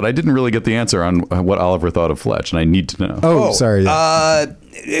back to this, but I didn't really get the answer on what Oliver thought of Fletch, and I need to know. Oh, sorry.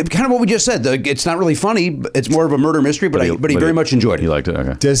 Kind of what we just said. It's not really funny. But it's more of a murder mystery, but he very much enjoyed it. He liked it.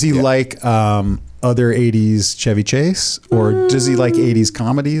 Okay. Does he like other '80s Chevy Chase, or does he like '80s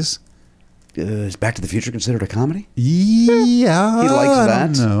comedies? Is Back to the Future considered a comedy? Yeah, He likes I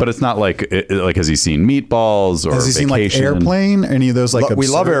that. don't know. But it's not like has he seen Meatballs or Has he seen like Vacation? Airplane? Any of those like We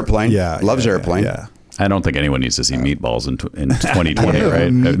love absurd- Airplane. Yeah, Loves yeah, Airplane. Yeah. I don't think anyone needs to see Meatballs in 2020, right?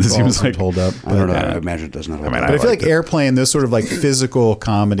 Meatballs This seems like hold up. I don't know. but- I imagine it does not. Hold mean, up. But I feel like liked it. Airplane, those sort of like physical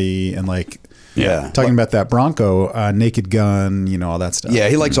comedy and like Yeah. talking about that Bronco, Naked Gun, all that stuff. Yeah,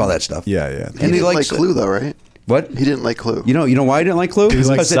 he likes all that stuff. Yeah, yeah. He And he didn't likes like Clue, though, right? What? He didn't like Clue. You know why I didn't like Clue? He's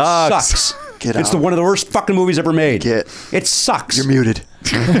like, Because it sucks. sucks. Get it's out. one of the worst fucking movies ever made. It sucks. You're muted.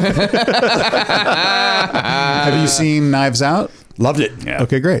 Have you seen Knives Out? Loved it. Yeah.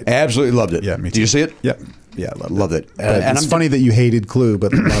 Okay, great. Absolutely loved it. Yeah, me Did you too. see it? Yeah. Yeah, I Loved it. But And it's I'm funny that you hated Clue,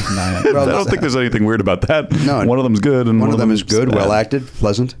 but loved Knives Out. I don't think there's anything weird about that. No. One of them's good, and One of them is good, bad. well acted,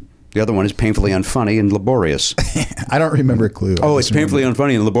 pleasant. The other one is painfully unfunny and laborious. I don't remember Clue. I Oh, just it's painfully remember-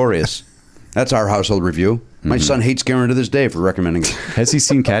 unfunny and laborious. That's our household review. My son hates Garen to this day for recommending it. Has he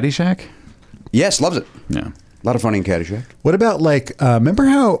seen Caddyshack? Yes, loves it. Yeah. A lot of funny in Caddyshack. What about like, remember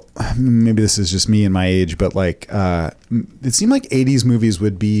how, maybe this is just me and my age, but like, it seemed like 80s movies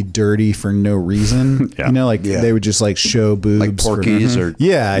would be dirty for no reason. Yeah. Yeah. They would just like show boobs. Like Porky's or...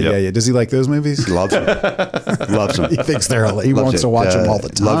 Yeah, Yep. yeah. Does he like those movies? Loves them. Loves them. He thinks he wants to watch them all the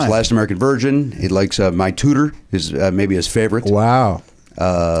time. Loves Last American Virgin. He likes My Tutor, is maybe his favorite. Wow.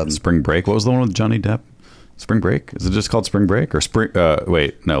 Spring Break. What was the one with Johnny Depp? Spring Break? Is it just called Spring Break or Spring?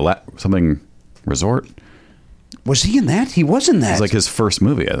 Wait, no, something resort. Was he in that? He was in that. It was like his first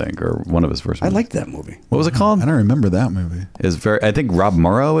movie, I think, or one of his first I movies. liked that movie. What was it called? I don't remember that movie. I think Rob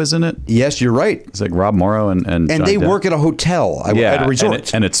Morrow is in it. Yes, you're right. It's like Rob Morrow and And Johnny they Depp. work at a hotel, at a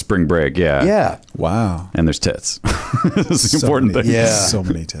resort. and it's spring break. Yeah. Yeah. Wow. And there's tits. That's the important thing. Yeah. So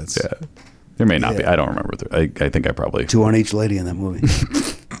many tits. Yeah. There may not be. I don't remember. I think I probably. 2 on each lady in that movie.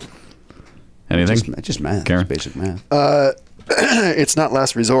 Anything? Just math. Karen? Just basic math. It's not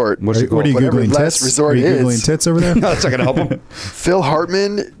Last Resort. What's it What called? are you Whatever Googling Last tits? Resort Are you is. Googling tits over there? No, that's not going to help him. Phil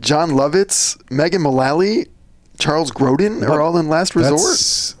Hartman, John Lovitz, Megan Mullally, Charles Grodin are all in Last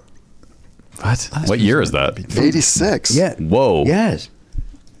Resort. That's What year is that? 86. Yeah. Whoa. Yes.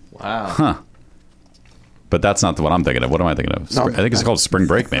 Wow. Huh. But that's not what I'm thinking of. What am I thinking of? No, I think it's called Spring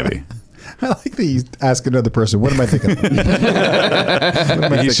Break, maybe. I like that you ask another person, what am I thinking of?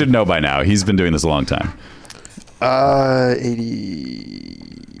 He should know by now. He's been doing this a long time.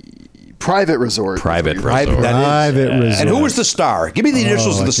 80. Private Resort. Private That Resort. is- Private Resort. And who was the star? Give me the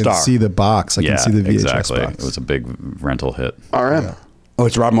initials of the I star. can see the box. I Yeah, can see the VHS exactly. box. It was a big rental hit. RM. Oh,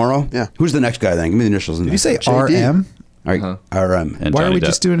 it's Rob Morrow? Yeah. Who's the next guy then? Give me the initials. Did you say JD. RM? All right. RM. And Why Johnny are we Depp.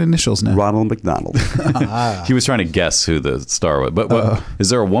 just doing initials now? Ronald McDonald. He was trying to guess who the star was. But what, is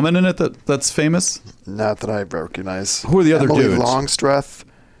there a woman in it that's famous? Not that I recognize. Who are the other Emily dudes? Longstreth,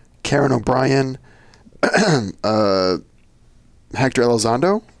 Karen O'Brien, Hector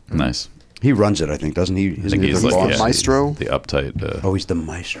Elizondo. Nice. He runs it, I think, doesn't he? I think he's like boss? Maestro? the uptight. Oh, he's the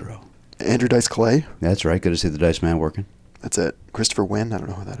maestro. Andrew Dice Clay. That's right. Good to see the Dice Man working. That's it. Christopher Wynn. I don't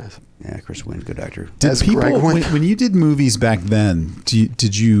know who that is. Yeah, Chris Wynn, good actor. Did As people, Greg Wynn. when you did movies back then,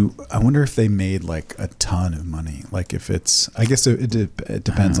 did you, I wonder if they made like a ton of money. Like if it's, I guess it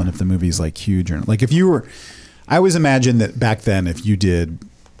depends on if the movie's like huge or not. Like if you were, I always imagine that back then if you did,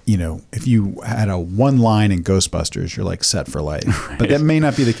 you know, if you had a one line in Ghostbusters, you're like set for life. But that may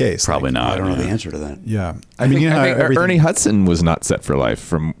not be the case. Probably Like, not. I don't know yeah. the answer to that. Yeah. I think, you know how everything- Ernie Hudson was not set for life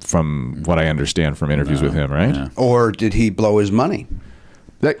from what I understand from interviews with him, right? Yeah. Or did he blow his money?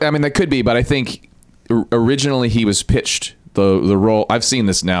 That could be, but I think originally he was pitched the role. I've seen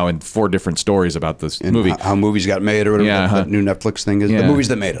this now in 4 different stories about this And movie. how movies got made or whatever Yeah, that new Netflix thing is. Yeah. The movies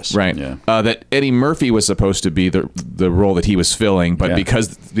that made us. Right. Yeah. That Eddie Murphy was supposed to be the role that he was filling, but Yeah.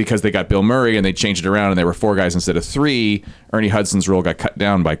 because they got Bill Murray and they changed it around and there were 4 guys instead of 3, Ernie Hudson's role got cut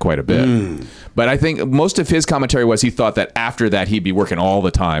down by quite a bit. But I think most of his commentary was he thought that after that he'd be working all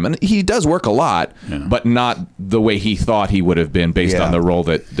the time. And he does work a lot, but not the way he thought he would have been based Yeah. on the role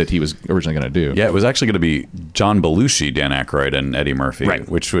that he was originally going to do. Yeah, it was actually going to be John Belushi, Dan Aykroyd, and Eddie Murphy, Right.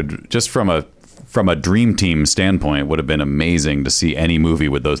 which would just from a dream team standpoint would have been amazing to see any movie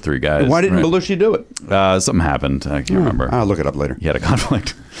with those 3 guys. Why didn't Belushi do it? Something happened. I can't remember. I'll look it up later. He had a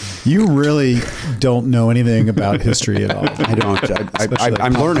conflict. You really don't know anything about history at all. I don't. Especially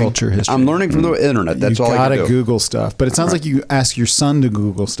I'm pop learning. culture history. I'm learning from the internet. That's you all I gotta can do. Google stuff, but it sounds like you ask your son to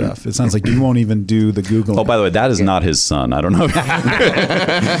Google stuff. It sounds like you won't even do the Googling. Oh, by the way, that is not his son. I don't know.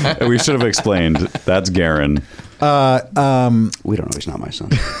 We should have explained. That's Garen. We don't know. He's not my son.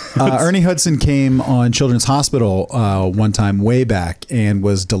 Ernie Hudson came on Children's Hospital one time way back and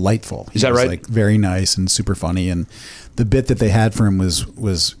was delightful. Is that He was, right? Like very nice and super funny. And the bit that they had for him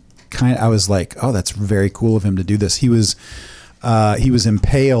was kind of, I was like, oh, that's very cool of him to do this. He was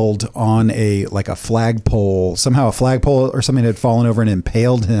impaled on a flagpole. Somehow a flagpole or something had fallen over and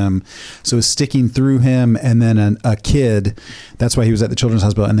impaled him. So it was sticking through him. And then a kid, that's why he was at the Children's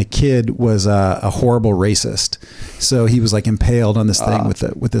Hospital. And the kid was a horrible racist. So he was like impaled on this thing with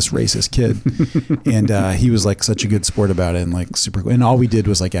this racist kid. And he was like such a good sport about it and like super cool. And all we did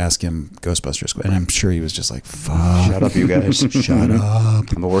was like ask him Ghostbusters. And I'm sure he was just like, fuck. Shut up, you guys. Shut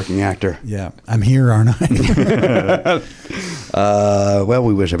up. I'm a working actor. Yeah. I'm here, aren't I? Well,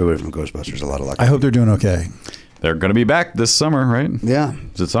 we wish everybody from Ghostbusters a lot of luck. I hope they're doing okay. They're going to be back this summer, right? Yeah.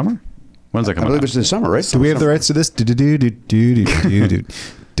 Is it summer? When's that I coming believe out? it's this summer, right? Do we have the rights to this?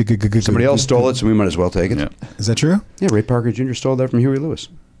 Somebody else stole it, so we might as well take it. Yeah. Is that true? Yeah, Ray Parker Jr. stole that from Huey Lewis.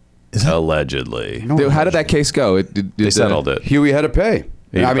 Allegedly. No, How did that case go? They settled it. Huey had to pay.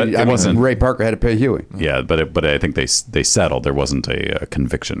 Yeah, I but mean, it wasn't- Ray Parker had to pay Huey. Yeah, but I think they settled. There wasn't a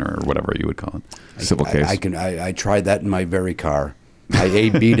conviction or whatever you would call it. Civil case. I tried that in my very car. I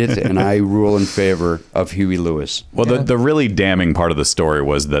A-beat it, and I rule in favor of Huey Lewis. Well, the really damning part of the story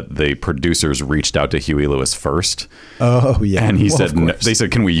was that the producers reached out to Huey Lewis first. Oh, yeah. And he Well, said, of no. course. They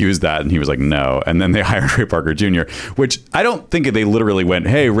said, can we use that? And he was like, no. And then they hired Ray Parker Jr., which I don't think they literally went,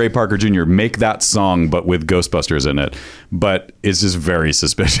 hey, Ray Parker Jr., make that song, but with Ghostbusters in it. But it's just very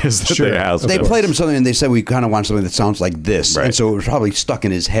suspicious that Sure. they asked They him. played him something, and they said, we kind of want something that sounds like this. Right. And so it was probably stuck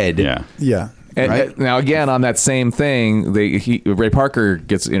in his head. Yeah. Yeah. And, right? Now, again, on that same thing, Ray Parker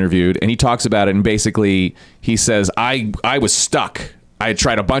gets interviewed, and he talks about it, and basically he says, I was stuck. I had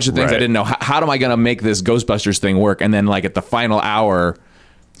tried a bunch of things. Right. I didn't know, how am I going to make this Ghostbusters thing work? And then, like, at the final hour,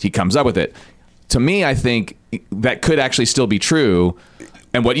 he comes up with it. To me, I think that could actually still be true.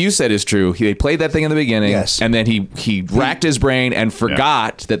 And what you said is true. They played that thing in the beginning, Yes. and then he racked his brain and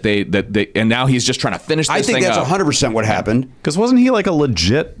forgot that they and now he's just trying to finish this I think thing that's up. 100% what happened. Because wasn't he like a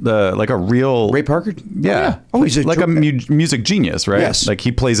legit, like a real Ray Parker? Yeah. Oh, he's like a music genius, right? Yes. Like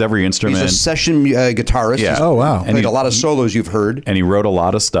he plays every instrument. He's a session guitarist. Yeah. He's Oh, wow. And played he- a lot of solos you've heard. and he wrote a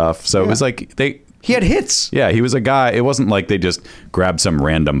lot of stuff. So it was like He had hits. Yeah, he was a guy. It wasn't like they just grabbed some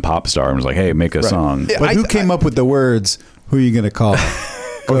random pop star and was like, "Hey, make a song." Yeah. But who came up with the words? Who are you going to call?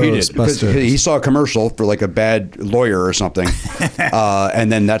 He did, because Ghostbusters. he saw a commercial for like a bad lawyer or something,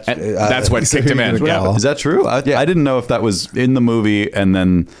 and then that's what kicked him in. Yeah. Is that true? I didn't know if that was in the movie, and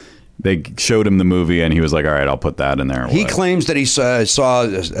then they showed him the movie, and he was like, "All right, I'll put that in there." He claims that he saw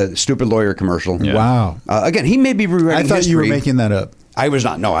a stupid lawyer commercial. Yeah. Wow. Again, he may be rewriting I thought history. you were making that up. I was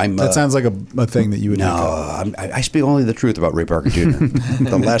not. No, I'm. That sounds like a thing that you would make up. No, I speak only the truth about Ray Parker Jr.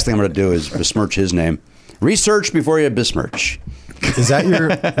 The last thing I'm going to do is besmirch his name. Research before you besmirch. Is that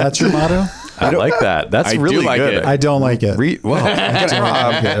that's your motto? I like that. That's I do really like good. it. I don't like it. Well, that's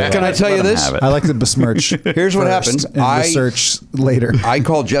Rob. Can I tell you this? Have it. I like the besmirch. Here's what first happened. And research later. I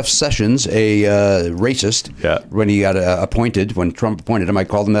called Jeff Sessions a racist when he got appointed. When Trump appointed him, I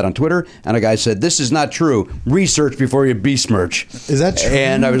called him that on Twitter, and a guy said, "This is not true. Research before you besmirch." Is that true?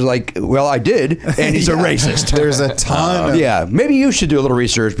 And I was like, "Well, I did," and he's a racist. There's a ton. Of, Yeah, maybe you should do a little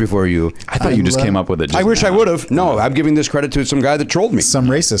research before you. I thought you just came up with it. Just I wish I now. would have. No, I'm giving this credit to some guy that trolled me. Some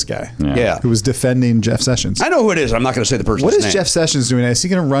racist guy. Yeah. Who was defending Jeff Sessions. I know who it is. I'm not going to say the person's What is name. Jeff Sessions doing? Is he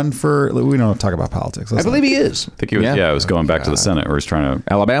going to run for? We don't talk about politics. I believe he is. I think he was. Yeah. Yeah, it was going back to the Senate, where he's trying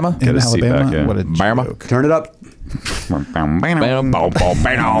to Alabama? get in his seat Alabama. back. Yeah. What a Bama. joke. Turn it up. See,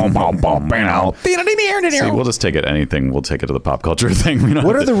 we'll just take it. Anything. We'll take it to the pop culture thing. We don't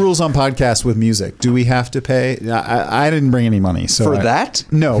What have are to- the rules on podcasts with music? Do we have to pay? I didn't bring any money, so For that?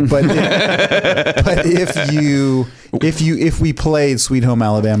 No, but if we played Sweet Home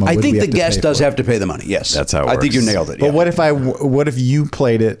Alabama, I would think we the have to guest pay does for it? have to pay the money. Yes, That's how it I think you works. nailed it. But yeah. what if you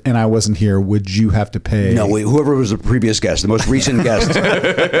played it and I wasn't here? Would you have to pay? No, whoever was the previous guest, the most recent guest,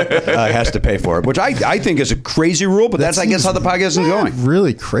 has to pay for it, which I think is a crazy rule. But that's I guess how the podcast is going.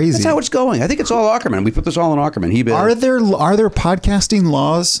 Really crazy. That's how it's going. I think it's all Ackerman. We put this all on Ackerman. Are there podcasting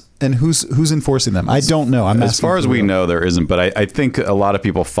laws and who's enforcing them? I don't know. I'm As asking far as for we real. know, there isn't. But I think a lot of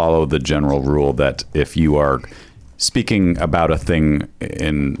people follow the general rule that if you are speaking about a thing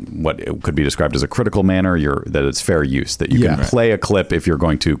in what it could be described as a critical manner, that it's fair use, that you can play a clip if you're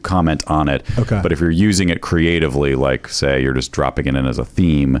going to comment on it. Okay. But if you're using it creatively, like say you're just dropping it in as a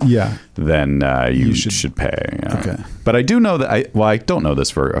theme, then you should pay. Okay. But I do know that I don't know this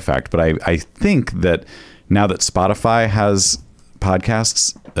for a fact, but I think that now that Spotify has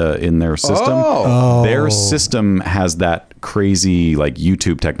podcasts in their system, their system has that crazy like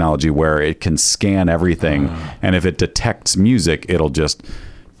YouTube technology where it can scan everything, and if it detects music, it'll just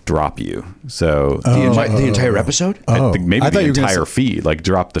drop you. So the entire episode? I think maybe I thought the you were gonna entire feed, like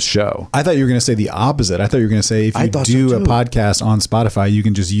drop the show. I thought you were going to say the opposite. I thought you were going to say if I you thought do so a too. podcast on Spotify, you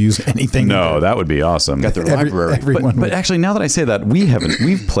can just use anything. No, that would be awesome. Got their library. Everyone But actually, now that I say that,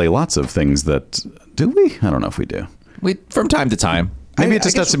 we play lots of things that do we? I don't know if we do. We from time to time. Maybe I it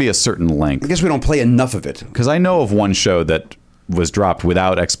just guess- has to be a certain I length. guess we don't play enough of it. Because I know of one show that was dropped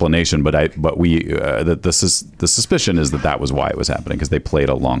without explanation, but the suspicion is that was why it was happening, because they played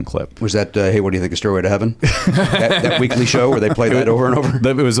a long clip. Was that hey, what do you think of Stairway to Heaven? that weekly show where they play that over and over.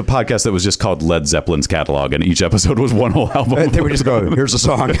 It was a podcast that was just called Led Zeppelin's Catalog, and each episode was one whole album. They would just go, here's a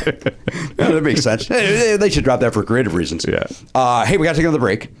song. Yeah, that makes sense. They should drop that for creative reasons. Yeah. Hey, we got to take another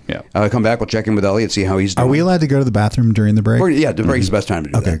break. Yeah. Come back. We'll check in with Elliot, see how he's doing. Are we allowed to go to the bathroom during the break? Yeah, the break's the best time to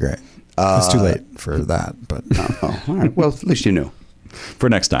do that. Okay, great. It's too late for that, but Oh, all right. Well, at least you knew. For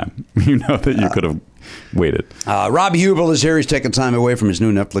next time, you know that you could have waited. Rob Huebel is here. He's taking time away from his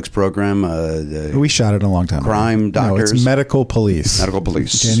new Netflix program. we shot it a long time ago. Crime No, Doctors. it's Medical Police. Medical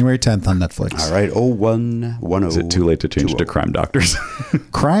Police. January 10th on Netflix. All right. 0110. Is it too late to change it to Crime Doctors?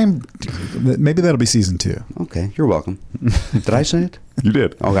 Crime, maybe that'll be season 2. Okay. You're welcome. Did I say it? You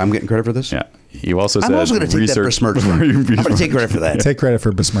did. Okay. I'm getting credit for this? Yeah. You also said I'm also going to take that research besmirch. before you I'm going to besmirch. take credit for that. Take credit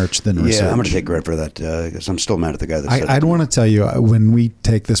for besmirch, then research. Yeah, I'm going to take credit for that because I'm still mad at the guy that said I'd it. want to tell you, when we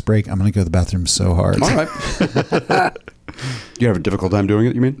take this break, I'm going to go to the bathroom so hard. All right. You have a difficult time doing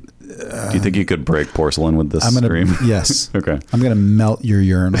it, you mean? Do you think you could break porcelain with this I'm going stream? to, yes. Okay. I'm going to melt your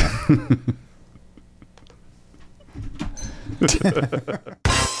urinal.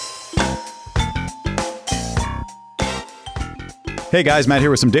 Hey guys, Matt here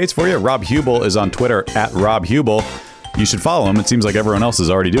with some dates for you. Rob Huebel is on Twitter at Rob Huebel. You should follow him. It seems like everyone else is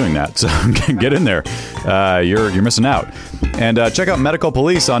already doing that. So get in there. You're missing out. And check out Medical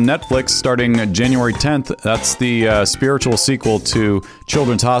Police on Netflix starting January 10th. That's the spiritual sequel to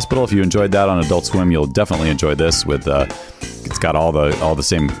Children's Hospital. If you enjoyed that on Adult Swim, you'll definitely enjoy this. With it's got all the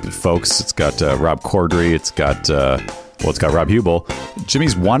same folks. It's got Rob Corddry. It's got Rob Huebel.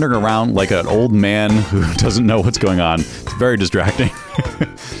 Jimmy's wandering around like an old man who doesn't know what's going on. It's very distracting.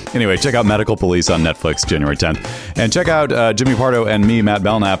 Anyway, check out Medical Police on Netflix January 10th. And check out Jimmy Pardo and me, Matt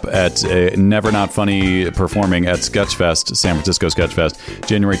Belknap, at Never Not Funny performing at Sketchfest, San Francisco Sketchfest,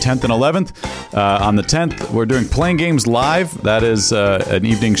 January 10th and 11th. On the 10th, we're doing Playing Games Live. That is an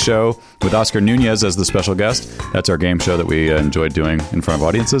evening show with Oscar Nunez as the special guest. That's our game show that we enjoyed doing in front of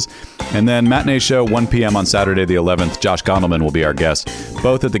audiences. And then Matinee Show, 1 p.m. on Saturday the 11th. Josh Gondelman will be our guest,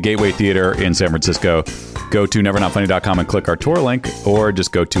 both at the Gateway Theater in San Francisco. Go to nevernotfunny.com and click our tour link, or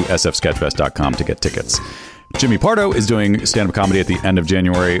just go to sfsketchfest.com to get tickets. Jimmy Pardo is doing stand-up comedy at the end of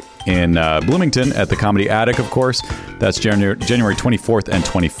January in Bloomington at the Comedy Attic, of course. That's January 24th and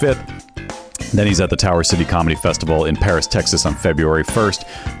 25th. Then he's at the Tower City Comedy Festival in Paris, Texas on February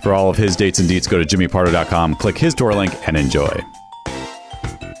 1st. For all of his dates and deets, go to jimmypardo.com, click his tour link, and enjoy.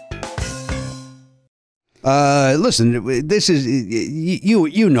 Listen, this is,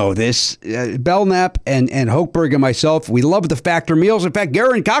 you know this. Belknap and Hochberg and myself, we love the Factor meals. In fact,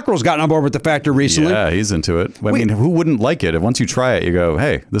 Garen Cockrell's gotten on board with the Factor recently. Yeah, he's into it. I mean, who wouldn't like it? Once you try it, you go,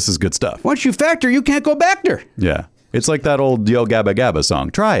 hey, this is good stuff. Once you Factor, you can't go back there. Yeah. It's like that old Yo Gabba Gabba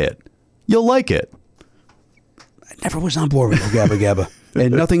song. Try it. You'll like it. I never was on board with Yo Gabba Gabba.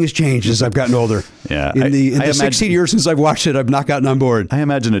 And nothing has changed as I've gotten older. Yeah, In the 16 years since I've watched it, I've not gotten on board. I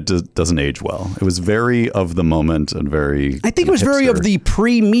imagine it doesn't age well. It was very of the moment and very. I think it was very of the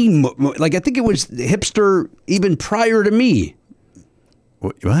pre-me. Like, I think it was hipster even prior to me.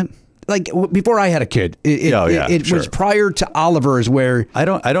 What? Like before I had a kid. It was prior to Oliver's, where I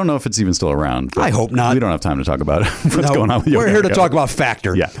don't know if it's even still around. I hope not. We don't have time to talk about what's going on with Yo We're Gabba here to Gabba. talk about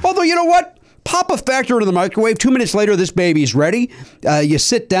Factor. Yeah. Although, you know what? Pop a Factor into the microwave. 2 minutes later, this baby's ready. You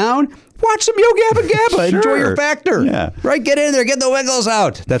sit down, watch some Yo Gabba Gabba, Sure. enjoy your Factor. Yeah. Right? Get in there, get the Wiggles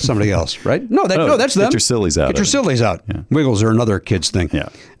out. That's somebody else, right? No, that's them. Get your sillies out. Get your sillies out. Yeah. Wiggles are another kid's thing. Yeah.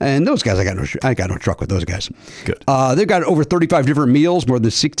 And those guys, I got no truck with those guys. Good. They've got over 35 different meals, more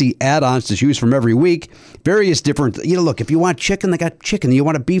than 60 add-ons to choose from every week. Various different, look, if you want chicken, they got chicken. You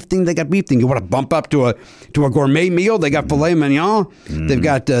want a beef thing, they got beef thing. You want to bump up to a gourmet meal, they got filet mignon. They've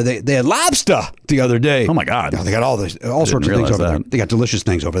got they had lobster the other day. Oh my God. They got all sorts of things over there. that. They got delicious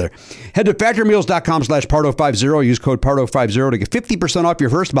things over there. Head to factormeals.com/Pardo50. Use code Pardo50 to get 50% off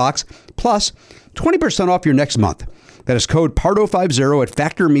your first box plus 20% off your next month. That is code Pardo50 at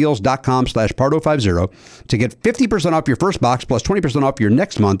factormeals.com/Pardo50 to get 50% off your first box plus 20% off your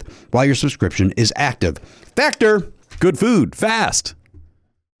next month while your subscription is active. Factor. Good food, fast.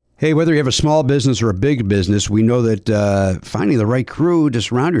 Hey, whether you have a small business or a big business, we know that finding the right crew to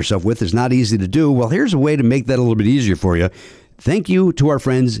surround yourself with is not easy to do. Well, here's a way to make that a little bit easier for you. Thank you to our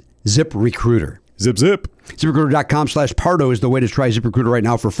friends ZipRecruiter. Zip, zip. ZipRecruiter.com/Pardo is the way to try ZipRecruiter right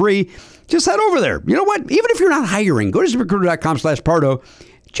now for free. Just head over there. You know what? Even if you're not hiring, go to ZipRecruiter.com/Pardo.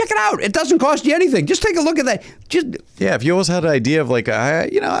 Check it out. It doesn't cost you anything. Just take a look at that. Yeah, if you always had an idea of like, I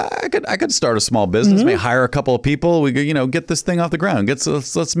could start a small business, maybe hire a couple of people. We could, get this thing off the ground.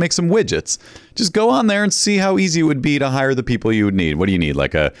 Let's make some widgets. Just go on there and see how easy it would be to hire the people you would need. What do you need?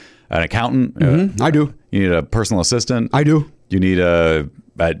 Like an accountant? I do. You need a personal assistant? I do. You need I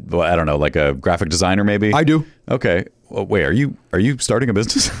don't know, like a graphic designer maybe? I do. Okay. Well, wait, are you starting a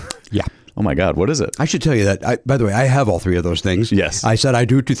business? Yeah. Oh my God, what is it? I should tell you that. By the way, I have all three of those things. Yes. I said I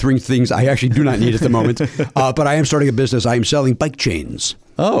do 3 things I actually do not need at the moment. But I am starting a business. I am selling bike chains.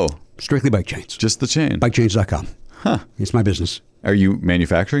 Oh. Strictly bike chains. Just the chain. Bikechains.com. Huh. It's my business. Are you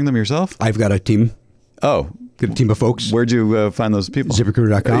manufacturing them yourself? I've got a team. Oh. Got a team of folks. Where'd you find those people?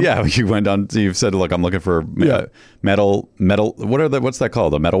 ZipRecruiter.com. Yeah, you went on. You've said, "Look, I'm looking for metal. What's that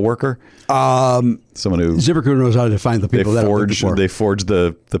called? A metal worker? Someone who ZipRecruiter knows how to find the people that I'm looking for. They forge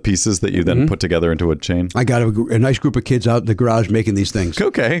the pieces that you then put together into a chain. I got a nice group of kids out in the garage making these things.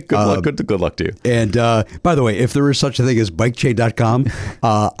 Okay, good luck. Good luck to you. And by the way, if there is such a thing as bikechain.com,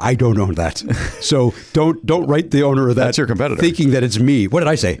 I don't own that. So don't write the owner of that. That's your competitor. Thinking that it's me. What did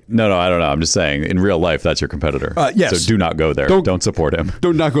I say? No, I don't know. I'm just saying, in real life, that's your competitor. Yes. So do not go there. Don't support him.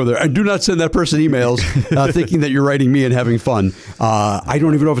 Do not go there. And do not send that person emails thinking that you're writing me and having fun. I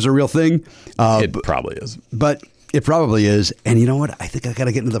don't even know if it's a real thing. It probably is. But It probably is. And you know what? I think I got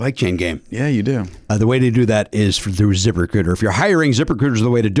to get into the bike chain game. Yeah, you do. The way to do that is through ZipRecruiter. If you're hiring, ZipRecruiter is the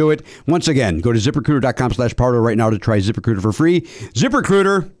way to do it. Once again, go to ZipRecruiter.com/Pardo right now to try ZipRecruiter for free.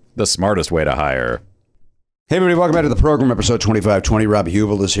 ZipRecruiter. The smartest way to hire. Hey, everybody. Welcome back to the program, episode 2520. Rob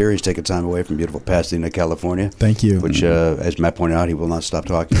Huebel is here. He's taking time away from beautiful Pasadena, California. Thank you. Which, as Matt pointed out, he will not stop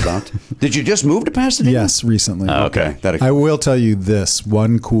talking about. Did you just move to Pasadena? Yes, recently. Okay. I will tell you this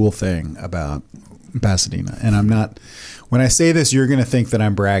one cool thing about Pasadena, and I'm not. When I say this, you're going to think that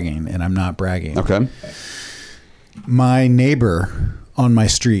I'm bragging, and I'm not bragging. Okay. My neighbor on my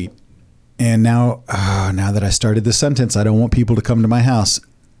street, and now that I started this sentence, I don't want people to come to my house,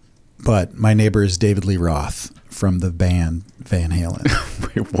 but my neighbor is David Lee Roth from the band Van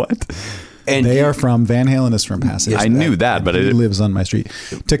Halen. Wait, what? And They are from, Van Halen is from Pasadena. I knew that, but he lives on my street.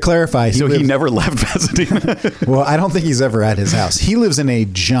 To clarify, he never left Pasadena. well, I don't think he's ever at his house. He lives in a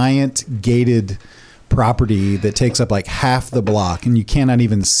giant gated property that takes up like half the block, and you cannot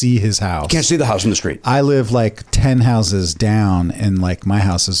even see his house. can't see the house from the street. I live like 10 houses down, and like my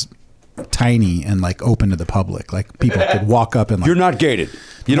house is tiny and like open to the public. Like people could walk up and like. You're not gated.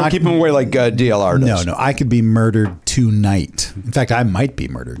 You don't keep them away like DLR does. No. I could be murdered tonight. In fact, I might be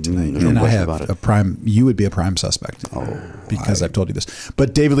murdered tonight. There's no and I question have about it. a prime. You would be a prime suspect. Because I've told you this.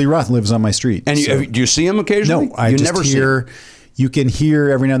 But David Lee Roth lives on my street. And do you see him occasionally? No, I you just never hear. You can hear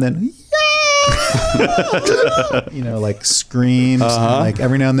every now and then. Like screams. And like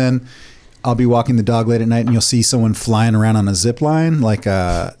every now and then, I'll be walking the dog late at night, and you'll see someone flying around on a zip line, like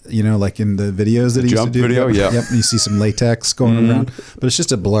like in the videos that he used to do. Video, yeah. Yep. And you see some latex going around, but it's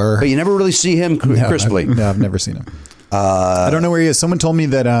just a blur. But you never really see him crisply. I've never seen him. I don't know where he is. Someone told me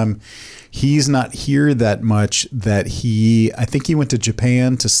that he's not here that much. That I think he went to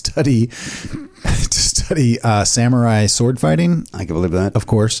Japan to study samurai sword fighting. I can believe that. Of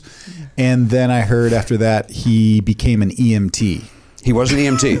course. And then I heard after that he became an EMT. He was an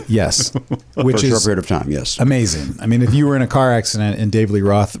EMT. Yes. Which for a short period of time, yes. Amazing. I mean, if you were in a car accident and David Lee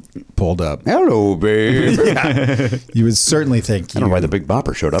Roth pulled up. Hello, babe. You would certainly think. I don't know why the Big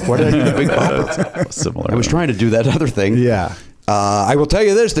Bopper showed up. Why did I do the Big Bopper? Similar. I was trying to do that other thing. Yeah. I will tell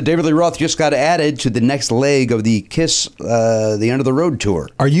you this, that David Lee Roth just got added to the next leg of the KISS The End of the Road tour.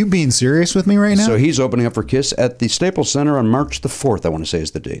 Are you being serious with me right now? So he's opening up for KISS at the Staples Center on March the 4th, I want to say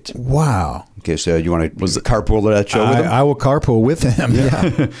is the date. Wow. Okay, so you want to carpool to that show with him? I will carpool with him.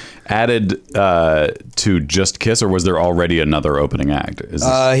 Yeah. Added to just KISS, or was there already another opening act?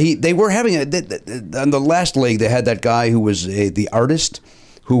 They were having on the last leg, they had that guy who was the artist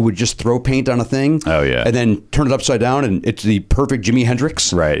who would just throw paint on a thing. Oh, yeah. And then turn it upside down, and it's the perfect Jimi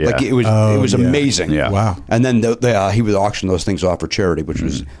Hendrix. Right, yeah. Like it was amazing. Yeah. Wow. And then he would auction those things off for charity, which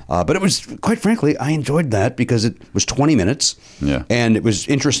was, but it was, quite frankly, I enjoyed that because it was 20 minutes. Yeah. And it was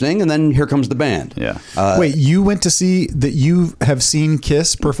interesting, and then here comes the band. Yeah. Wait, you went to see that? You have seen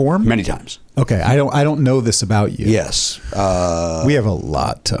KISS perform Many times. Okay, I don't know this about you. Yes. We have a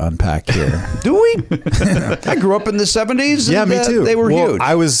lot to unpack here. Do we? I grew up in the 70s. Yeah, and, me too. They were huge.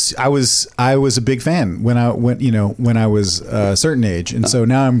 I was a big fan when I was a certain age, and so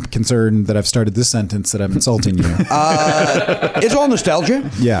now I'm concerned that I've started this sentence that I'm insulting you. It's all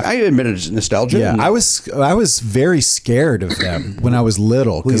nostalgia. Yeah. I admit it's nostalgia. Yeah, I was very scared of them when I was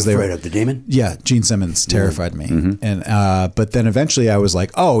little Were you they afraid were of the demon? Yeah, Gene Simmons terrified me, and but then eventually I was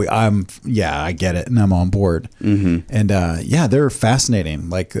like, I get it, and I'm on board. And they're fascinating.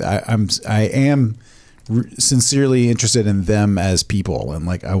 Like I am sincerely interested in them as people, and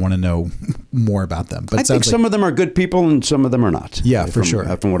like I want to know more about them. But I think some of them are good people, and some of them are not. Yeah, for sure.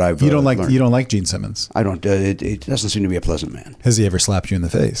 From what I've you don't learned. like Gene Simmons. I don't. It doesn't seem to be a pleasant man. Has he ever slapped you in the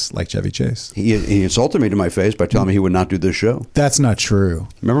face like Chevy Chase? He insulted me to my face by telling me he would not do this show. That's not true.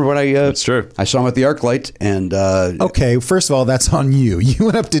 Remember when That's true. I saw him at the ArcLight, and Okay, first of all, that's on you. You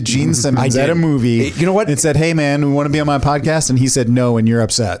went up to Gene Simmons at a movie. You know what? And said, "Hey, man, we want to be on my podcast," and he said no, and you're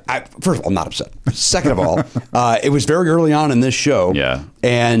upset. First of all, I'm not upset. Second of all, it was very early on in this show. Yeah.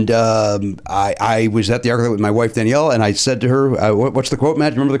 And I was at the ArcLight with my wife Danielle, and I said to her, "What's the quote,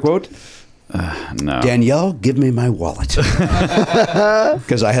 Matt? Do you remember the quote?" No. Danielle, give me my wallet.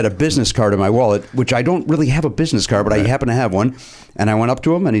 Because I had a business card in my wallet, which I don't really have a business card, but I happen to have one. And I went up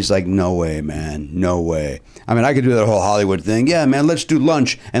to him, and he's like, "No way, man. No way. I mean, I could do that whole Hollywood thing. Yeah, man, let's do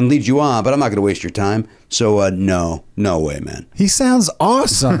lunch and lead you on, but I'm not going to waste your time." So no way, man. He sounds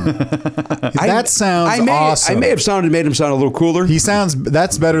awesome. That sounds awesome. I may have made him sound a little cooler.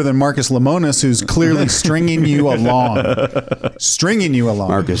 That's better than Marcus Lemonis, who's clearly stringing you along.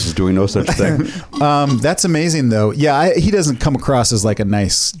 Marcus is doing no such thing. That's amazing, though. Yeah, he doesn't come across as like a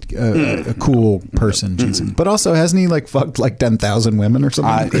nice, a cool person, but also hasn't he like fucked like 10,000 women or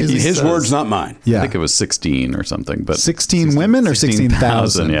something crazy? His words, not mine. Yeah, I think it was 16 or something, but 16 women or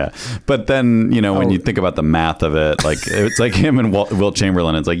 16,000. Yeah, but then when you think about the math of it, like it's like him and Wilt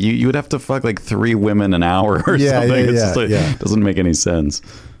Chamberlain. It's like you would have to fuck like 3 women an hour or something. It doesn't make any sense.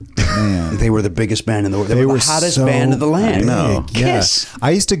 Man. They were the biggest band in the world. They were the hottest band of the land. I know. Kiss. Yeah.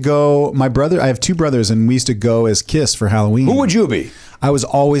 I used to go. I have 2 brothers, and we used to go as Kiss for Halloween. Who would you be? I was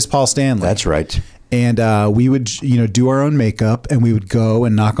always Paul Stanley. That's right. And we would, do our own makeup, and we would go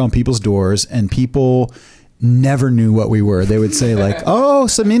and knock on people's doors, and people never knew what we were. They would say like, "Oh,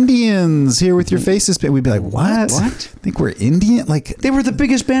 some Indians here with your faces." We'd be like, "What? Think we're Indian?" Like they were the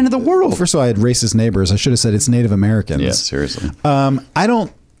biggest band in the world. First of all, I had racist neighbors. I should have said it's Native Americans. Yeah, seriously.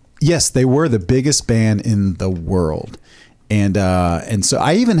 Yes, they were the biggest band in the world. And so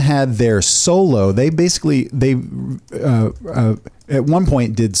I even had their solo. They at one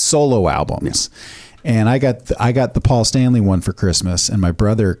point did solo albums. Yeah. And I got the Paul Stanley one for Christmas, and my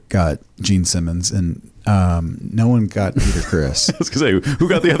brother got Gene Simmons, and no one got Peter Criss. I was going to say, who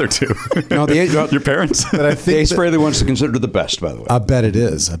got the other 2? No, your parents. But I think the Ace Frehley one's considered the best, by the way. I bet it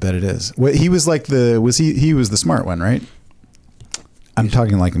is. Well, he was like he was the smart one, right? I'm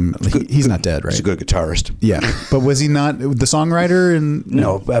talking like him. He's not dead, right? He's a good guitarist. Yeah, but was he not the songwriter?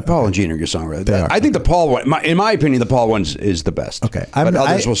 No, Paul and Gene are good songwriters. I think the Paul one, in my opinion, the Paul one is the best. Okay, but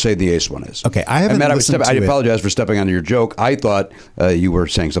others will say the Ace one is. Okay, I haven't listened to I it. apologize for stepping onto your joke. I thought you were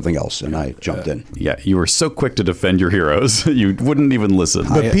saying something else, and I jumped in. Yeah, you were so quick to defend your heroes, you wouldn't even listen.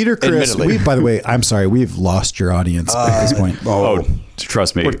 But Peter Criss, by the way, I'm sorry, we've lost your audience at this point.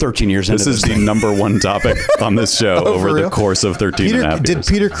 Trust me. We're 13 years into this. This is the number 1 topic on this show over the course of 13 and a half years. Did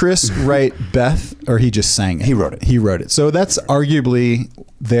Peter Criss write Beth, or he just sang it? He wrote it. He wrote it. So that's arguably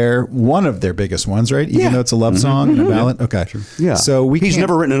one of their biggest ones, right? Even though it's a love song and a ballad. Okay. Sure. Yeah. So he's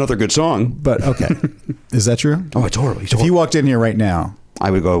never written another good song. But okay. Is that true? Oh, totally. If you walked in here right now,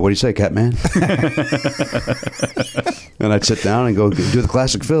 I would go, "What do you say, Catman?" And I'd sit down and go do the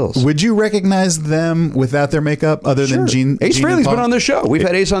classic fills. Would you recognize them without their makeup, other than Gene? Ace Frehley's been on this show. We've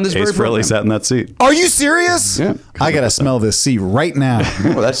had Ace on this very program. Ace Frehley sat in that seat. Are you serious? Yeah. I gotta smell this seat right now.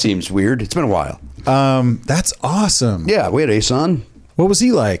 Well, that seems weird. It's been a while. That's awesome. Yeah, we had Ace on. What was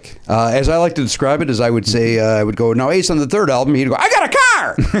he like? As I like to describe it, as I would say, I would go, "Now Ace on the 3rd album," he'd go, "I got a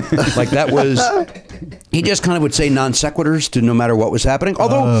car!" Like that was, he just kind of would say non sequiturs to no matter what was happening.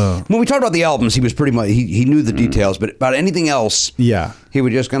 Although, when we talked about the albums, he was pretty much, he knew the details, but about anything else, he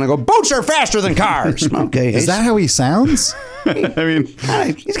would just kind of go, "Boats are faster than cars." Okay. Is that how he sounds? I mean,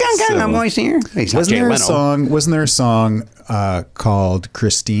 he's got kind of a voice here. Wasn't there a song called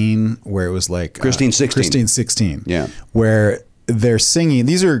Christine, where it was like Christine 16. Christine 16. Yeah. Where they're singing.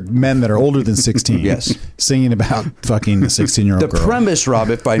 These are men that are older than 16. Yes. Singing about fucking a 16-year-old girl. The premise, Rob,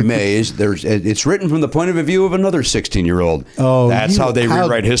 if I may, is it's written from the point of view of another 16-year-old. Oh, that's how they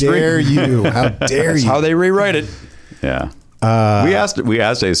rewrite history. How dare you? How dare That's you? how they rewrite it. Yeah. We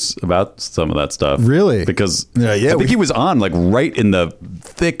asked Ace about some of that stuff. Really? Because I think he was on like right in the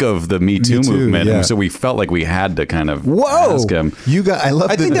thick of the Me Too movement, yeah. and so we felt like we had to kind of Whoa! ask him.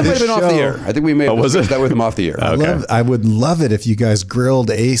 I think that might have been off the air. I think we may have discussed that with him off the air. I would love it if you guys grilled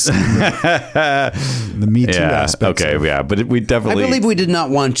Ace on the Me Too aspect. Okay, yeah, but we definitely. I believe we did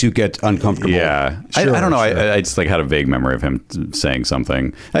not want to get uncomfortable. Yeah, Sure, I don't know. sure. I just like had a vague memory of him saying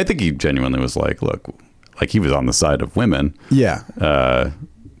something. I think he genuinely was like, "Look." Like he was on the side of women. Yeah.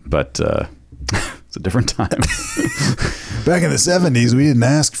 But it's a different time. Back in the 70s, we didn't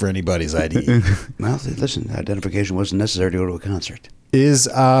ask for anybody's ID. Well, listen, identification wasn't necessary to go to a concert.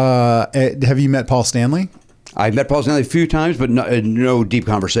 Have you met Paul Stanley? I've met Paul Stanley a few times, but no deep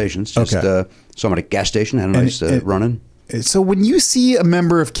conversations. Just saw him at a gas station, had a nice run-in. So when you see a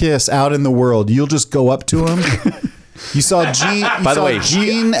member of KISS out in the world, you'll just go up to him? You saw Gene. By the way,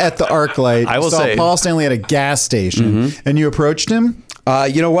 Gene at the ArcLight. I will saw say Paul Stanley at a gas station, and you approached him.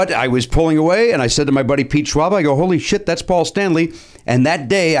 You know what? I was pulling away, and I said to my buddy Pete Schwab, I go, "Holy shit, that's Paul Stanley!" And that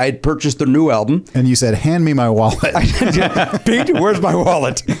day, I had purchased their new album. And you said, "Hand me my wallet." Pete, where's my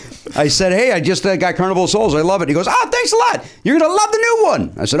wallet? I said, "Hey, I just got Carnival of Souls. I love it." He goes, "Oh, thanks a lot. You're gonna love the new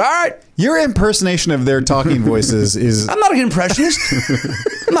one." I said, "All right." Your impersonation of their talking voices is... I'm not an impressionist.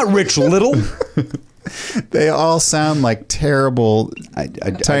 I'm not Rich Little. They all sound like terrible,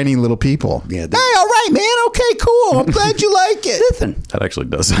 tiny little people. Yeah. Hey, all right, man. Okay, cool. I'm glad you like it. Listen. That actually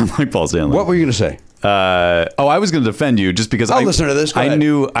does sound like Paul Stanley. What were you going to say? I was going to defend you just because I'll listen to this. Go I ahead.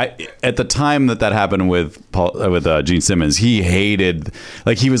 knew at the time that happened with Gene Simmons, he hated,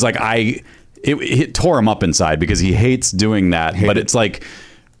 like, he was like, it tore him up inside because he hates doing that. But it's like,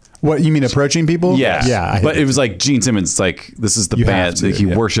 What you mean, approaching people? yeah, yeah. But it was like Gene Simmons. Like, this is the You band. have to, He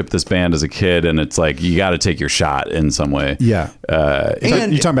yeah. worshipped this band as a kid, and it's like you got to take your shot in some way. Yeah.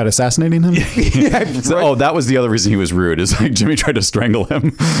 And- you talking about assassinating him? So, that was the other reason he was rude. Is like Jimmy tried to strangle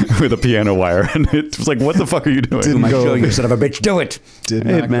him with a piano wire, and it was like, "What the fuck are you doing?" Didn't go over. son of a bitch. Do it. Did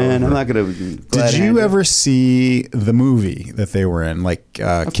Hey, not go man, over. I'm not going to. Did you ever see the movie that they were in, like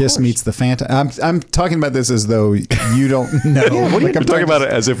Kiss course. Meets the Phantom? I'm talking about this as though you don't know. We're talking about it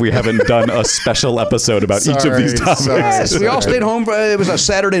as if we haven't done a special episode about each of these Sorry, topics. sorry. Yes, we all stayed home. It was a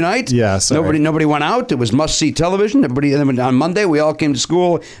Saturday night. Yeah, sorry. Nobody went out. It was must-see television. Everybody, and then on Monday, we all came to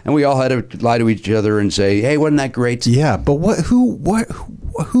school, and we all had to lie to each other and say, "Hey, wasn't that great?" Yeah, but who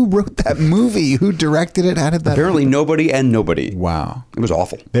wrote that movie? Who directed it? How did that? Apparently, nobody and nobody. Wow. It was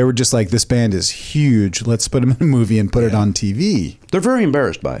awful. They were just like, this band is huge. Let's put them in a movie and put it on TV. They're very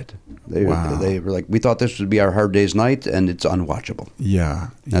embarrassed by it. Wow. They were like, we thought this would be our Hard Day's Night, and it's unwatchable. Yeah.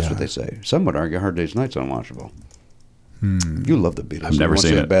 That's yeah. what they say. Some would argue Hard Day's Night's unwatchable. You love the Beatles. I've never What's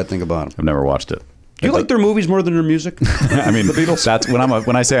seen the it. bad thing about them? I've never watched it. Do you like their movies more than their music? I mean, that's when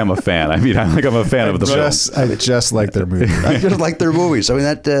when I say I'm a fan. I mean, I'm a fan of the film. I just like their movie. I just like their movies. I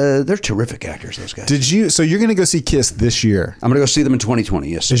mean, they're terrific actors, those guys. So you're going to go see Kiss this year? I'm going to go see them in 2020,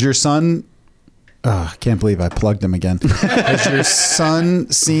 yes. Is your son... I can't believe I plugged him again. Has your son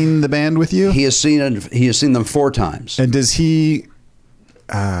seen the band with you? He has seen them 4 times. And does he...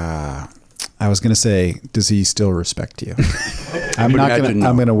 I was going to say, does he still respect you? I'm would not imagine going to. no.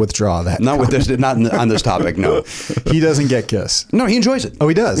 I'm going to withdraw that. Not with this, not on this topic. No, He doesn't get Kiss. no, he enjoys it. Oh,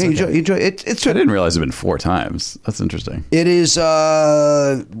 he does? Yeah, Okay. he enjoy it. It's I didn't realize it'd been 4 times. That's interesting. It is. Wait,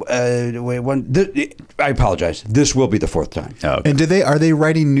 I apologize. This will be the 4th time. Oh, okay. And are they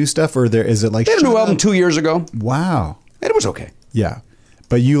writing new stuff, or is it like? They had a new shut album up? 2 years ago, Wow. and it was okay. Yeah,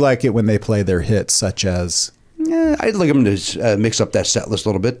 but you like it when they play their hits, such as. Yeah, I'd like them to mix up that set list a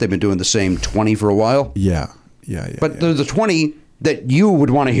little bit. They've been doing the same 20 for a while, Yeah. but there's the 20 that you would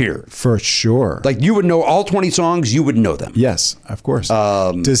want to hear. For sure. Like you would know all 20 songs. You would know them. Yes, of course.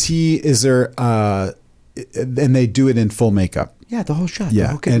 Is there, and they do it in full makeup. Yeah, the whole shot.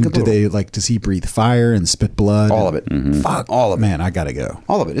 Yeah. Okay, And good little- does he breathe fire and spit blood? all of it? Fuck. All of it. Man, I got to go.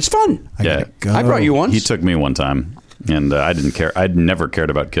 All of it. It's fun. I Yeah. gotta go. I brought you once. He took me one time, and I didn't care. I'd never cared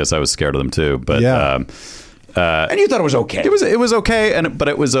about Kiss. I was scared of them too. But Yeah. And you thought it was okay. it was okay, but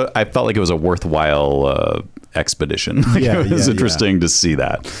it was I felt like it was a worthwhile expedition. Like, Yeah, it was yeah, interesting to see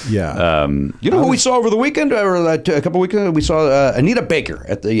that. Yeah. You know who we saw over the weekend, or a couple weeks ago? We saw Anita Baker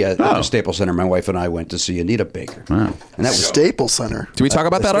at the Staples Center. My wife and I went to see Anita Baker. Wow. And that was Staples Center. Did we talk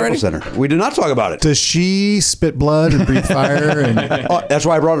about that already? Staples Center. We did not talk about it. Does she spit blood and breathe fire? And Oh, that's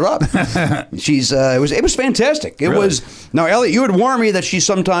why I brought it up. She's it was fantastic. It was now, Elliot. You had warned me that she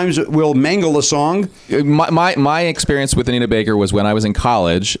sometimes will mangle a song. My experience with Anita Baker was when I was in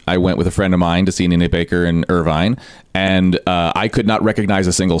college. I went with a friend of mine to see Anita Baker in Irvine, and I could not recognize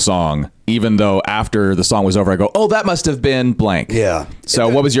a single song, even though after the song was over, I go, "Oh, that must have been blank." Yeah. So,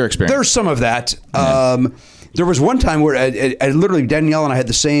 what was your experience? There's some of that. There was one time where I literally Danielle and I had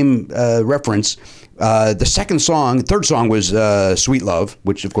the same reference. The third song was "Sweet Love,"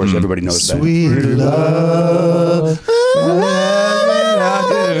 which of course everybody knows. sweet love.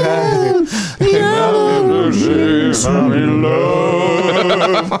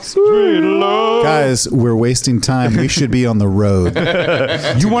 Guys, we're wasting time. We should be on the road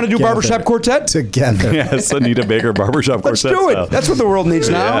You want to do barbershop quartet? together. Yes, Anita Baker barbershop Let's quartet. do it. style. That's what the world needs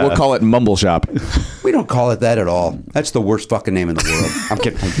now. We'll call it Mumble Shop. We don't call it that at all. That's the worst fucking name in the world. I'm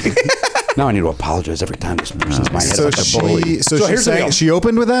kidding. Now I need to apologize every time this moves into my head. So like a bully. here's the thing. She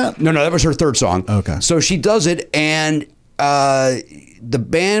opened with that? No, that was her third song. Okay. So she does it, and the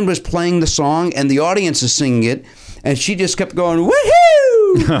band was playing the song, and the audience is singing it, and she just kept going, woohoo!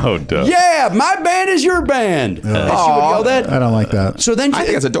 Oh, duh. Yeah, my band is your band. And she would yell that. I don't like that. So then I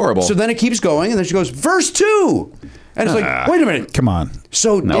think it's adorable. So then it keeps going, and then she goes, verse 2. And it's like, wait a minute. Come on.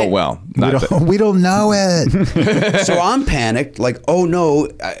 So No, well, not We don't know it. so I'm panicked, like, oh no,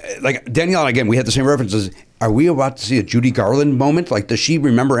 like Danielle and again, we had the same references. Are we about to see a Judy Garland moment? Like, does she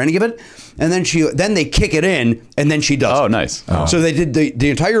remember any of it? And then they kick it in, and then she does. Oh, it. nice. So they did the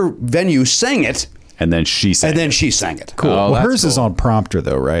entire venue sang it, And then she sang. and then she sang it. Cool. Oh, Well, that's hers is cool. on prompter,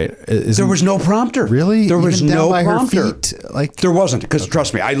 though, right? There was no prompter. Really? There was Even down no by her prompter. feet? Like- there wasn't, because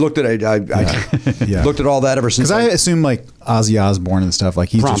trust me, I looked at it. I Yeah. looked at all that ever since. Because I assume like Ozzy Osbourne and stuff, like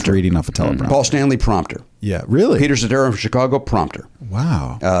he's just Prompter. reading off a teleprompter. Paul Stanley prompter. Yeah, really? Peter Cetera from Chicago, Prompter.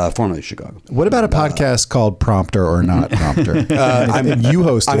 Wow. Formerly Chicago. What about a podcast called Prompter or Not Prompter? And you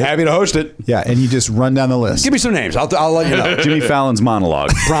host it. I'm happy to host it. Yeah, and you just run down the list. Give me some names. I'll let you know. Jimmy Fallon's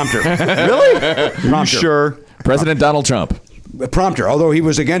monologue. Prompter. Really? You sure? President Donald Trump. Prompter, although he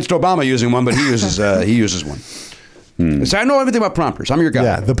was against Obama using one, but he uses one. So I know everything about prompters. I'm your guy.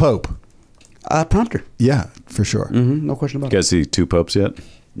 Yeah, the Pope. Prompter. Yeah, for sure. No question about You it. guys see Two Popes yet?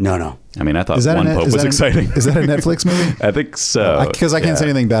 No. I mean, I thought Is that one a, Pope is was that exciting. Is that a Netflix movie? I think so. Because I can't say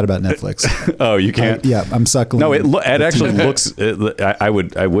anything bad about Netflix. Oh, you can't? Yeah, I'm suckling. No, it actually looks. I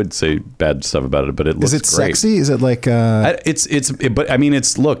would say bad stuff about it, but it looks. Is it great. sexy? Is it like? But I mean,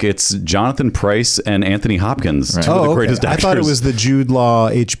 it's Jonathan Pryce and Anthony Hopkins, two of the okay. greatest actors. I thought it was the Jude Law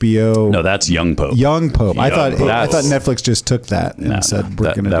HBO. No, that's Young Pope. Young Pope. I thought That's- Netflix just took that and said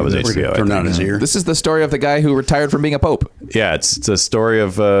we're going to that do was this. HBO. I Turn think. on his ear. This is the story of the guy who retired from being a pope. Yeah, it's a story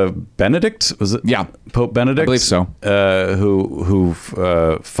of Benedict. Was it? Yeah. Pope Benedict. I believe so. Who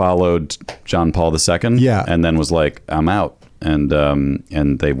followed John Paul II. Yeah. and then was like, I'm out. And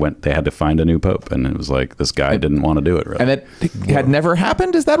they had to find a new pope, and it was like this guy didn't want to do it. Really. And it had never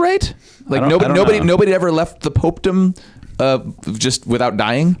happened. Is that right? Like I don't know. nobody ever left the popedom just without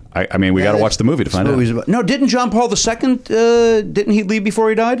dying. I mean, we got to watch the movie to find out. No, didn't John Paul II? Didn't he leave before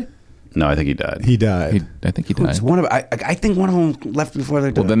he died? No, I think he died. He died. I think he died. It's one of I think one of them left before they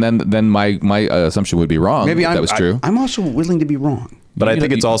died. Well, then my assumption would be wrong. Maybe if that was true. I'm also willing to be wrong. But I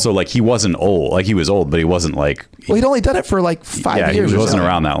think it's also like he wasn't old. Like he was old, but he wasn't like. Well, he'd only done it for like 5 Yeah, years. he or wasn't something.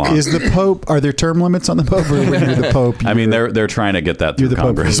 around that long. Is the Pope? Are there term limits on the Pope? Or when you're the Pope? I mean, they're trying to get that through You're the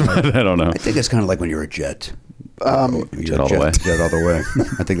Pope Congress, for life. but I don't know. I think it's kind of like when you're a jet. Jet all the way. Jet all the way.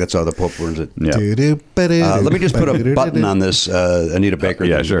 I think that's how the Pope learns it. Yeah. Let me just put a button on this Anita Baker.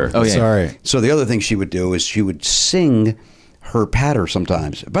 Yeah, thing. sure. Oh, yeah. Sorry. So the other thing she would do is she would sing her patter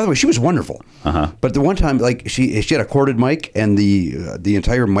sometimes. By the way, she was wonderful. But the one time, like she had a corded mic, and the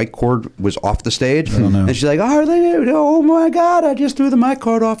entire mic cord was off the stage, and she's like, "Oh my God! I just threw the mic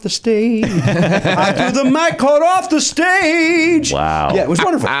cord off the stage. I threw the mic cord off the stage." Wow. Yeah, it was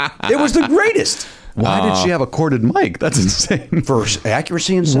wonderful. It was the greatest. Why did she have a corded mic? That's insane. For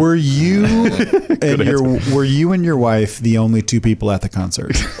accuracy and sound. Were you and your wife the only two people at the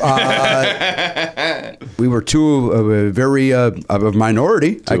concert? We were two of a very of a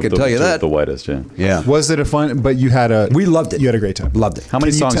minority. I can tell you that. The whitest, yeah. Yeah. Was it a fun? But you had a. We loved it. You had a great time. Loved it. How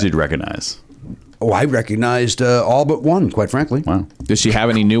many Can you songs te- did you recognize? Oh, I recognized all but one, quite frankly. Wow. Does she have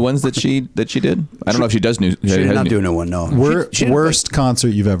any new ones that she did? I don't know if she does new. She did not do no one, no. She didn't Worst concert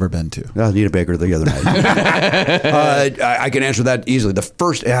you've ever been to? Anita Baker the other night. I can answer that easily. The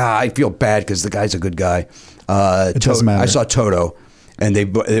first, I feel bad because the guy's a good guy. It doesn't matter. I saw Toto, and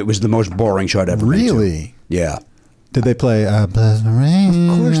it was the most boring show I'd ever been to. Really? Yeah. Did they play Bless the Rain?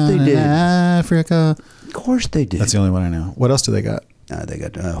 Of course they did. Africa. Of course they did. That's the only one I know. What else do they got? They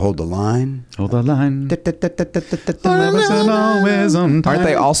got Hold the Line. Hold the line. Aren't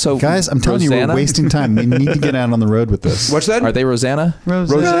they also Guys, I'm telling you, Rosanna? we're wasting time. We need to get out on the road with this. What's that? Are they Rosanna?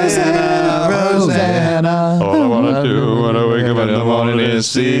 Rosanna. All I want to do when I wake up in the morning is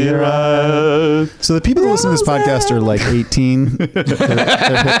see her eyes. So the people that listen to this podcast are like 18. They're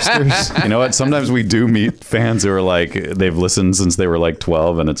hipsters. You know what? Sometimes we do meet fans who are like, they've listened since they were like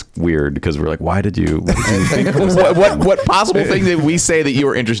 12, and it's weird because we're like, what did you think was what possible thing did we say that you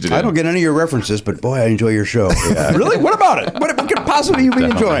were interested in? I don't get any of your references, but boy, I enjoy your show. Really? What about it? What could possibly you be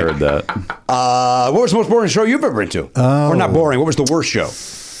Definitely enjoying? heard that. What was the most boring show you've ever been to? Or not boring? What was the worst show?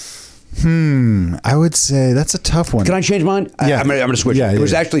 I would say that's a tough one. Can I change mine? Yeah. I'm going to switch. Yeah, it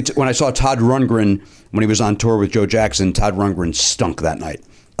was yeah. actually when I saw Todd Rundgren when he was on tour with Joe Jackson. Todd Rundgren stunk that night.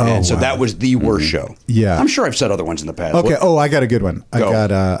 And so wow. that was the worst show. Yeah. I'm sure I've said other ones in the past. Okay. What- Oh, I got a good one. Go.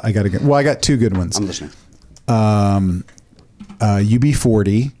 I got a good. Well, I got two good ones. I'm listening.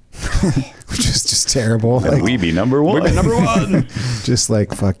 UB40, which is just terrible. Like, We be number one. Number one. just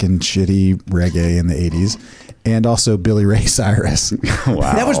like fucking shitty reggae in the 80s. And also Billy Ray Cyrus.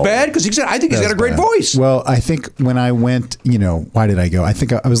 Wow. That was bad because I think he's got a great voice. Well, I think when I went, why did I go? I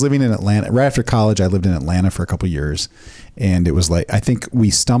think I was living in Atlanta. Right after college, I lived in Atlanta for a couple of years. And it was like, I think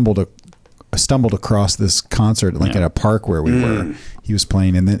we stumbled across this concert like at a park where we were. He was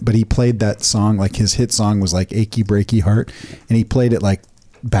playing, but he played that song, like his hit song was like Achy Breaky Heart. And he played it like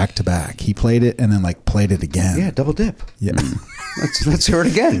back to back. He played it and then like played it again. Yeah, double dip. Yeah. Let's hear it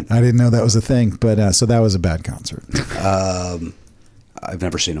again. I didn't know that was a thing, but so that was a bad concert. I've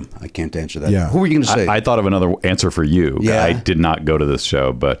never seen him. I can't answer that. Yeah. Who were you going to say? I thought of another answer for you. Yeah. I did not go to this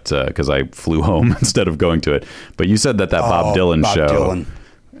show, but because I flew home instead of going to it. But you said that Bob Dylan Bob show Dylan.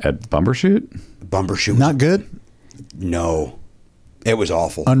 at Bumbershoot. Bumbershoot. Not good? No. It was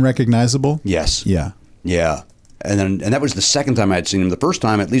awful. Unrecognizable? Yes. Yeah. Yeah. And that was the second time I had seen him. The first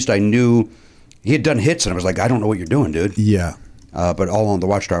time, at least I knew he had done hits, and I was like, I don't know what you're doing, dude. Yeah. But All on the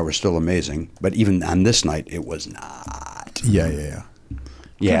Watchtower was still amazing. But even on this night, it was not. Yeah.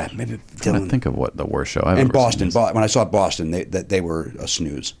 Yeah, maybe I think of what the worst show I've and ever Boston. seen. When I saw Boston, they were a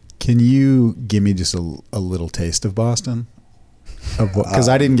snooze. Can you give me just a little taste of Boston? Because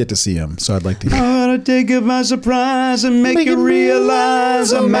I didn't get to see him, so I'd like to hear. I'm gonna take it by surprise and make you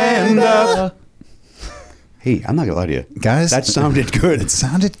realize, Amanda. Hey, I'm not gonna lie to you, Guys, that sounded good. It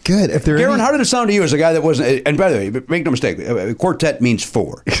sounded good. If there Garen, how did it sound to you as a guy that wasn't? And by the way, make no mistake, quartet means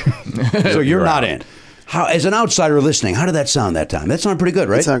four, so you're not in. How, as an outsider listening, how did that sound that time? That sounded pretty good,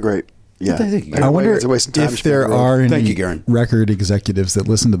 right? It sounded great. Yeah. Thank you. I wonder It's a waste of time. if there are Thank any you, Garen. record executives that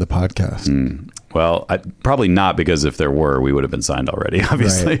listen to the podcast. Well, probably not, because if there were, we would have been signed already,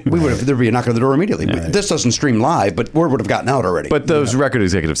 obviously. Right. We would have. There'd be a knock on the door immediately. Right. This doesn't stream live, but word would have gotten out already. But those record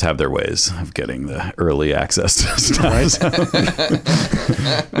executives have their ways of getting the early access to stuff. So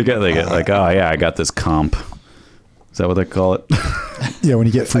they get like, oh yeah, I got this comp. Is that what they call it? Yeah, when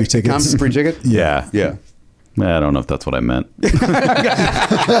you get free tickets. Free ticket? Yeah. Yeah. I don't know if that's what I meant.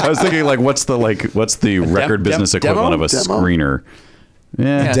 I was thinking what's the record business equivalent of a Demo? screener?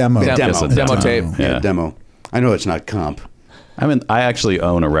 Yeah, Demo. I guess a Demo tape. Yeah. Demo. I know it's not comp. I actually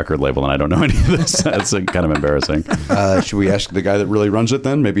own a record label and I don't know any of this. That's kind of embarrassing. Should we ask the guy that really runs it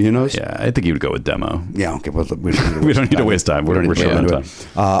then? Maybe he knows. Yeah, I think he would go with demo. Yeah. Okay. Well, we don't need to waste time. We're short on time.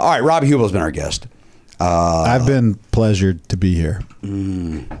 All right. Rob Huebel's been our guest. I've been pleasured to be here.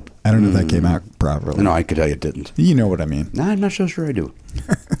 I don't know if that came out properly. No, I could tell you it didn't. You know what I mean. No, I'm not so sure I do.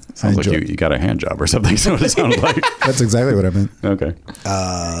 Sounds like enjoy- you got a hand job or something. So it sounded like. That's exactly what I meant. Okay.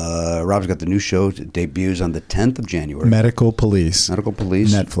 Rob's got the new show. It debuts on the 10th of January. Medical Police. Medical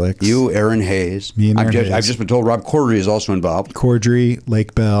Police. Netflix. You, Aaron Hayes. Me and Aaron Hayes. I've just been told Rob Corddry is also involved. Cordry,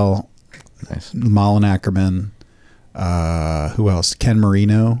 Lake Bell, Nice. Mullen Ackerman. Who else? Ken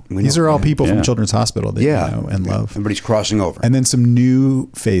Marino. These are all people from Yeah. Children's Hospital that Yeah. you know and love. Everybody's crossing over. And then some new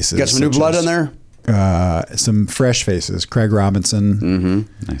faces. Got some new such blood as, in there? Some fresh faces. Craig Robinson.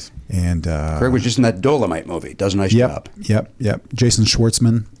 Nice. And Craig was just in that Dolomite movie. Does a nice job. Yep. Jason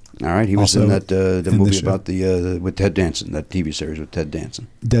Schwartzman. All right, he was Also in that the in the movie show. about the with Ted Danson, that TV series with Ted Danson.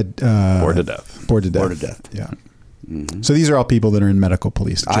 Dead. Bored to death. Bored to death. Bored to death. Yeah. So these are all people that are in Medical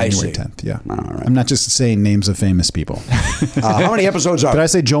Police. I January see. 10th. Yeah. All right. I'm not just saying names of famous people. How many episodes are Did there? I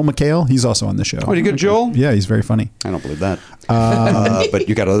say Joel McHale? He's also on the show. Oh, you good, Joel? Yeah, he's very funny. I don't believe that. But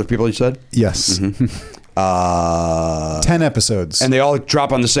you got other people, you said? Yes. 10 episodes. And they all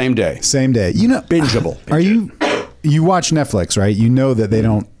drop on the same day. Same day. You know, Bingeable. You watch Netflix, right? You know that they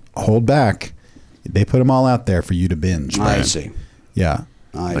don't hold back. They put them all out there for you to binge. I right? see. Yeah.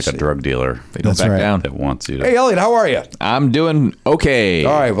 I Like see. a drug dealer. They don't That's back right. down. That wants you to. Hey, Elliot, how are you? I'm doing okay.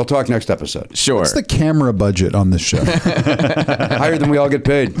 All right, we'll talk next episode. Sure. What's the camera budget on this show? Higher than we all get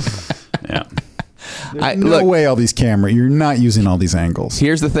paid. Yeah. No way all these you're not using all these angles.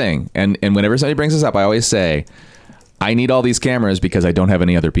 Here's the thing, and whenever somebody brings this up, I always say, I need all these cameras because I don't have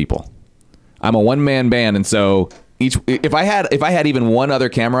any other people. I'm a one-man band, and so if I had even one other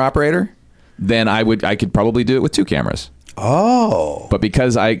camera operator, then I could probably do it with two cameras. Oh. But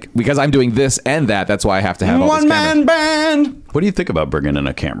because I'm doing this and that's why I have to have all these cameras. One-man band. What do you think about bringing in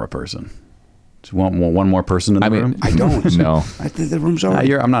a camera person? Do you want one more person in the room? I don't. No. I think the room's all right.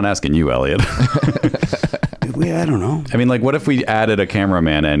 I'm not asking you, Elliot. I don't know. I mean, like, what if we added a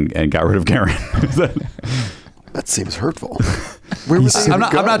cameraman and got rid of Garen? That seems hurtful. Where was He's- he? I'm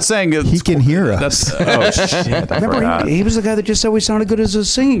not saying He can hear us. That's shit. I forgot. Remember, he was the guy that just said we sounded good as a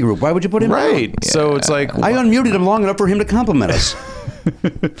singing group. Why would you put him Right. on? So it's like I unmuted him long enough for him to compliment us.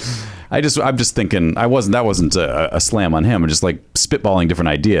 I'm just thinking that wasn't a slam on him. I'm just like spitballing different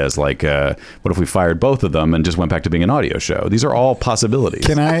ideas. Like, what if we fired both of them and just went back to being an audio show? These are all possibilities.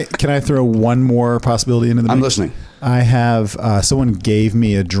 Can I throw one more possibility into the mix? I'm listening. I have someone gave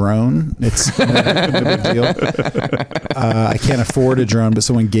me a drone. It's no big deal. I can't afford a drone, but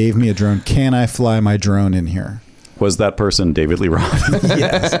someone gave me a drone. Can I fly my drone in here? Was that person David Lee Roth?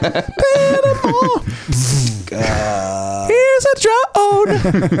 Yes. Here's a drone.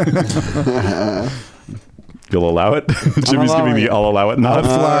 You'll allow it? Jimmy's giving me I'll allow it nod.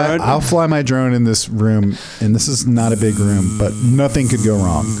 I'll fly my drone in this room, and this is not a big room, but nothing could go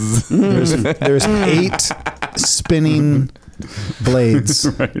wrong. There's 8 spinning blades.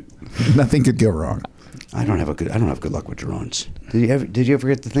 Right. Nothing could go wrong. I don't have good luck with drones. Did you ever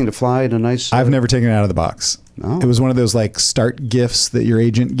get the thing to fly in a nice? I've never taken it out of the box. Oh. It was one of those like start gifts that your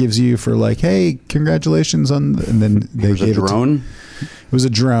agent gives you for like, hey, congratulations on, and then they It was a gave drone. It was a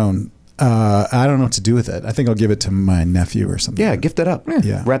drone. I don't know what to do with it. I think I'll give it to my nephew or something. Yeah, gift it up.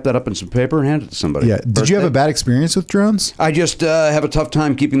 Yeah. Wrap that up in some paper and hand it to somebody. Yeah. Did you have a Birthday. bad experience with drones? I just have a tough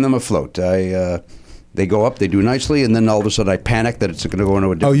time keeping them afloat. They go up, they do nicely, and then all of a sudden I panic that it's going to go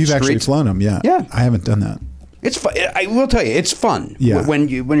into a different Oh, you've actually street. flown them? Yeah. Yeah. I haven't done that. It's fun. I will tell you, it's fun. Yeah. When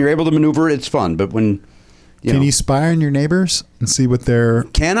you're able to maneuver, it's fun. But when Can know, you spy on your neighbors and see what they're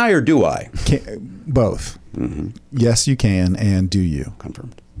can I or do I? both? Yes, you can, and do you?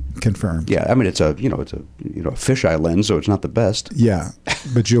 Confirmed. Confirmed. Yeah, I mean it's a fisheye lens, so it's not the best. Yeah,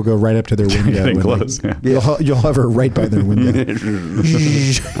 but you'll go right up to their window. Getting and, close, like, yeah. you'll hover right by their window.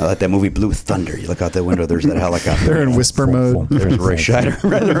 I like that movie Blue Thunder. You look out that window, there's that helicopter. They're in whisper mode. There's Roy Scheider.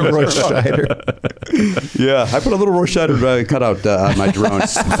 Roy Scheider. Yeah, I put a little Roy Scheider cutout on my drone.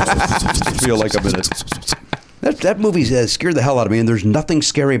 Feel like I'm in it. That movie scared the hell out of me, and there's nothing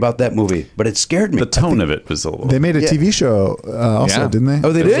scary about that movie, but it scared me. The tone of it was a little. They made a TV show also, Yeah. didn't they?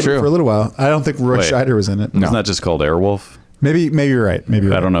 Oh, they did? True. For a little while. I don't think Roy Wait. Scheider was in it. Isn't that just called Airwolf? Maybe you're right. Maybe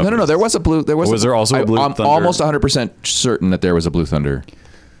you're I don't know. No. There was a blue. Was there also a Blue I'm Thunder? almost 100% certain that there was a Blue Thunder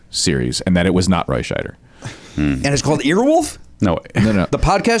series, and that it was not Roy Scheider. And it's called Earwolf? No, No. The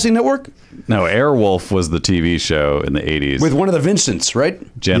podcasting network? no. Airwolf was the TV show in the '80s With one of the Vincents, right?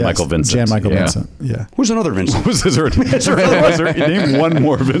 Jan Michael Vincent. Jan Michael Yeah. Vincent. Yeah. Who's another Vincent? Was there name one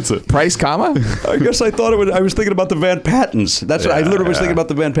more Vincent? Price, comma? I guess I thought I was thinking about the Van Pattens. That's what I literally was thinking about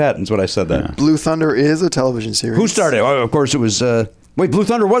the Van Pattens when I said that. Blue Thunder is a television series. Who started it? Oh, of course, it was. Wait, Blue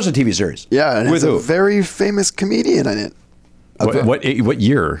Thunder was a TV series. Yeah, and With it's who? a very famous comedian in it. What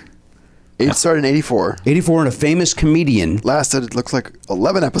year? It started in '84. 84 and a famous comedian. Lasted, it looks like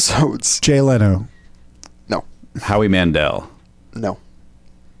 11 episodes. Jay Leno. No, Howie Mandel. no.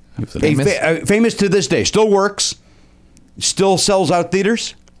 Famous to this day. Still works. Still sells out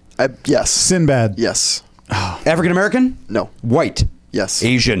theaters. Yes. Sinbad. Yes. African American? No. White. Yes.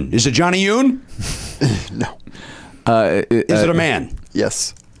 Asian. Is it Johnny Yoon? No. Is it a man?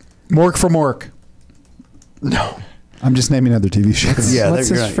 Yes. Mork from Mork. No. I'm just naming other TV shows. Yeah, What's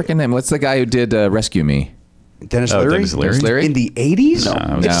his right. freaking name? What's the guy who did Rescue Me? Dennis Oh, Leary? Dennis Leary? Dennis Leary? In the 80s?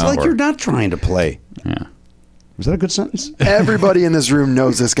 No, It's no. like you're not trying to play. Yeah. Was that a good sentence? Everybody in this room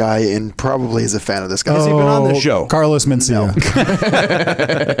knows this guy and probably is a fan of this guy. Has he been on the show? Carlos Mencia.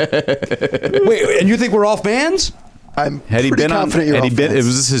 Wait, and you think we're all fans? I'm Had he pretty been on? confident you're Had he all been? fans.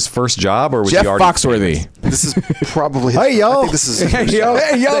 Was this his first job, or was Jeff he already? Foxworthy. This is probably. Hey, y'all. I think this is. his first y'all. job.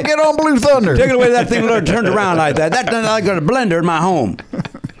 Hey, y'all get on Blue Thunder. Taking away that thing that turned around like that. That's like a blender in my home.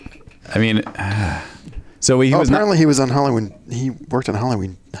 I mean, so he Oh, was apparently not, he was on Halloween. He worked on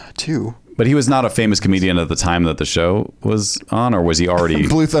Halloween too. but he was not a famous comedian at the time that the show was on, or was he already?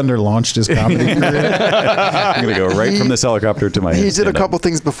 Blue Thunder launched his comedy career. I'm gonna go right from this helicopter to my. He did a stand-up. couple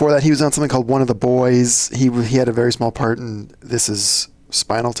things before that. He was on something called One of the Boys. He had a very small part in This Is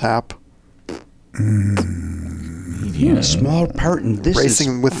Spinal Tap. A small part in this.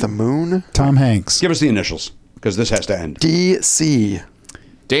 Racing with the Moon. Tom Hanks. Give us the initials, because this has to end. DC.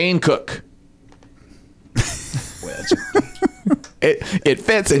 Dane Cook. It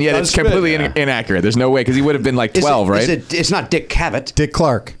fits, and yet it's Does fit, completely yeah. inaccurate. There's no way, because he would have been like 12, right? It's not Dick Cavett. Dick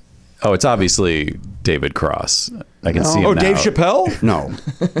Clark. Oh, it's obviously David Cross. I can see him Oh, now. Dave Chappelle? No.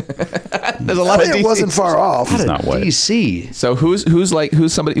 There's a lot of It wasn't far off. He's not white. DC. So who's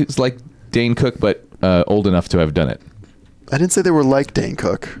somebody who's like Dane Cook, but old enough to have done it? I didn't say they were like Dane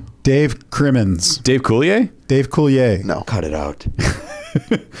Cook. Dave Crimmins. Dave Coulier? Dave Coulier. No. Cut it out.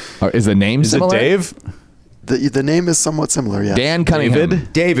 Or is the name Is similar? it Dave? The name is somewhat similar, yeah. Dan Cunningham.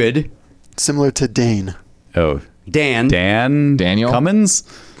 David. Similar to Dane. Oh, Dan. Daniel? Cummins,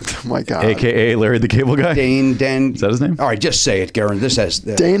 Oh my God. aka Larry the Cable Guy. Dan. Is that his name? All right, just say it, Garen. This has.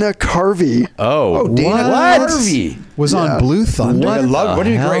 Dana Carvey. Oh, Dana What? Harvey. Was Yeah. on Blue Thunder. I love. What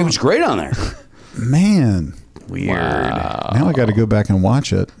did he hell? great? He was great on there. Man. weird. Now I got to go back and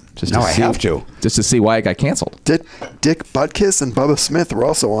watch it. Just Now to I see- have to. Just to see why it got canceled. Dick Butkus and Bubba Smith were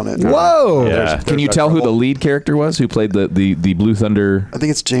also on it. Whoa. Yeah. Can you tell who the lead character was? Who played the Blue Thunder? I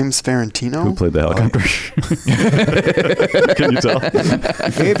think it's James Ferrantino. Who played the helicopter? Can you tell?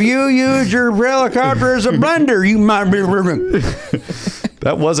 If you use your helicopter as a blender, you might be.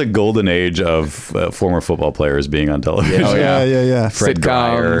 That was a golden age of former football players being on television. Oh, yeah. Yeah. Fred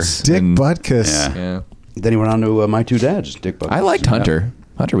Sitcoms. Dick and- Butkus. Yeah. Yeah. Then he went on to My Two Dads. Dick Buck. I liked Hunter.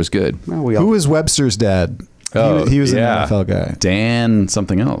 Hunter was good. Well, we all, Who was Webster's dad? Oh, he was yeah. an NFL guy. Dan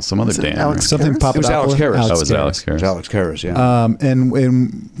something else. Some other Was it Dan. Alex Something Karras? Papadopoulos. It was Alex Karras. Oh, was it Alex It was Karras? Alex Karras, yeah.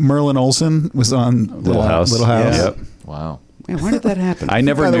 And Merlin Olsen was on Little House. Little House. Yep. Wow. Man, why did that happen? I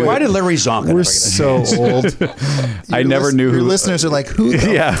never By the knew. way, Why did Larry Zonka? We're so old. I never knew Your who. listeners are like, who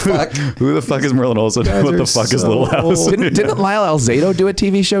the Yeah, who the fuck is Merlin Olsen? guys What are the fuck is so Little House? old. Didn't Lyle Alzado do a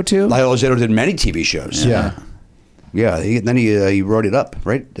TV show too? Lyle Alzado did many TV shows. Yeah. Yeah. Then he wrote it up,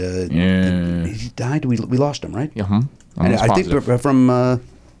 right? He died. We lost him, right? Uh-huh. And I think from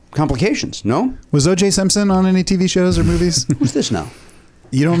complications. No. Was O.J. Simpson on any TV shows or movies? Who's this now?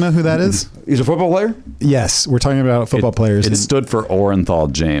 You don't know who that is? He's a football player. Yes, we're talking about football players. It stood for Orenthal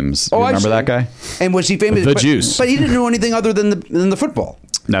James. Oh, You I remember see. that guy? And was he famous? The but, Juice. But he didn't know anything other than the football.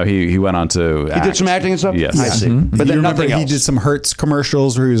 No, he went on to. He did some acting and stuff. Yes. I see. But But you then remember nothing he else. did some Hertz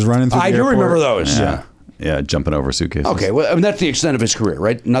commercials where he was running through the I do airport? remember those. Yeah, jumping over suitcases. Okay, well, I mean, that's the extent of his career,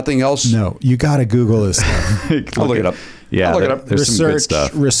 right? Nothing else. No, you got to Google this stuff. I'll look it up. Yeah, I'll look it up. there's some good stuff.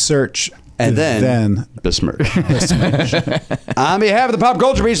 Research, And then besmirch. On behalf of the Pop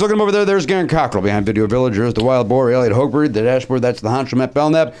Culture Beast, looking over there, there's Garen Cockrell. Behind Video Village, there's the Wild Boar, Elliot Hochberg, the dashboard, that's the Honcho Matt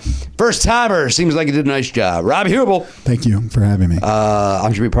Belknap. First timer, seems like he did a nice job. Rob Huebel. Thank you for having me.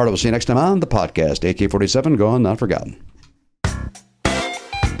 I'm Jimmy Pardo. We'll see you next time on the podcast. AK-47, gone, not forgotten.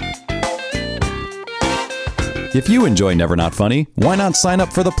 If you enjoy Never Not Funny, why not sign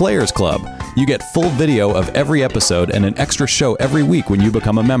up for the Players Club? You get full video of every episode and an extra show every week when you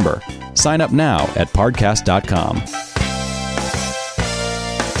become a member. Sign up now at Pardcast.com.